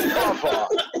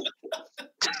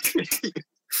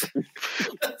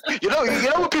 You know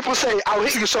when people say, "I'll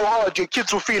hit you so hard, your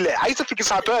kids will feel it." I used to think it's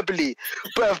hyperbole,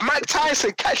 but if Mike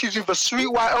Tyson catches you with a sweet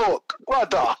white oak,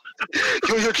 brother,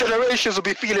 your generations will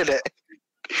be feeling it.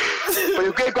 But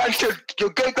your great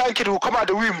grandkid will come out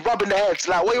of the room rubbing their heads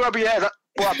like, "What are you rubbing your head?"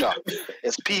 Brother,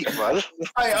 it's peak, man.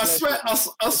 Hey, I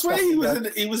swear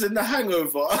he was in The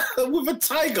Hangover with a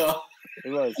tiger.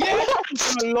 It was. Yeah,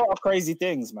 he's done a lot of crazy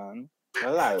things, man. He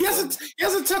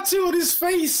has a tattoo on his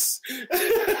face. He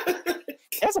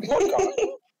has a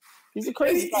podcast. He's a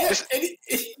crazy guy.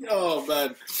 Oh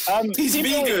man, he's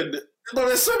people- vegan. No,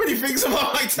 there's so many things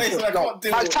about Mike Tyson I can't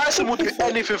deal Mike with. Tyson will do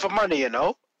anything for money, you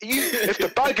know. If the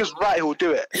bag is right, he'll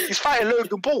do it. He's fighting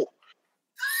Logan Paul.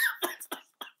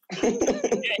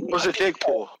 Was it Jake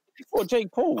Paul? He fought Jake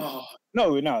Paul. Oh.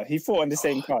 No, he fought on the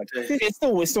same card. It's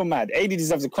still mad. AD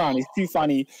deserves a crown. He's too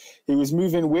funny. He was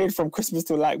moving weird from Christmas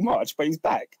to like March, but he's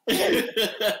back. Man,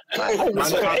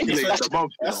 calculate the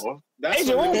month, you know. That's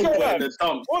AJ, what what's Liverpool going on? in the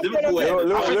dump. What's Liverpool going in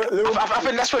the on? dump. I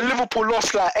think that's when Liverpool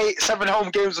lost like 7 home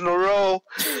games in a row.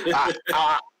 You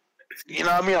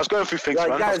know what I mean? I was going through things,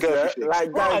 man. Guys,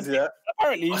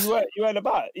 Apparently, you weren't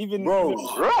about even. bro.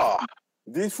 Raw.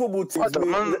 These football teams,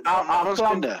 Man, man's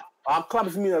been there. our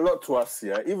clubs mean a lot to us.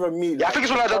 Yeah, even me. Yeah, I think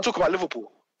it's when I don't talk about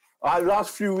Liverpool. Our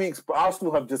last few weeks, but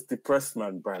Arsenal have just depressed,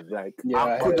 man, bruv. Like, Yeah,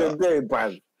 I couldn't do it,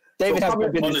 bruv. David has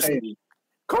been the same. Honestly,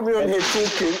 Coming on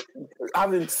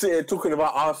here talking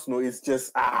about Arsenal is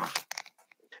just,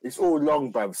 it's all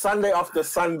long, bruv. Sunday after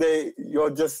Sunday,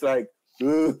 you're just like,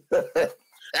 you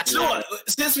know what?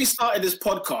 Since we started this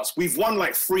podcast, we've won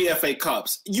like 3 FA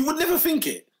Cups. You would never think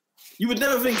it. You would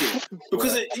never think it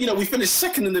because we finished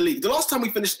second in the league. The last time we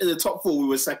finished in the top 4, we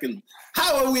were second.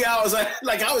 How are we out?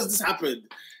 Like, how has this happened?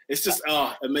 It's just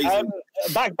amazing.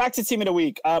 Back to team of the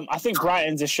week. I think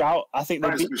Brighton's a shout. I think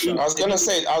Brighton's a good shout. I was gonna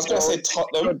say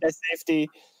Tottenham. Their safety.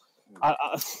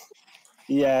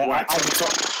 Yeah. Right.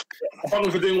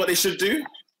 Tottenham for doing what they should do.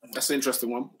 That's an interesting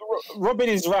one. Robin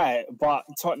is right, but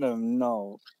Tottenham,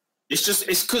 no. It's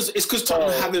because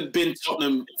Tottenham haven't been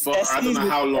Tottenham for Their I don't know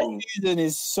how long. Their season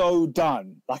is so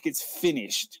done, like it's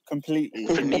finished completely.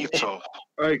 Finito.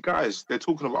 Hey guys, they're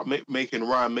talking about making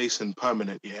Ryan Mason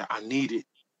permanent. Yeah, I need it.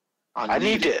 I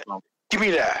need it. Give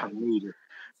me that. I need it.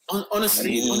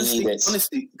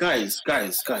 Honestly, guys,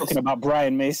 Talking about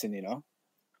Brian Mason, you know.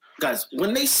 guys.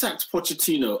 When they sacked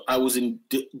Pochettino, I was in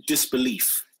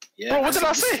disbelief. Yeah, Bro, what did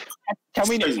I say?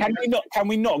 Can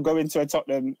we not go into a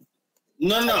Tottenham?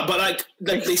 No, but like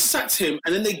they sacked him,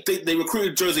 and then they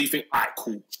recruited Jose. You think, all right,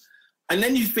 cool, and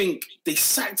then you think they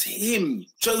sacked him,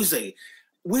 Jose.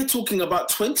 We're talking about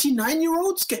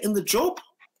 29-year-olds getting the job.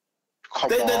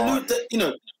 Come on.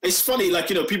 It's funny. Like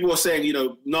people were saying,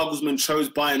 Nagelsmann chose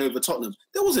Bayern over Tottenham.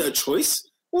 There wasn't a choice.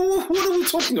 What are we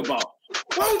talking about?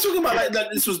 Why are we talking about like that?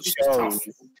 This was just tough.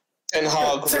 Ten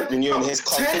Hag renewing his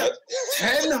contract.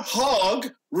 Ten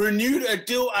Hag renewed a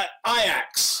deal at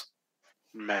Ajax.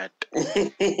 Mad.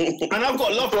 And I've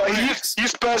got love for Bro, Ajax. you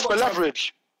Spurs for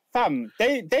leverage. Fam,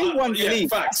 they won the yeah,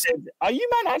 league. I facts. said, are you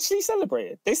man actually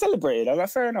celebrated? They celebrated. I was like,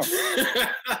 fair enough.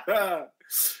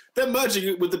 They're merging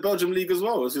it with the Belgium league as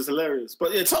well. It's just hilarious.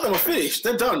 But yeah, Tottenham are finished.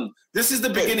 They're done. This is the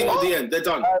beginning of the end. They're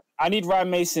done. I need Ryan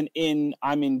Mason in.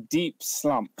 I'm in deep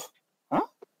slump. Huh?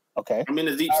 Okay. I'm in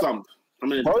a deep slump.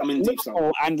 I'm in deep slump.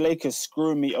 Liverpool and Lakers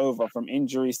screwing me over from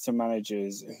injuries to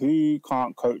managers who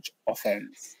can't coach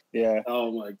offense. Yeah.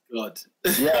 Oh my god.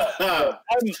 Yeah.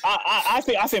 I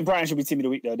think Brighton should be team of the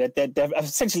week though. They're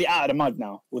essentially out of the mud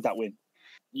now with that win.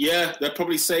 Yeah, they're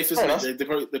probably safe, isn't it? They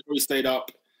probably stayed up.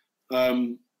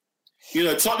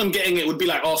 Tottenham getting it would be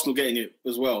like Arsenal getting it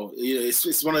as well.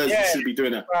 It's one of those that should be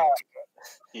doing it.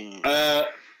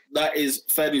 That is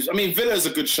fair news. I mean, Villa's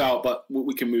a good shout, but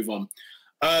we can move on.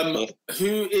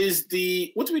 Who is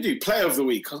what do we do? Player of the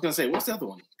week. I was going to say, what's the other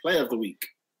one? Player of the week.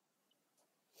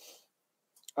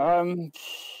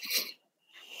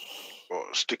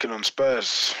 Sticking on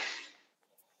Spurs.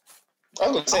 I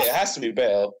was going to say it has to be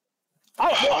Bale.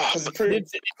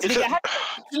 Did he get hacked?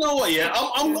 You know what? Yeah,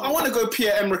 I want to go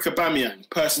Pierre-Emerick Aubameyang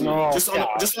personally. No, just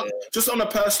on a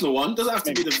personal one. Doesn't have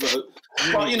to be the vote.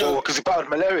 But because he battled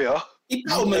malaria. he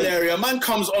battled malaria. Man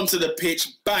comes onto the pitch,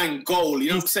 bang, goal. You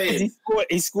know what I'm saying?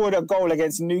 He scored a goal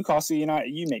against Newcastle United.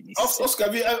 You make me sick. Oscar,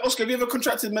 have you ever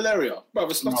contracted malaria? Bro,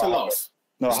 it's not a laugh.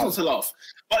 No, It's not to laugh.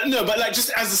 But like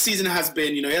just as the season has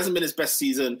been, he hasn't been his best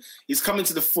season. He's coming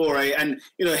to the foray, and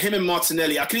him and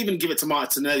Martinelli. I could even give it to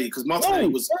Martinelli because Martinelli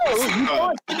was. You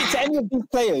can't give it to any of these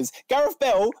players. Gareth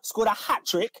Bale scored a hat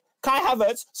trick. Kai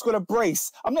Havertz scored a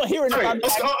brace. I'm not hearing about.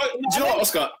 Oscar, do you know what,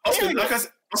 Oscar?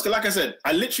 Like I said,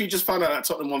 I literally just found out that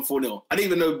Tottenham won 4-0. I didn't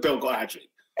even know Bale got a hat trick.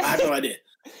 I had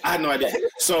no idea.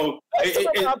 So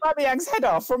Aubameyang's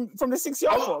header from the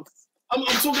 6-yard box. I'm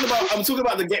talking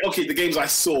about the game. Okay, the games I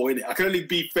saw in it. I can only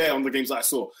be fair on the games I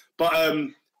saw. But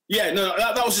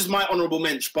that was just my honourable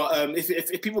mention. But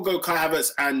if people go Kai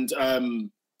Havertz and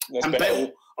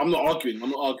Bale, I'm not arguing.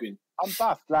 I'm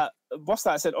baffed. Like what's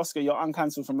that? I said, Oscar, you're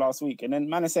uncancelled from last week, and then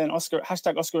man is saying Oscar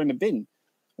 #Oscar in the bin.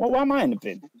 Why am I in the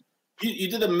bin? You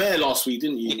did a mayor last week,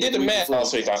 didn't you? You did a mayor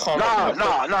last week. I can't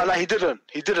remember. No, he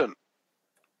didn't.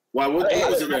 Why? What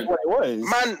was it then? What it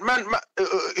was? Man,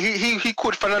 he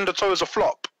called Fernando Torres a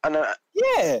flop, and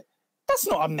yeah, that's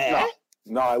not a mayor.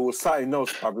 No, it was something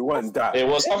else, but it wasn't that. It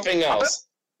was something else.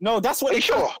 No, that's what Are you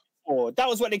sure? for. That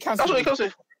was what they cancelled. That's what he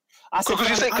cancelled. I said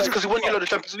Because he won the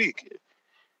Champions League.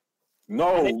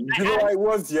 No, you know what it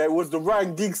was? Yeah, it was the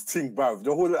Ryan Giggs thing, bruv.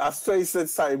 The whole, I swear he said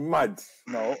something mad.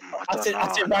 No, I said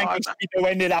Ryan Giggs should be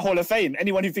nowhere near that Hall of Fame.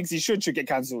 Anyone who thinks he should get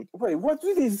cancelled. Wait, what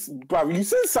did this, bruv? You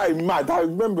said something mad. I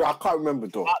can't remember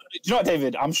though. Do you know what,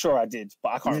 David? I'm sure I did, but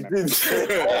I can't remember.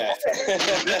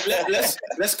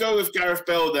 Let's go with Gareth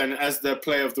Bale then as the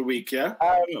player of the week, yeah?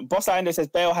 Boss Islander says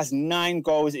Bale has 9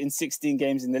 goals in 16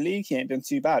 games in the league. He ain't been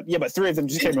too bad. Yeah, but 3 of them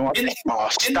just came in one. In the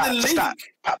league.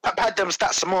 Pad them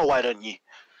stats some more, why don't you?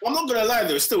 I'm not going to lie,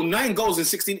 though. Still, 9 goals in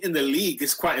 16 in the league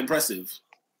is quite impressive.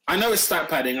 I know it's stat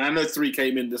padding, and I know 3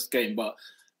 came in this game, but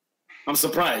I'm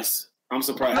surprised. And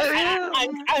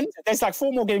there's like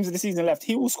 4 more games of the season left.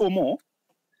 He will score more.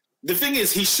 The thing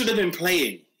is, he should have been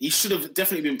playing. He should have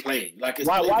definitely been playing. Like,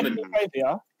 why didn't he play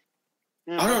here?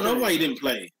 I don't know why he didn't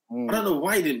play. I don't know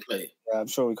why he didn't play. Yeah, I'm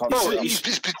sure we can't. No,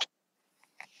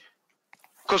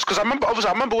 because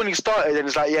I remember when he started, and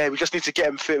it's like, yeah, we just need to get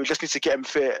him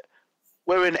fit.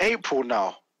 We're in April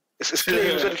now. It's clear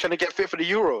he's only trying to get fit for the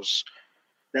Euros.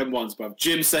 Them ones, bruv.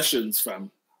 Gym sessions,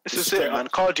 fam. This is it, man.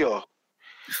 Cardio.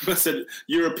 I said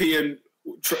European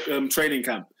training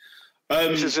camp.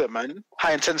 This is it, man.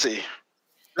 High intensity.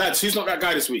 Lads, who's not that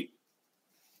guy this week?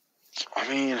 I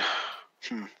mean,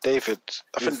 David.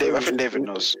 I think David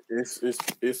knows.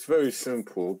 It's very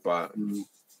simple, but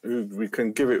we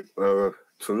can give it to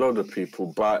a lot of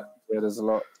people. But yeah, there's a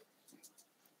lot.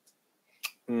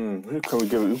 Who can we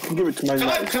give it? We can give it to Man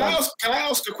United. Can I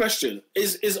ask a question?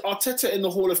 Is Arteta in the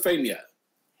Hall of Fame yet?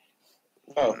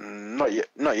 Oh, not yet.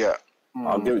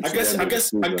 I'll give it to I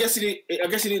guess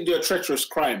he didn't do a treacherous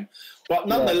crime, but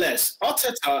nonetheless,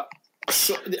 Arteta.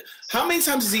 How many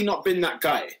times has he not been that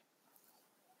guy?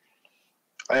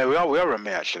 We are in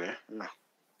May actually.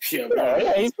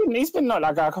 Yeah, he's been not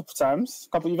that guy a couple of times.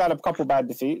 You've had a couple bad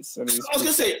defeats. I was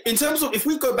gonna say, in terms of if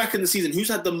we go back in the season, who's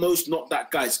had the most not that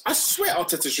guys? I swear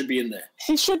Arteta should be in there.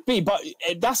 He should be, but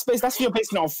that's your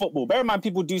basing it on football. Bear in mind,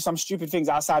 people do some stupid things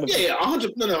outside of. Yeah,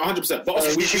 100%. But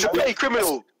he's a petty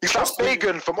criminal. He's like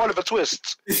Fagin from Oliver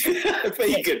Twist.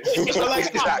 Fagin. He's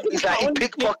like he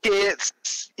pickpockets.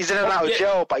 He's in and out of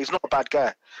jail, but he's not a bad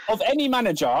guy. Of any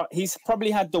manager, he's probably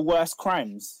had the worst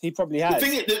crimes. He probably has.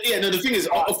 The thing is,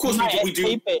 of course we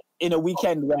do. It in a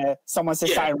weekend where someone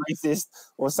says something racist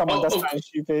or someone does something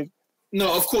stupid.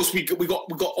 No, of course we got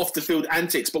off the field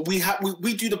antics, but we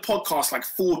do the podcast like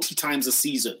 40 times a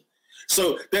season.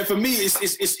 So then for me,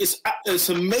 it's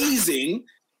amazing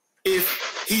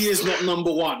if he is not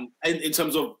number one in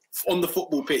terms of on the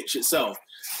football pitch itself.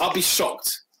 I'll be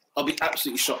shocked. I'll be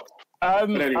absolutely shocked.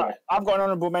 Anyway. I've got an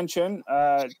honourable mention.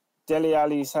 Dele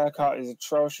Alli's haircut is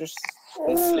atrocious.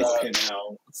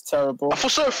 It's terrible. I feel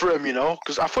sorry for him,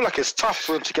 because I feel like it's tough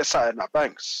for him to get started in that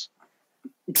Banks.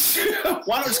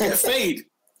 Why not just get a fade?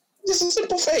 Just a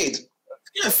simple fade.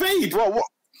 Yeah, a fade. Bro, what?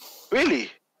 Really?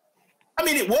 I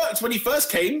mean, it worked when he first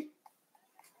came.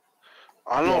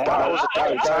 I know, but that was a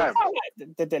bad time.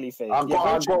 The Dele fade. I've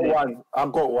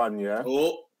got one, yeah.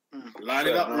 Oh, line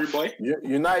it up, rude boy.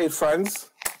 United fans.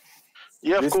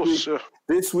 Yeah, of course.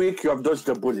 This week you have dodged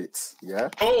the bullets, yeah?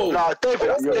 Oh! No, David,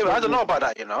 I don't know about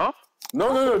that, No.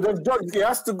 It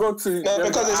has to go to... No,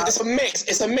 because it's a mix.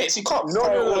 It's a mix. You can't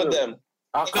all of them.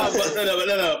 No,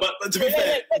 but to be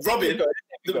fair, Robin...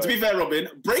 To be fair, Robin,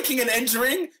 breaking and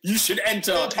entering, you should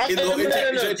enter. No.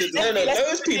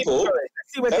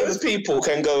 Those people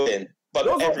can go in. But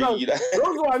those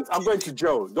ones, I'm going to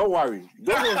jail. Don't worry.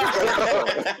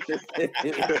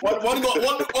 One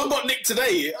got nicked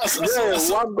today.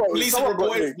 One got police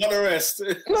reported one arrest.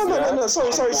 No.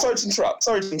 Sorry to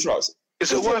interrupt.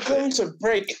 Is it If you're worth going it? to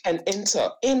break and enter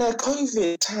in a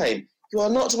COVID time, you are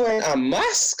not wearing a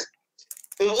mask?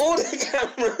 With all the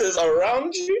cameras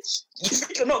around you, you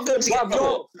think you're not going to get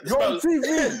caught? You're on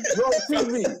TV. You're on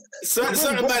TV.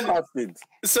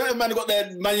 Certain man got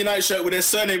their Man United shirt with their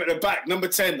surname at the back, number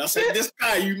 10. I said, this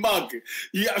guy, you mug.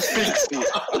 You have Banksy.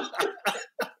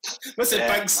 I said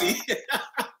Banksy.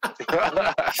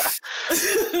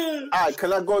 Alright,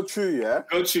 can I go through, yeah?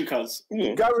 Go through, cuz.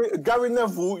 Gary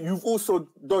Neville, you've also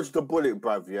dodged the bullet,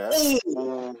 bruv, yeah?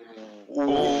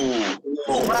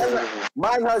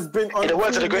 Man has been on In the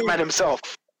words of the TV. great man himself.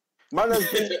 Man has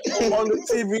been on the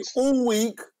TV all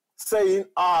week saying,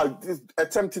 this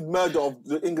attempted murder of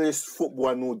the English football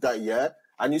and all that, yeah?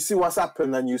 And you see what's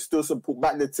happened and you still support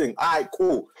back the thing. Alright,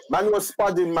 cool. Man was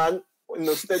spudding, man, in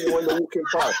the stadium when they're walking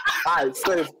past. Alright,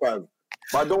 safe, bruv.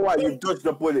 But don't worry, you've dodged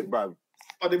the bullet, bruv.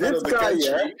 This guy,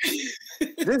 yeah?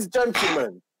 This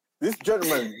gentleman,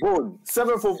 born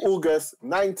 7th of August,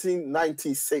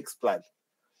 1996, blood.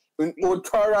 In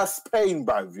Otora, Spain,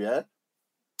 bruv, yeah?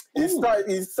 He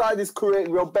started his career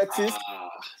in Real Betis.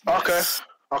 Okay.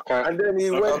 And then he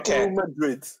went to Real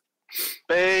Madrid.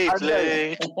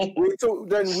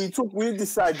 We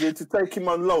decided to take him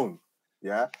on loan.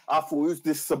 Yeah? I thought, who's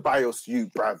this Ceballos,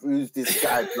 bruv? Who's this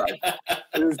guy,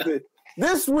 bruv?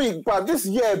 This week, bruv, this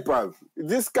year, bruv,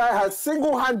 this guy has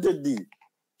single-handedly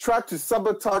tried to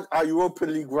sabotage our Europa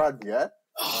League run, yeah?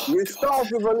 We start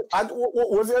with,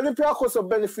 was it Olympiacos or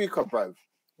Benfica, bruv?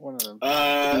 One of them.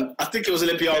 I think it was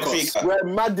Olympiacos. Where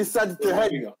Matt decided to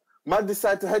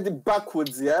head it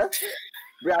backwards, yeah?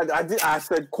 I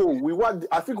said, cool.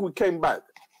 I think we came back.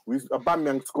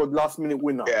 Aubameyang scored last-minute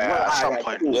winner. Yeah, at some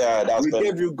point. Cool. Yeah, that was we good.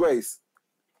 gave you grace.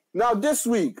 Now, this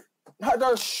week, had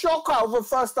a shocker of the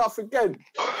first half again.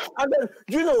 And then,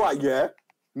 do you know what, yeah?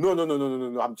 No.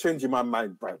 I'm changing my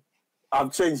mind, bro.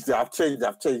 I've changed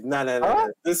it. No.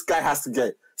 This guy has to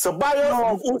get. So, Bayern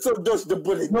also dodged the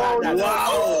bullet. No. No.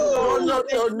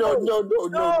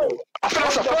 I think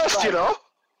that's the first, you know?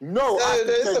 No,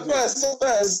 It's the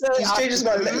first. He's changed his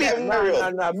mind.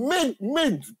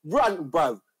 Mid-run,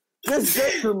 bruv. This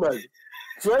gentleman,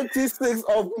 26th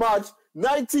of March,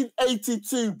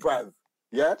 1982, bruv.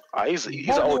 Yeah? He's an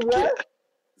old kid.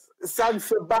 San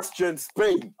Sebastian,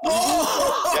 Spain.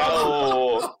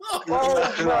 Oh.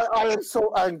 Man, I am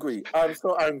so angry.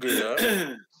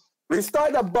 Yeah? He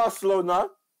started at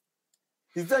Barcelona.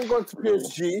 He's then gone to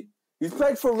PSG. He's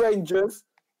played for Rangers,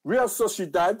 Real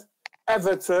Sociedad,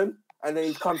 Everton, and then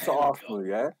he comes to Arsenal,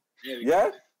 yeah? Yeah?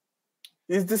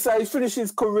 He's decided, he's finished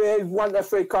his career, he's won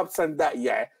FA Cups and that,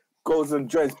 yeah? Goes and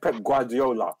joins Pep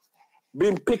Guardiola.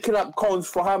 Been picking up cones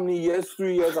for how many years?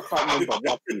 3 years, I can't remember.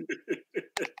 Roughly.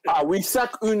 We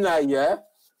sack Unai, yeah?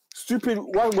 Stupid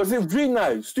one, was it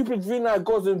Vinay? Stupid Vinay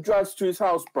goes and drives to his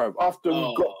house, bro, after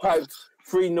we got piped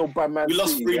 3-0 by Man We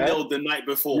lost City, 3-0 the night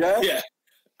before. Yeah.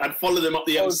 And followed them up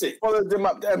the M6. Followed them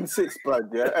up the M6,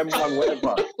 blood, yeah? M1,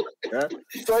 whatever. Yeah?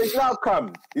 So he's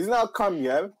now come,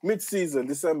 yeah? Mid-season,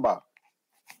 December.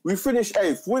 We finish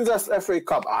 8th, wins us FA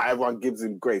Cup. Everyone gives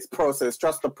him grace. Process,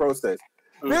 trust the process.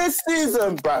 This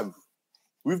season, bruv,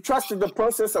 we've trusted the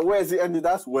process, and where has it ended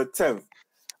us? We're 10th.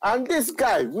 And this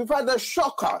guy, we've had a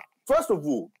shocker. First of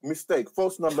all, mistake,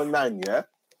 false number 9, yeah?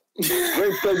 We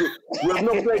have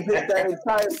not played the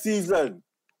entire season.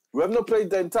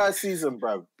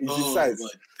 Bruv. He decides,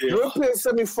 we'll play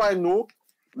semi-final,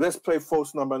 let's play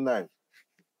false number 9.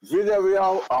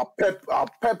 Villarreal are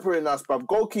peppering us, bruv.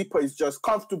 Goalkeeper is just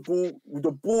comfortable with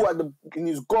the ball in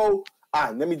his goal.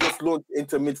 Let me just launch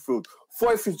into midfield.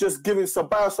 Foyth is just giving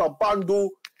Ceballos a bundle.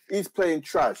 He's playing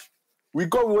trash. We're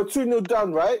 2-0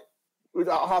 down, right? At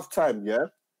half time, yeah?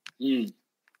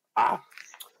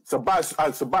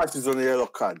 Ceballos is on the yellow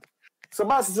card.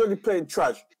 Ceballos is only playing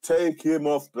trash. Take him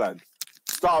off, blood.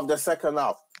 Start of the second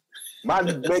half.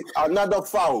 Man makes another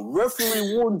foul.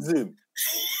 Referee warns him.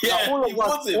 Yeah, all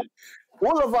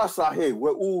of us are here. We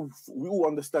all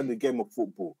understand the game of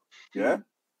football. Yeah?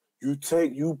 You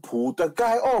pull the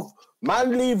guy off.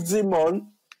 Man leaves him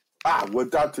on. We're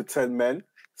down to 10 men.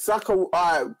 Saka will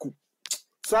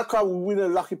win a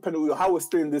lucky penalty. How we're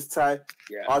still in this tie.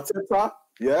 Yeah. Arteta,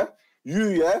 yeah? You,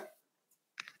 yeah?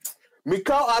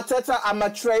 Mikel Arteta, I'm a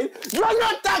trade. You're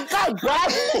not that guy,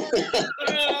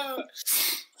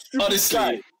 bro!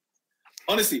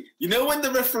 Honestly, you know when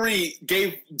the referee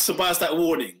gave Ceballos that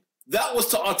warning? That was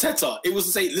to Arteta. It was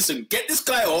to say, listen, get this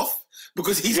guy off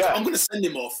because I'm going to send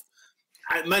him off.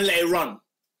 And man, let it run.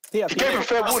 He gave him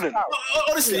fair warning.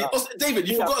 Honestly, David,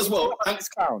 you forgot as well.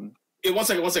 One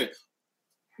second.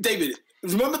 David,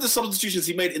 remember the substitutions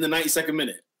he made in the 92nd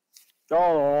minute?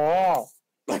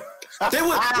 They were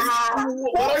when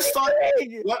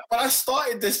I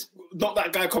started this not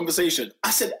that guy conversation. I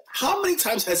said, how many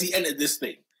times has he entered this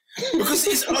thing? Because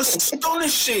it's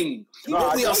astonishing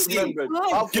what we are seeing.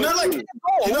 He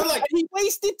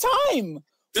wasted time.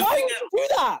 Why would you do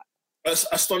that?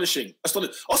 Astonishing.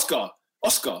 Oscar,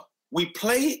 we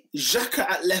play Xhaka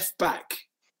at left back.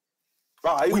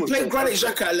 We play Granit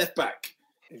Xhaka at left back.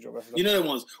 You know the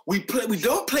ones. We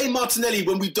don't play Martinelli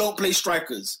when we don't play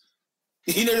strikers.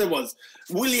 You know the ones.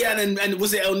 Willian and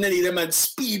was it El Neni, them man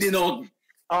speeding on.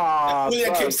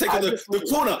 Willian keeps taking the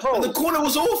corner. And the corner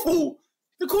was awful.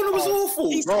 The corner was awful.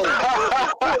 He's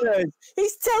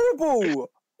terrible.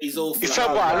 He's awful. He's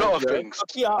terrible at a lot of things.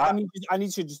 Yeah, I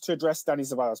need to address Dani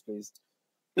Ceballos, please.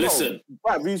 Listen,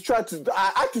 bruv, he's trying to.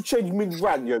 I had to change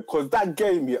mid-rant, because that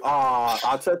game,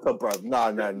 Arteta, bruv. No.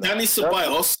 Dani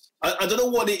Ceballos, I don't know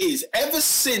what it is. Ever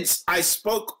since I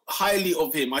spoke highly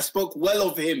of him, I spoke well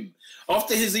of him.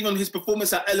 After his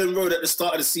performance at Ellen Road at the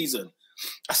start of the season,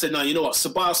 I said, no, you know what?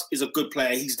 Ceballos is a good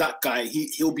player. He's that guy.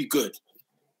 He'll be good.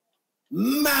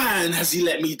 Man, has he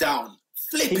let me down.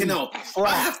 Flipping out.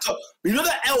 I have to. You know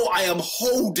the L I am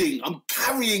holding? I'm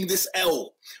carrying this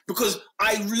L. Because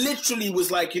I literally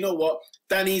was like, you know what?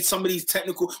 Danny, somebody's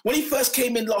technical. When he first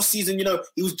came in last season, he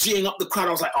was geeing up the crowd.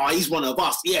 I was like, he's one of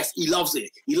us. Yes, he loves it.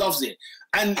 He loves it.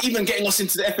 And even getting us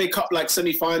into the FA Cup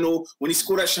semi-final, when he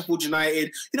scored at Sheffield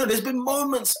United, there's been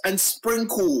moments and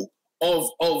sprinkle of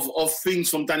things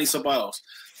from Dani Ceballos.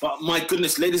 But my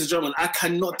goodness, ladies and gentlemen, I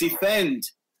cannot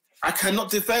defend.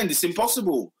 It's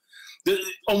impossible.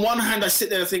 On one hand, I sit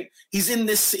there and think he's in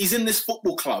this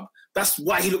football club. That's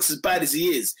why he looks as bad as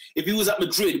he is. If he was at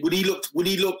Madrid, would he look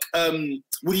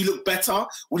better?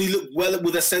 Would he look well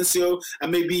with Asensio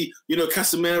and maybe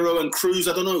Casemiro and Cruz?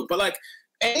 I don't know, but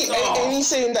and he's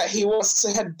saying that he wants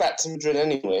to head back to Madrid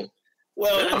anyway.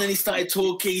 Well, and then he started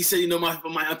talking. He said,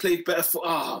 I played better for.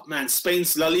 Oh man,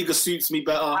 Spain's La Liga suits me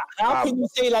better. How can you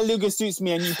say La Liga suits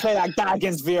me and you play like that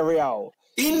against Villarreal?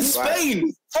 In Spain.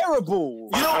 It's terrible.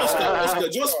 You know, Oscar, do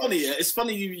you know what's funny? Yeah? It's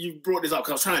funny you brought this up because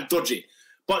I was trying to dodge it.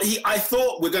 But I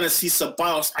thought we're going to see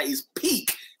Ceballos at his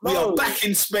peak. We are back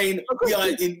in Spain. We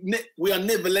are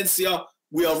near Valencia.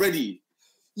 We are ready.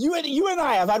 You and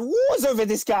I have had wars over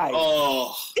this guy.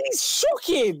 Oh. He's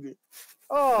shocking.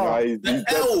 Oh. Nah, he's dead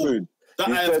food. That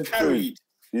I have carried.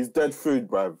 He's dead food,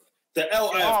 bruv. The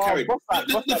L I have carried.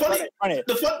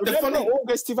 The funny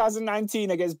August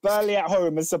 2019 against Burnley at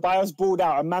home, and Ceballos balled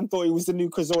out, and man thought he was the new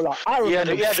Cazorla. He had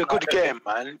a good game,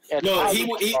 man.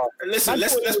 Listen.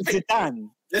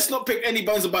 Let's not pick any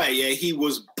bones about it. Yeah, he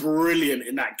was brilliant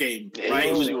in that game. Yeah, right,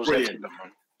 he was brilliant.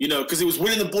 Because he was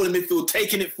winning the ball in midfield,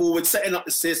 taking it forward, setting up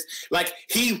assists.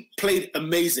 He played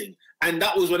amazing, and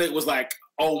that was when it was like,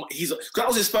 that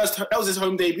was his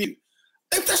home debut.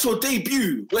 If that's your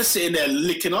debut, we're sitting there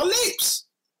licking our lips.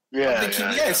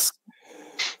 Yes.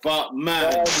 But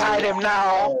man, sign him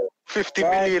now. 50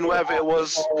 million, whatever it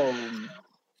was.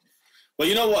 Well,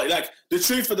 you know what? The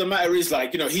truth of the matter is,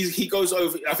 he goes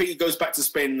over. I think he goes back to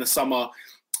Spain in the summer,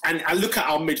 and I look at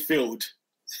our midfield.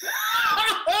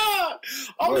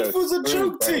 Our midfield's a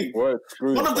joke team.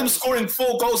 One of them scoring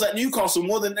 4 goals at Newcastle,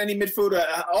 more than any midfielder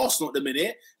at Arsenal at the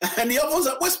minute, and the other one's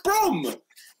at West Brom.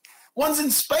 One's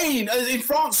in Spain, in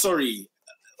France. Sorry,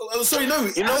 no,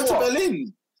 you know to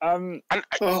Berlin. Go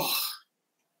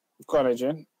on,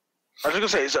 Adrian. I was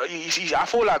just going to say, I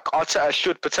feel like Arteta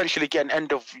should potentially get an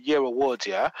end-of-year awards,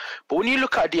 yeah? But when you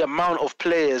look at the amount of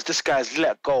players this guy's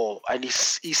let go, and he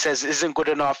says isn't good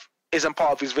enough, isn't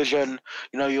part of his vision,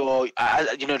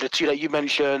 the two that you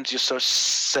mentioned, your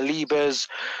Salibas,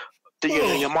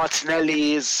 your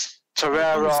Martinellis,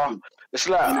 Torreira. It's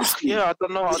like, honestly, I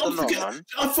don't know, man.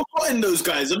 I've forgotten those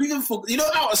guys. I've even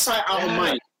out of sight, out of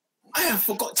mind. I have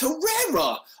forgot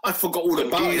Torreira. I forgot all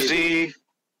about it.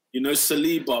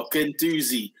 Saliba,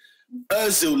 Guendouzi,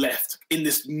 Ozil left in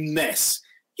this mess.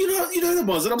 You know the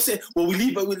ones. And I'm saying, well,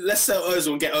 let's sell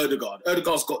Ozil and get Odegaard.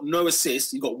 Odegaard's got no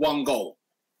assists. He got 1 goal.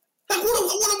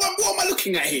 What am I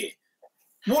looking at here?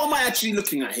 What am I actually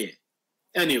looking at here?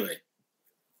 Anyway,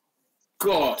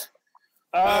 God.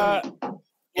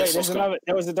 Wait,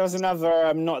 there was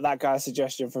another not that guy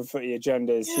suggestion from Footy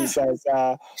Agendas. Yeah. He says,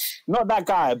 not that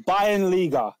guy, Bayern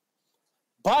Liga.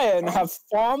 Bayern have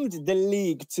farmed the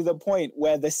league to the point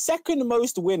where the second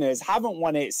most winners haven't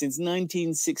won it since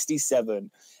 1967.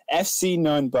 FC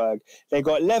Nürnberg. They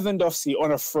got Lewandowski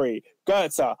on a free.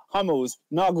 Goethe, Hummels,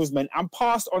 Nagelsmann, and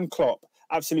passed on Klopp.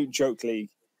 Absolute joke league.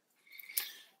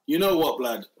 You know what,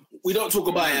 blood? We don't talk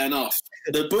about it enough.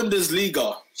 The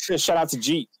Bundesliga. Shout out to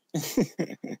G.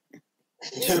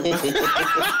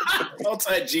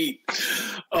 Anti-Jeet.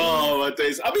 Oh my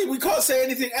days. I mean, we can't say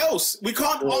anything else. We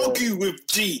can't argue with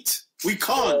Jeet. We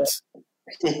can't.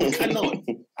 We cannot.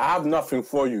 I have nothing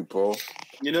for you, bro.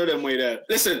 You know them way there.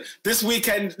 Listen, this week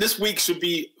should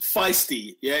be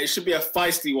feisty. Yeah, it should be a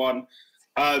feisty one.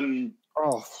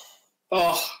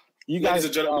 You Ladies guys,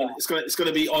 and gentlemen, it's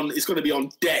gonna be on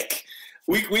deck.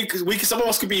 Some of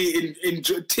us could be in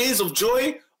tears of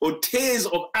joy or tears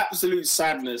of absolute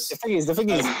sadness. the thing is,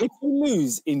 if you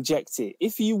lose, inject it.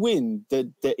 If you win,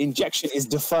 the injection is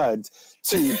deferred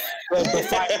to the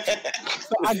fight.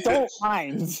 So I don't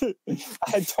mind.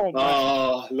 I don't mind.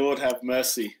 Oh, Lord have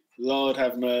mercy. Lord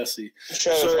have mercy.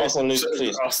 Show us Arsenal lose,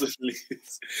 please. Arsenal lose.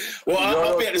 Well,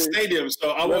 I'll be at the stadium, so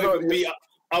I won't even be.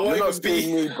 I won't You're not even be.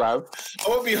 seeing me, bruv. I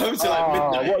won't be home till like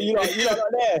midnight. What, you're not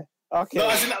there? Okay. No,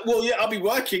 I'll be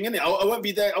working, innit? I won't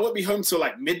be there. I won't be home till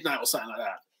like midnight or something like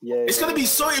that. Yeah, It's gonna be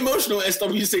so emotional,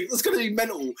 SW6. It's gonna be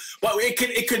mental. But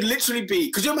it could literally be.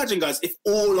 Could you imagine, guys, if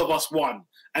all of us won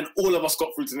and all of us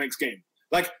got through to the next game?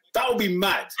 Like that would be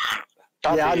mad.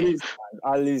 I lose.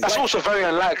 I lose. That's also very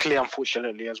unlikely,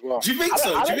 unfortunately, as well. Do you think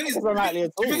so? Do you think it's unlikely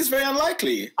at all. Do you think it's very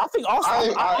unlikely? I think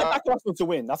Arsenal. I back Arsenal to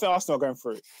win. I think Arsenal are going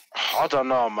through. I don't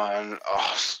know, man.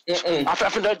 I think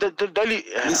the only...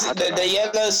 The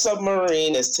yellow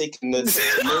submarine is taking the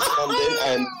North London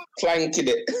and planking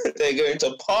it. They're going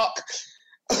to park,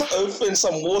 open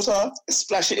some water,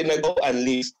 splash it in the goal, and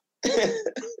leave.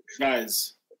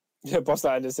 Guys. Yeah, boss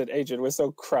that just said, Adrian, we're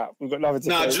so crap. We've got nothing to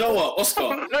Nah, say. do you know what,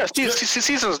 Oscar? No,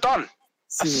 season's done.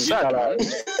 Sad, man. Do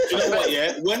you know what?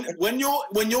 Yeah, when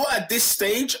you're at this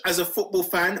stage as a football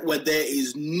fan where there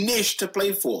is niche to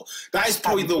play for, that is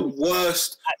probably the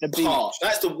worst part.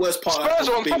 That's the worst part. Spurs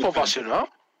are on top of us, you know.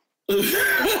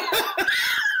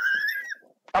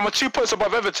 I'm 2 points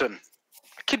above Everton.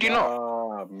 I kid you not.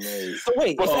 Ah, mate. So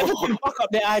wait, if Everton back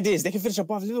up their ideas, they can finish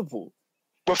above Liverpool.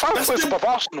 We're 5 points above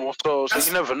Arsenal, so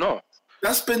you never know.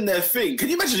 That's been their thing. Can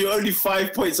you imagine you're only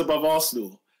 5 points above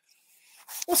Arsenal?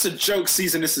 What's a joke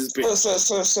season this has been?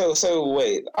 So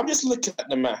wait. I'm just looking at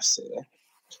the maths here.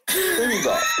 Who we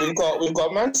got? We've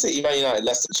got Man City, Man United,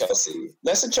 Leicester, Chelsea.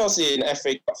 Leicester, Chelsea in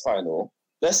FA Cup final.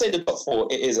 Let's say the top 4,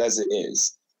 it is as it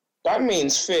is. That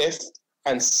means 5th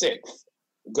and 6th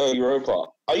go Europa.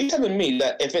 Are you telling me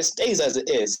that if it stays as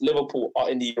it is, Liverpool are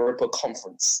in the Europa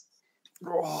Conference?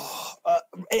 Put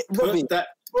that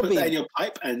in your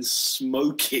pipe and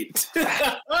smoke it. the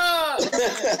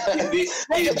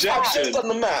injection. I've just done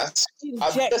the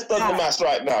maths.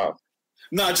 Right now.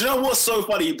 No, do you know what's so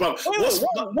funny, bro?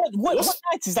 What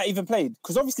night is that even played?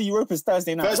 Because obviously Europa's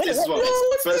Thursday night. Thursday as well.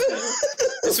 Thursday.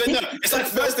 It's like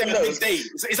Thursday at midday.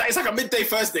 It's like a midday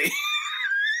Thursday.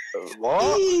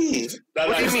 What? No,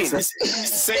 What do you mean? It's the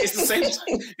same.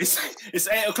 It's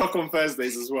 8 o'clock on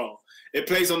Thursdays as well. It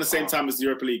plays on the same time as the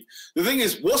Europa League. The thing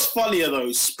is, what's funnier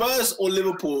though, Spurs or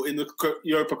Liverpool in the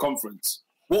Europa Conference?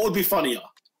 What would be funnier?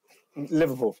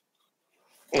 Liverpool.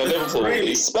 No, Liverpool.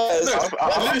 Really? Spurs.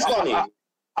 That's funny. I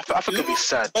think it'd be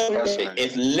sad.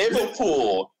 If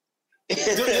Liverpool. I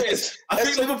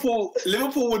think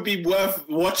Liverpool would be worth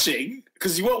watching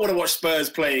because you won't want to watch Spurs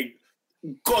playing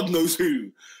God knows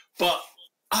who. But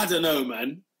I don't know,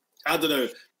 man. I don't know.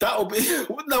 That'll be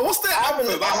no. What's that? I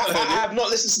have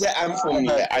not listened to the anthem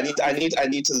yet. I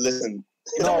need to listen.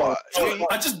 You know what?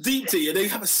 I just deeped it. They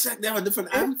have a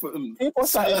different anthem. People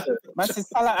say Manchester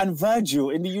Salah and Virgil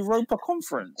in the Europa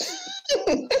Conference.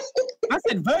 I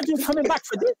said Virgil's coming back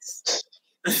for this.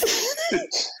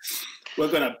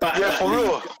 We're gonna battle. Yeah, for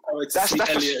real. That's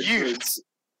Elliot you.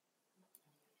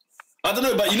 I don't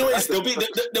know, but you know what?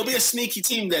 There'll be a sneaky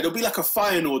team there. There'll be like a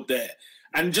Feyenoord there.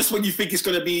 And just when you think it's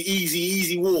going to be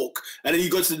easy walk, and then you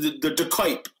go to the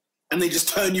Kuip, and they just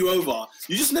turn you over.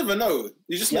 You just never know.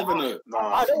 Never know.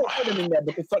 I don't want them in there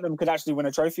because Tottenham could actually win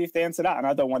a trophy if they enter that, and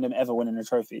I don't want them ever winning a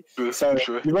trophy. So,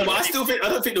 but I don't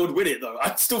think they would win it though.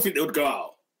 I still think they would go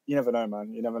out. You never know,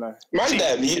 man. You never know. Man,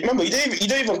 remember, you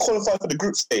don't even qualify for the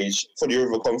group stage for the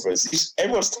Europa Conference.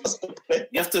 Everyone starts to play.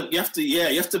 You have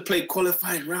to play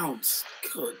qualifying rounds.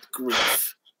 Good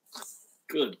grief.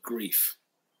 Good grief.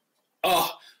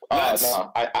 Oh,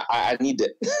 no, I need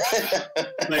it.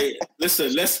 Mate,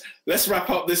 listen, let's wrap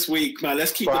up this week, man.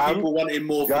 Let's keep the people wanting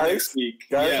more for next week.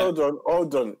 Guys, hold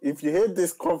on. If you hear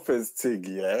this conference thing,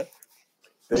 yeah,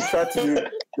 they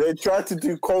try to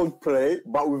do Coldplay,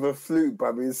 but with a flute,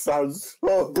 but it sounds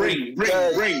so bring.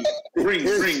 So I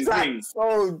need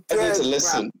to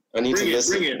listen.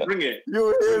 Bring it.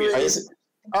 You hear it? It's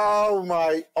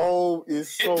so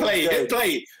hit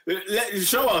play.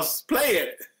 Show us. Play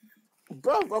it.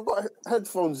 Bro, I've got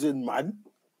headphones in, man.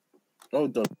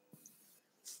 Hold on.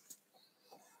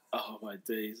 Oh my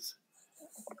days.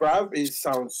 Bruv, it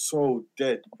sounds so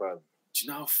dead, bruv. Do you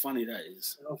know how funny that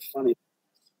is? How funny.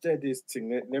 Deadest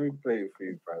thing. Let me play it for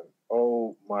you, bruv.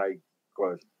 Oh my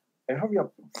God. Hey, hurry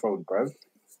up, phone, bruv.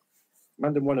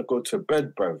 Man didn't want to go to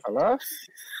bed, bruv. Hello?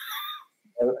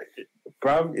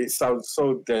 Bruv, it sounds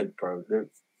so dead, bruv.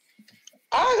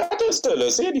 I don't still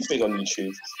see anything on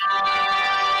YouTube.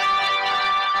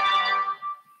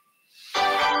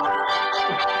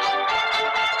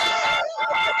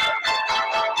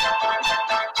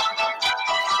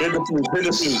 Hear the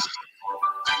flute.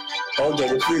 Oh,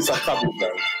 the flutes are coming,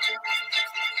 bruv.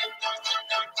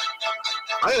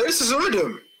 This is a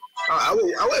rhythm.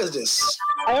 What is this?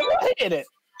 I am hitting it.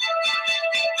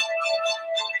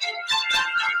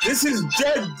 This is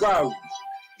dead, bruv.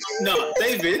 No,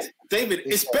 David,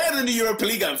 it's better than the Europa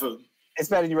League anthem. It's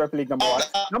better than Europa League, number one.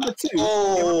 Number two,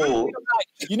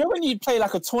 you know when you play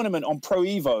like a tournament on Pro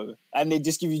Evo and they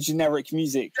just give you generic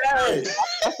music?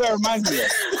 That's what it reminds me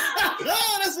of.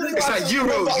 It's like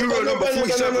Euro number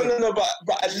 47. No, but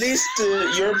at least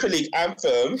the Europa League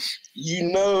anthem,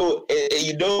 you know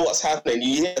what's happening.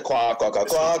 You hear qua.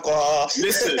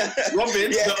 Listen,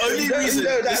 Robin, the only reason.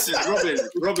 Listen,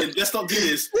 Robin, let's not do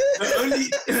this.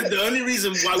 The only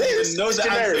reason why we even know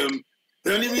the anthem.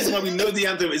 The only reason why we know the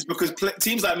anthem is because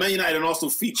teams like Man United and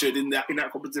Arsenal featured in that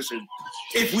competition.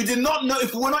 If we were not in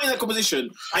that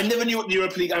competition, I never knew what the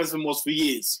Europa League anthem was for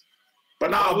years. But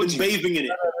now I've been bathing in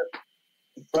it.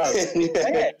 What's that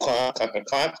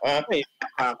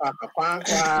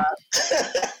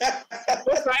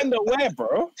in the where,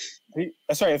 bro?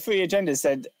 Sorry, Free Agenda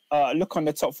said, look on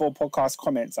the top 4 podcast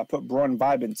comments. I put Bron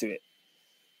vibe into it.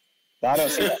 I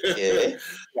don't see that. Yeah.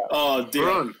 Oh dear.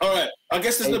 Bron. All right. I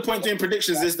guess there's no point doing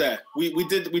predictions, is there? We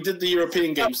did the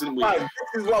European games, didn't we? I'm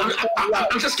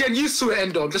just getting used to it,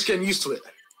 Endo. I'm just getting used to it.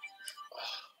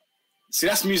 See,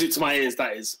 that's music to my ears.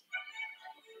 That is.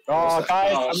 Oh,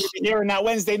 guys, I'm going to be hearing that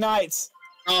Wednesday night.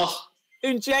 Oh.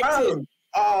 Injected.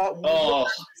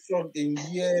 Something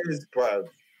years, bruv.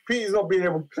 Peter's not being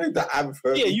able to play the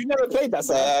anthem. Yeah, you've never played that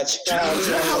song. Do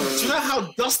you know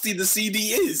how dusty the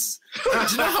CD is? Do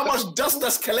you know how much dust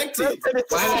that's collected?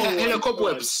 Hello,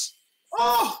 cobwebs.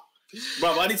 Oh, bro,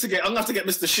 I'm gonna have to get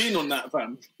Mr. Sheen on that,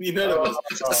 fam. You know that.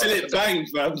 I said it bang,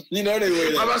 fam. You know they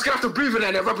were. I'm just gonna have to breathe in there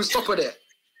and then rub stop on it.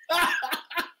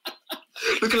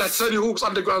 Looking like Tony Hawk's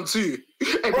Underground 2.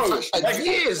 Hey, bro,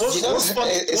 years. What's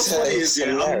funny is,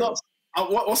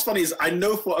 what's funny is I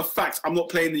know for a fact I'm not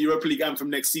playing the Europa League anthem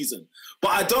next season, but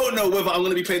I don't know whether I'm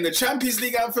going to be playing the Champions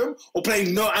League anthem or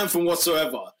playing no anthem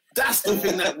whatsoever. That's the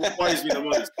thing that worries me the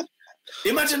most.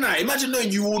 Imagine that. Imagine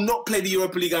knowing you will not play the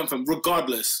Europa League anthem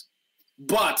regardless.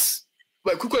 But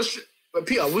wait, quick question. But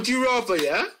Peter, would you rather,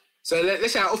 yeah? So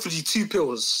let's say I offered you 2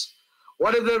 pills.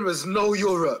 One of them is no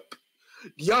Europe.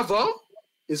 The other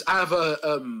is either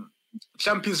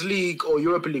Champions League or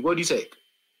Europa League. What do you take?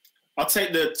 I'll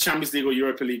take the Champions League or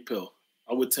Europa League pill.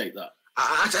 I would take that.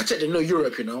 I take the no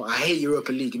Europe, you know. I hate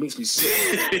Europa League. It makes me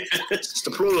sick. It's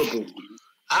deplorable.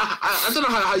 I don't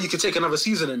know how you could take another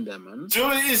season in there, man. Do you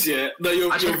know what it is, yeah? No, you're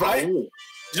right. Do you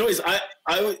know what it is?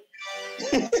 I would...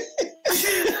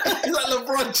 He's like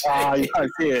LeBron James. You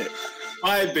can't see it.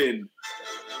 I've been.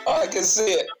 I can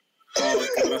see it. Oh,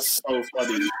 God, that's so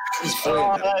funny.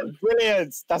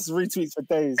 Brilliant. That's retweets for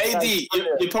days. AD,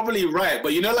 you're probably right,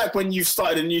 but you know, like when you've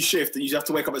started a new shift and you have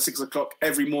to wake up at 6 o'clock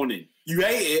every morning, you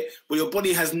hate it, but your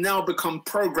body has now become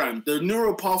programmed. The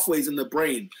neural pathways in the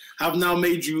brain have now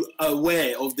made you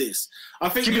aware of this. I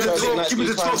think give me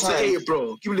the 12 to 8,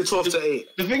 bro. Give me the 12 to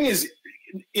 8. The thing is,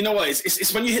 you know what?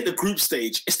 It's when you hit the group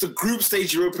stage. It's the group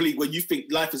stage Europa League where you think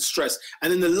life is stress,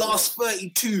 and then the last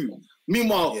 32.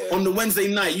 Meanwhile, on the Wednesday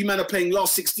night, you man are playing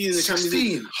last 16 in the Champions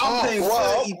League. I'm playing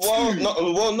 32.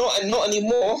 Not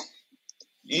anymore.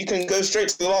 You can go straight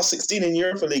to the last 16 in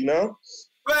Europa League now.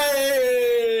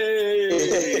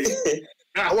 Hey!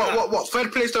 What?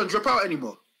 Third place don't drop out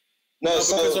anymore? No,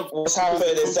 so what's happened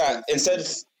is that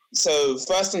so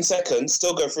first and second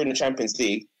still go through in the Champions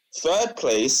League. Third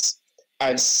place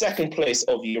and second place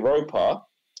of Europa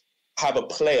have a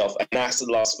playoff, and that's the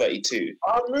last 32.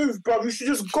 I'll move, bro. You should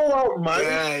just go out, man.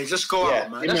 Yeah, just go out,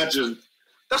 man. Imagine.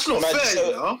 That's not fair,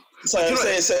 you know? So if you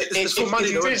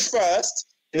finish first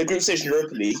in the group stage in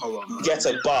Europa League, you get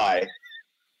a bye.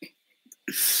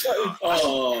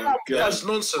 Oh, God. That's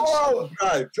nonsense. Oh,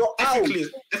 God.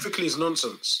 Ethically, it's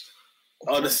nonsense.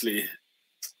 Honestly.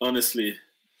 My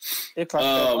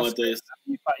days.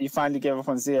 You finally gave up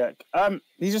on Ziyech.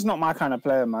 He's just not my kind of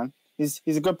player, man. He's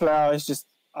a good player. It's just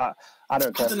I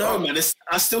don't care. I don't know, man.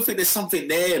 I still think there's something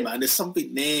there, man. There's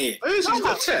something there. He's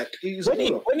got tech.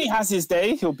 When he has his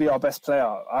day, he'll be our best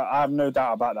player. I have no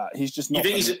doubt about that. He's just not.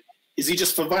 You Is he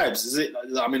just for vibes? Is it?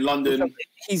 I'm in London.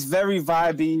 He's very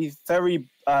vibey, very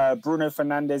Bruno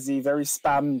Fernandez-y, very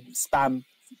spam.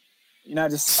 You know,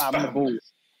 just spam the ball.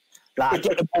 Like I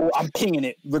get the ball, I'm pinging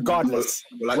it regardless.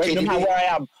 Like No matter where I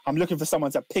am, I'm looking for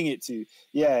someone to ping it to.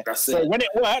 Yeah. So when it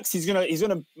works, he's gonna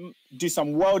do some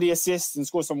worldy assists and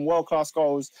score some world-class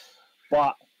goals.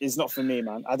 But it's not for me,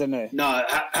 man. I don't know. No,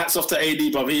 hats off to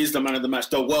AD, brother. He's the man of the match,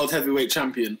 the world heavyweight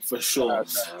champion for sure.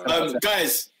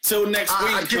 Guys, till next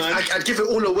week, I'd give it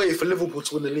all away for Liverpool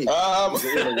to win the league.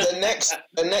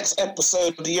 The next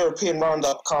episode of the European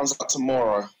Roundup comes out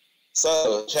tomorrow.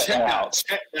 So check that out.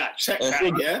 Check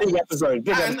that. Yeah. Big episode.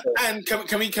 And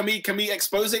can we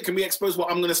expose it? Can we expose what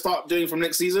I'm going to start doing from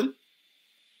next season?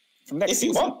 From next If you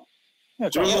season? want. Yeah,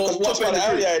 Do you remember We'll talk about it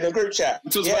earlier in the group chat.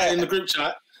 We talked about it in the group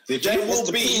chat. There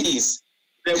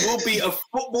will be a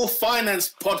football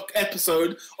finance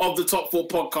episode of the Top 4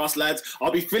 podcast, lads.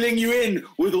 I'll be filling you in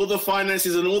with all the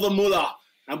finances and all the mullah,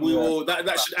 and we will.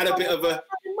 That should add a bit of a.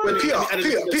 Peter,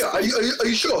 are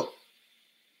you sure?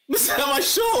 Am I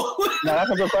sure? No,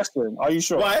 that's a good question. Are you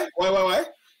sure? Why?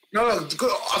 No. I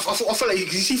feel like you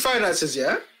see finances,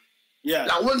 yeah. Yeah.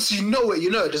 Like once you know it, you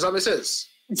know. Does that make sense?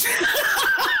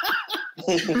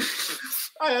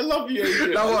 I love you.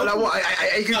 Adrian. Like what?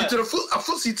 I get to a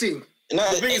footsie team. No,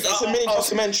 The thing is, it's a mini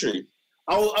documentary.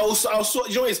 I'll sort.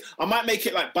 You know what it is? I might make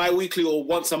it like bi-weekly or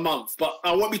once a month, but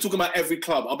I won't be talking about every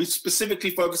club. I'll be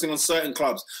specifically focusing on certain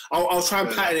clubs. I'll try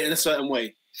and pattern it in a certain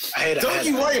way. Don't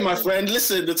you worry, my friend.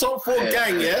 Listen, the Top 4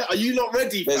 gang, yeah? Are you not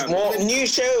ready, fam? There's more new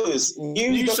shows.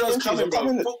 New shows coming, bro.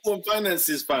 coming. Football and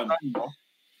finances, fam.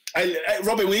 Hey,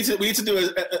 Robin, we need to do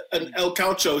an El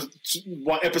Calcio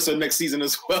one episode next season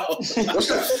as well. What's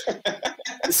that?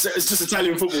 It's just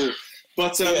Italian football.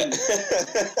 But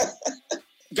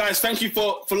guys, thank you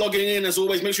for logging in as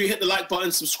always. Make sure you hit the like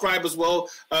button, subscribe as well.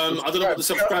 I don't know what the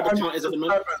subscriber count is at the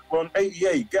moment. We're on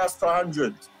 88. Get us to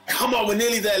 100. Come on, we're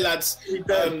nearly there, lads.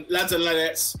 Lads and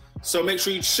ladettes. So make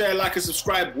sure you share, like, and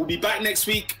subscribe. We'll be back next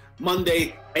week,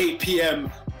 Monday, 8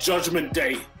 p.m. Judgment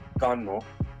Day. Done, no?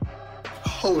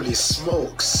 Holy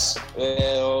smokes.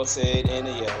 We'll see it in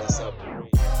a year. That's up.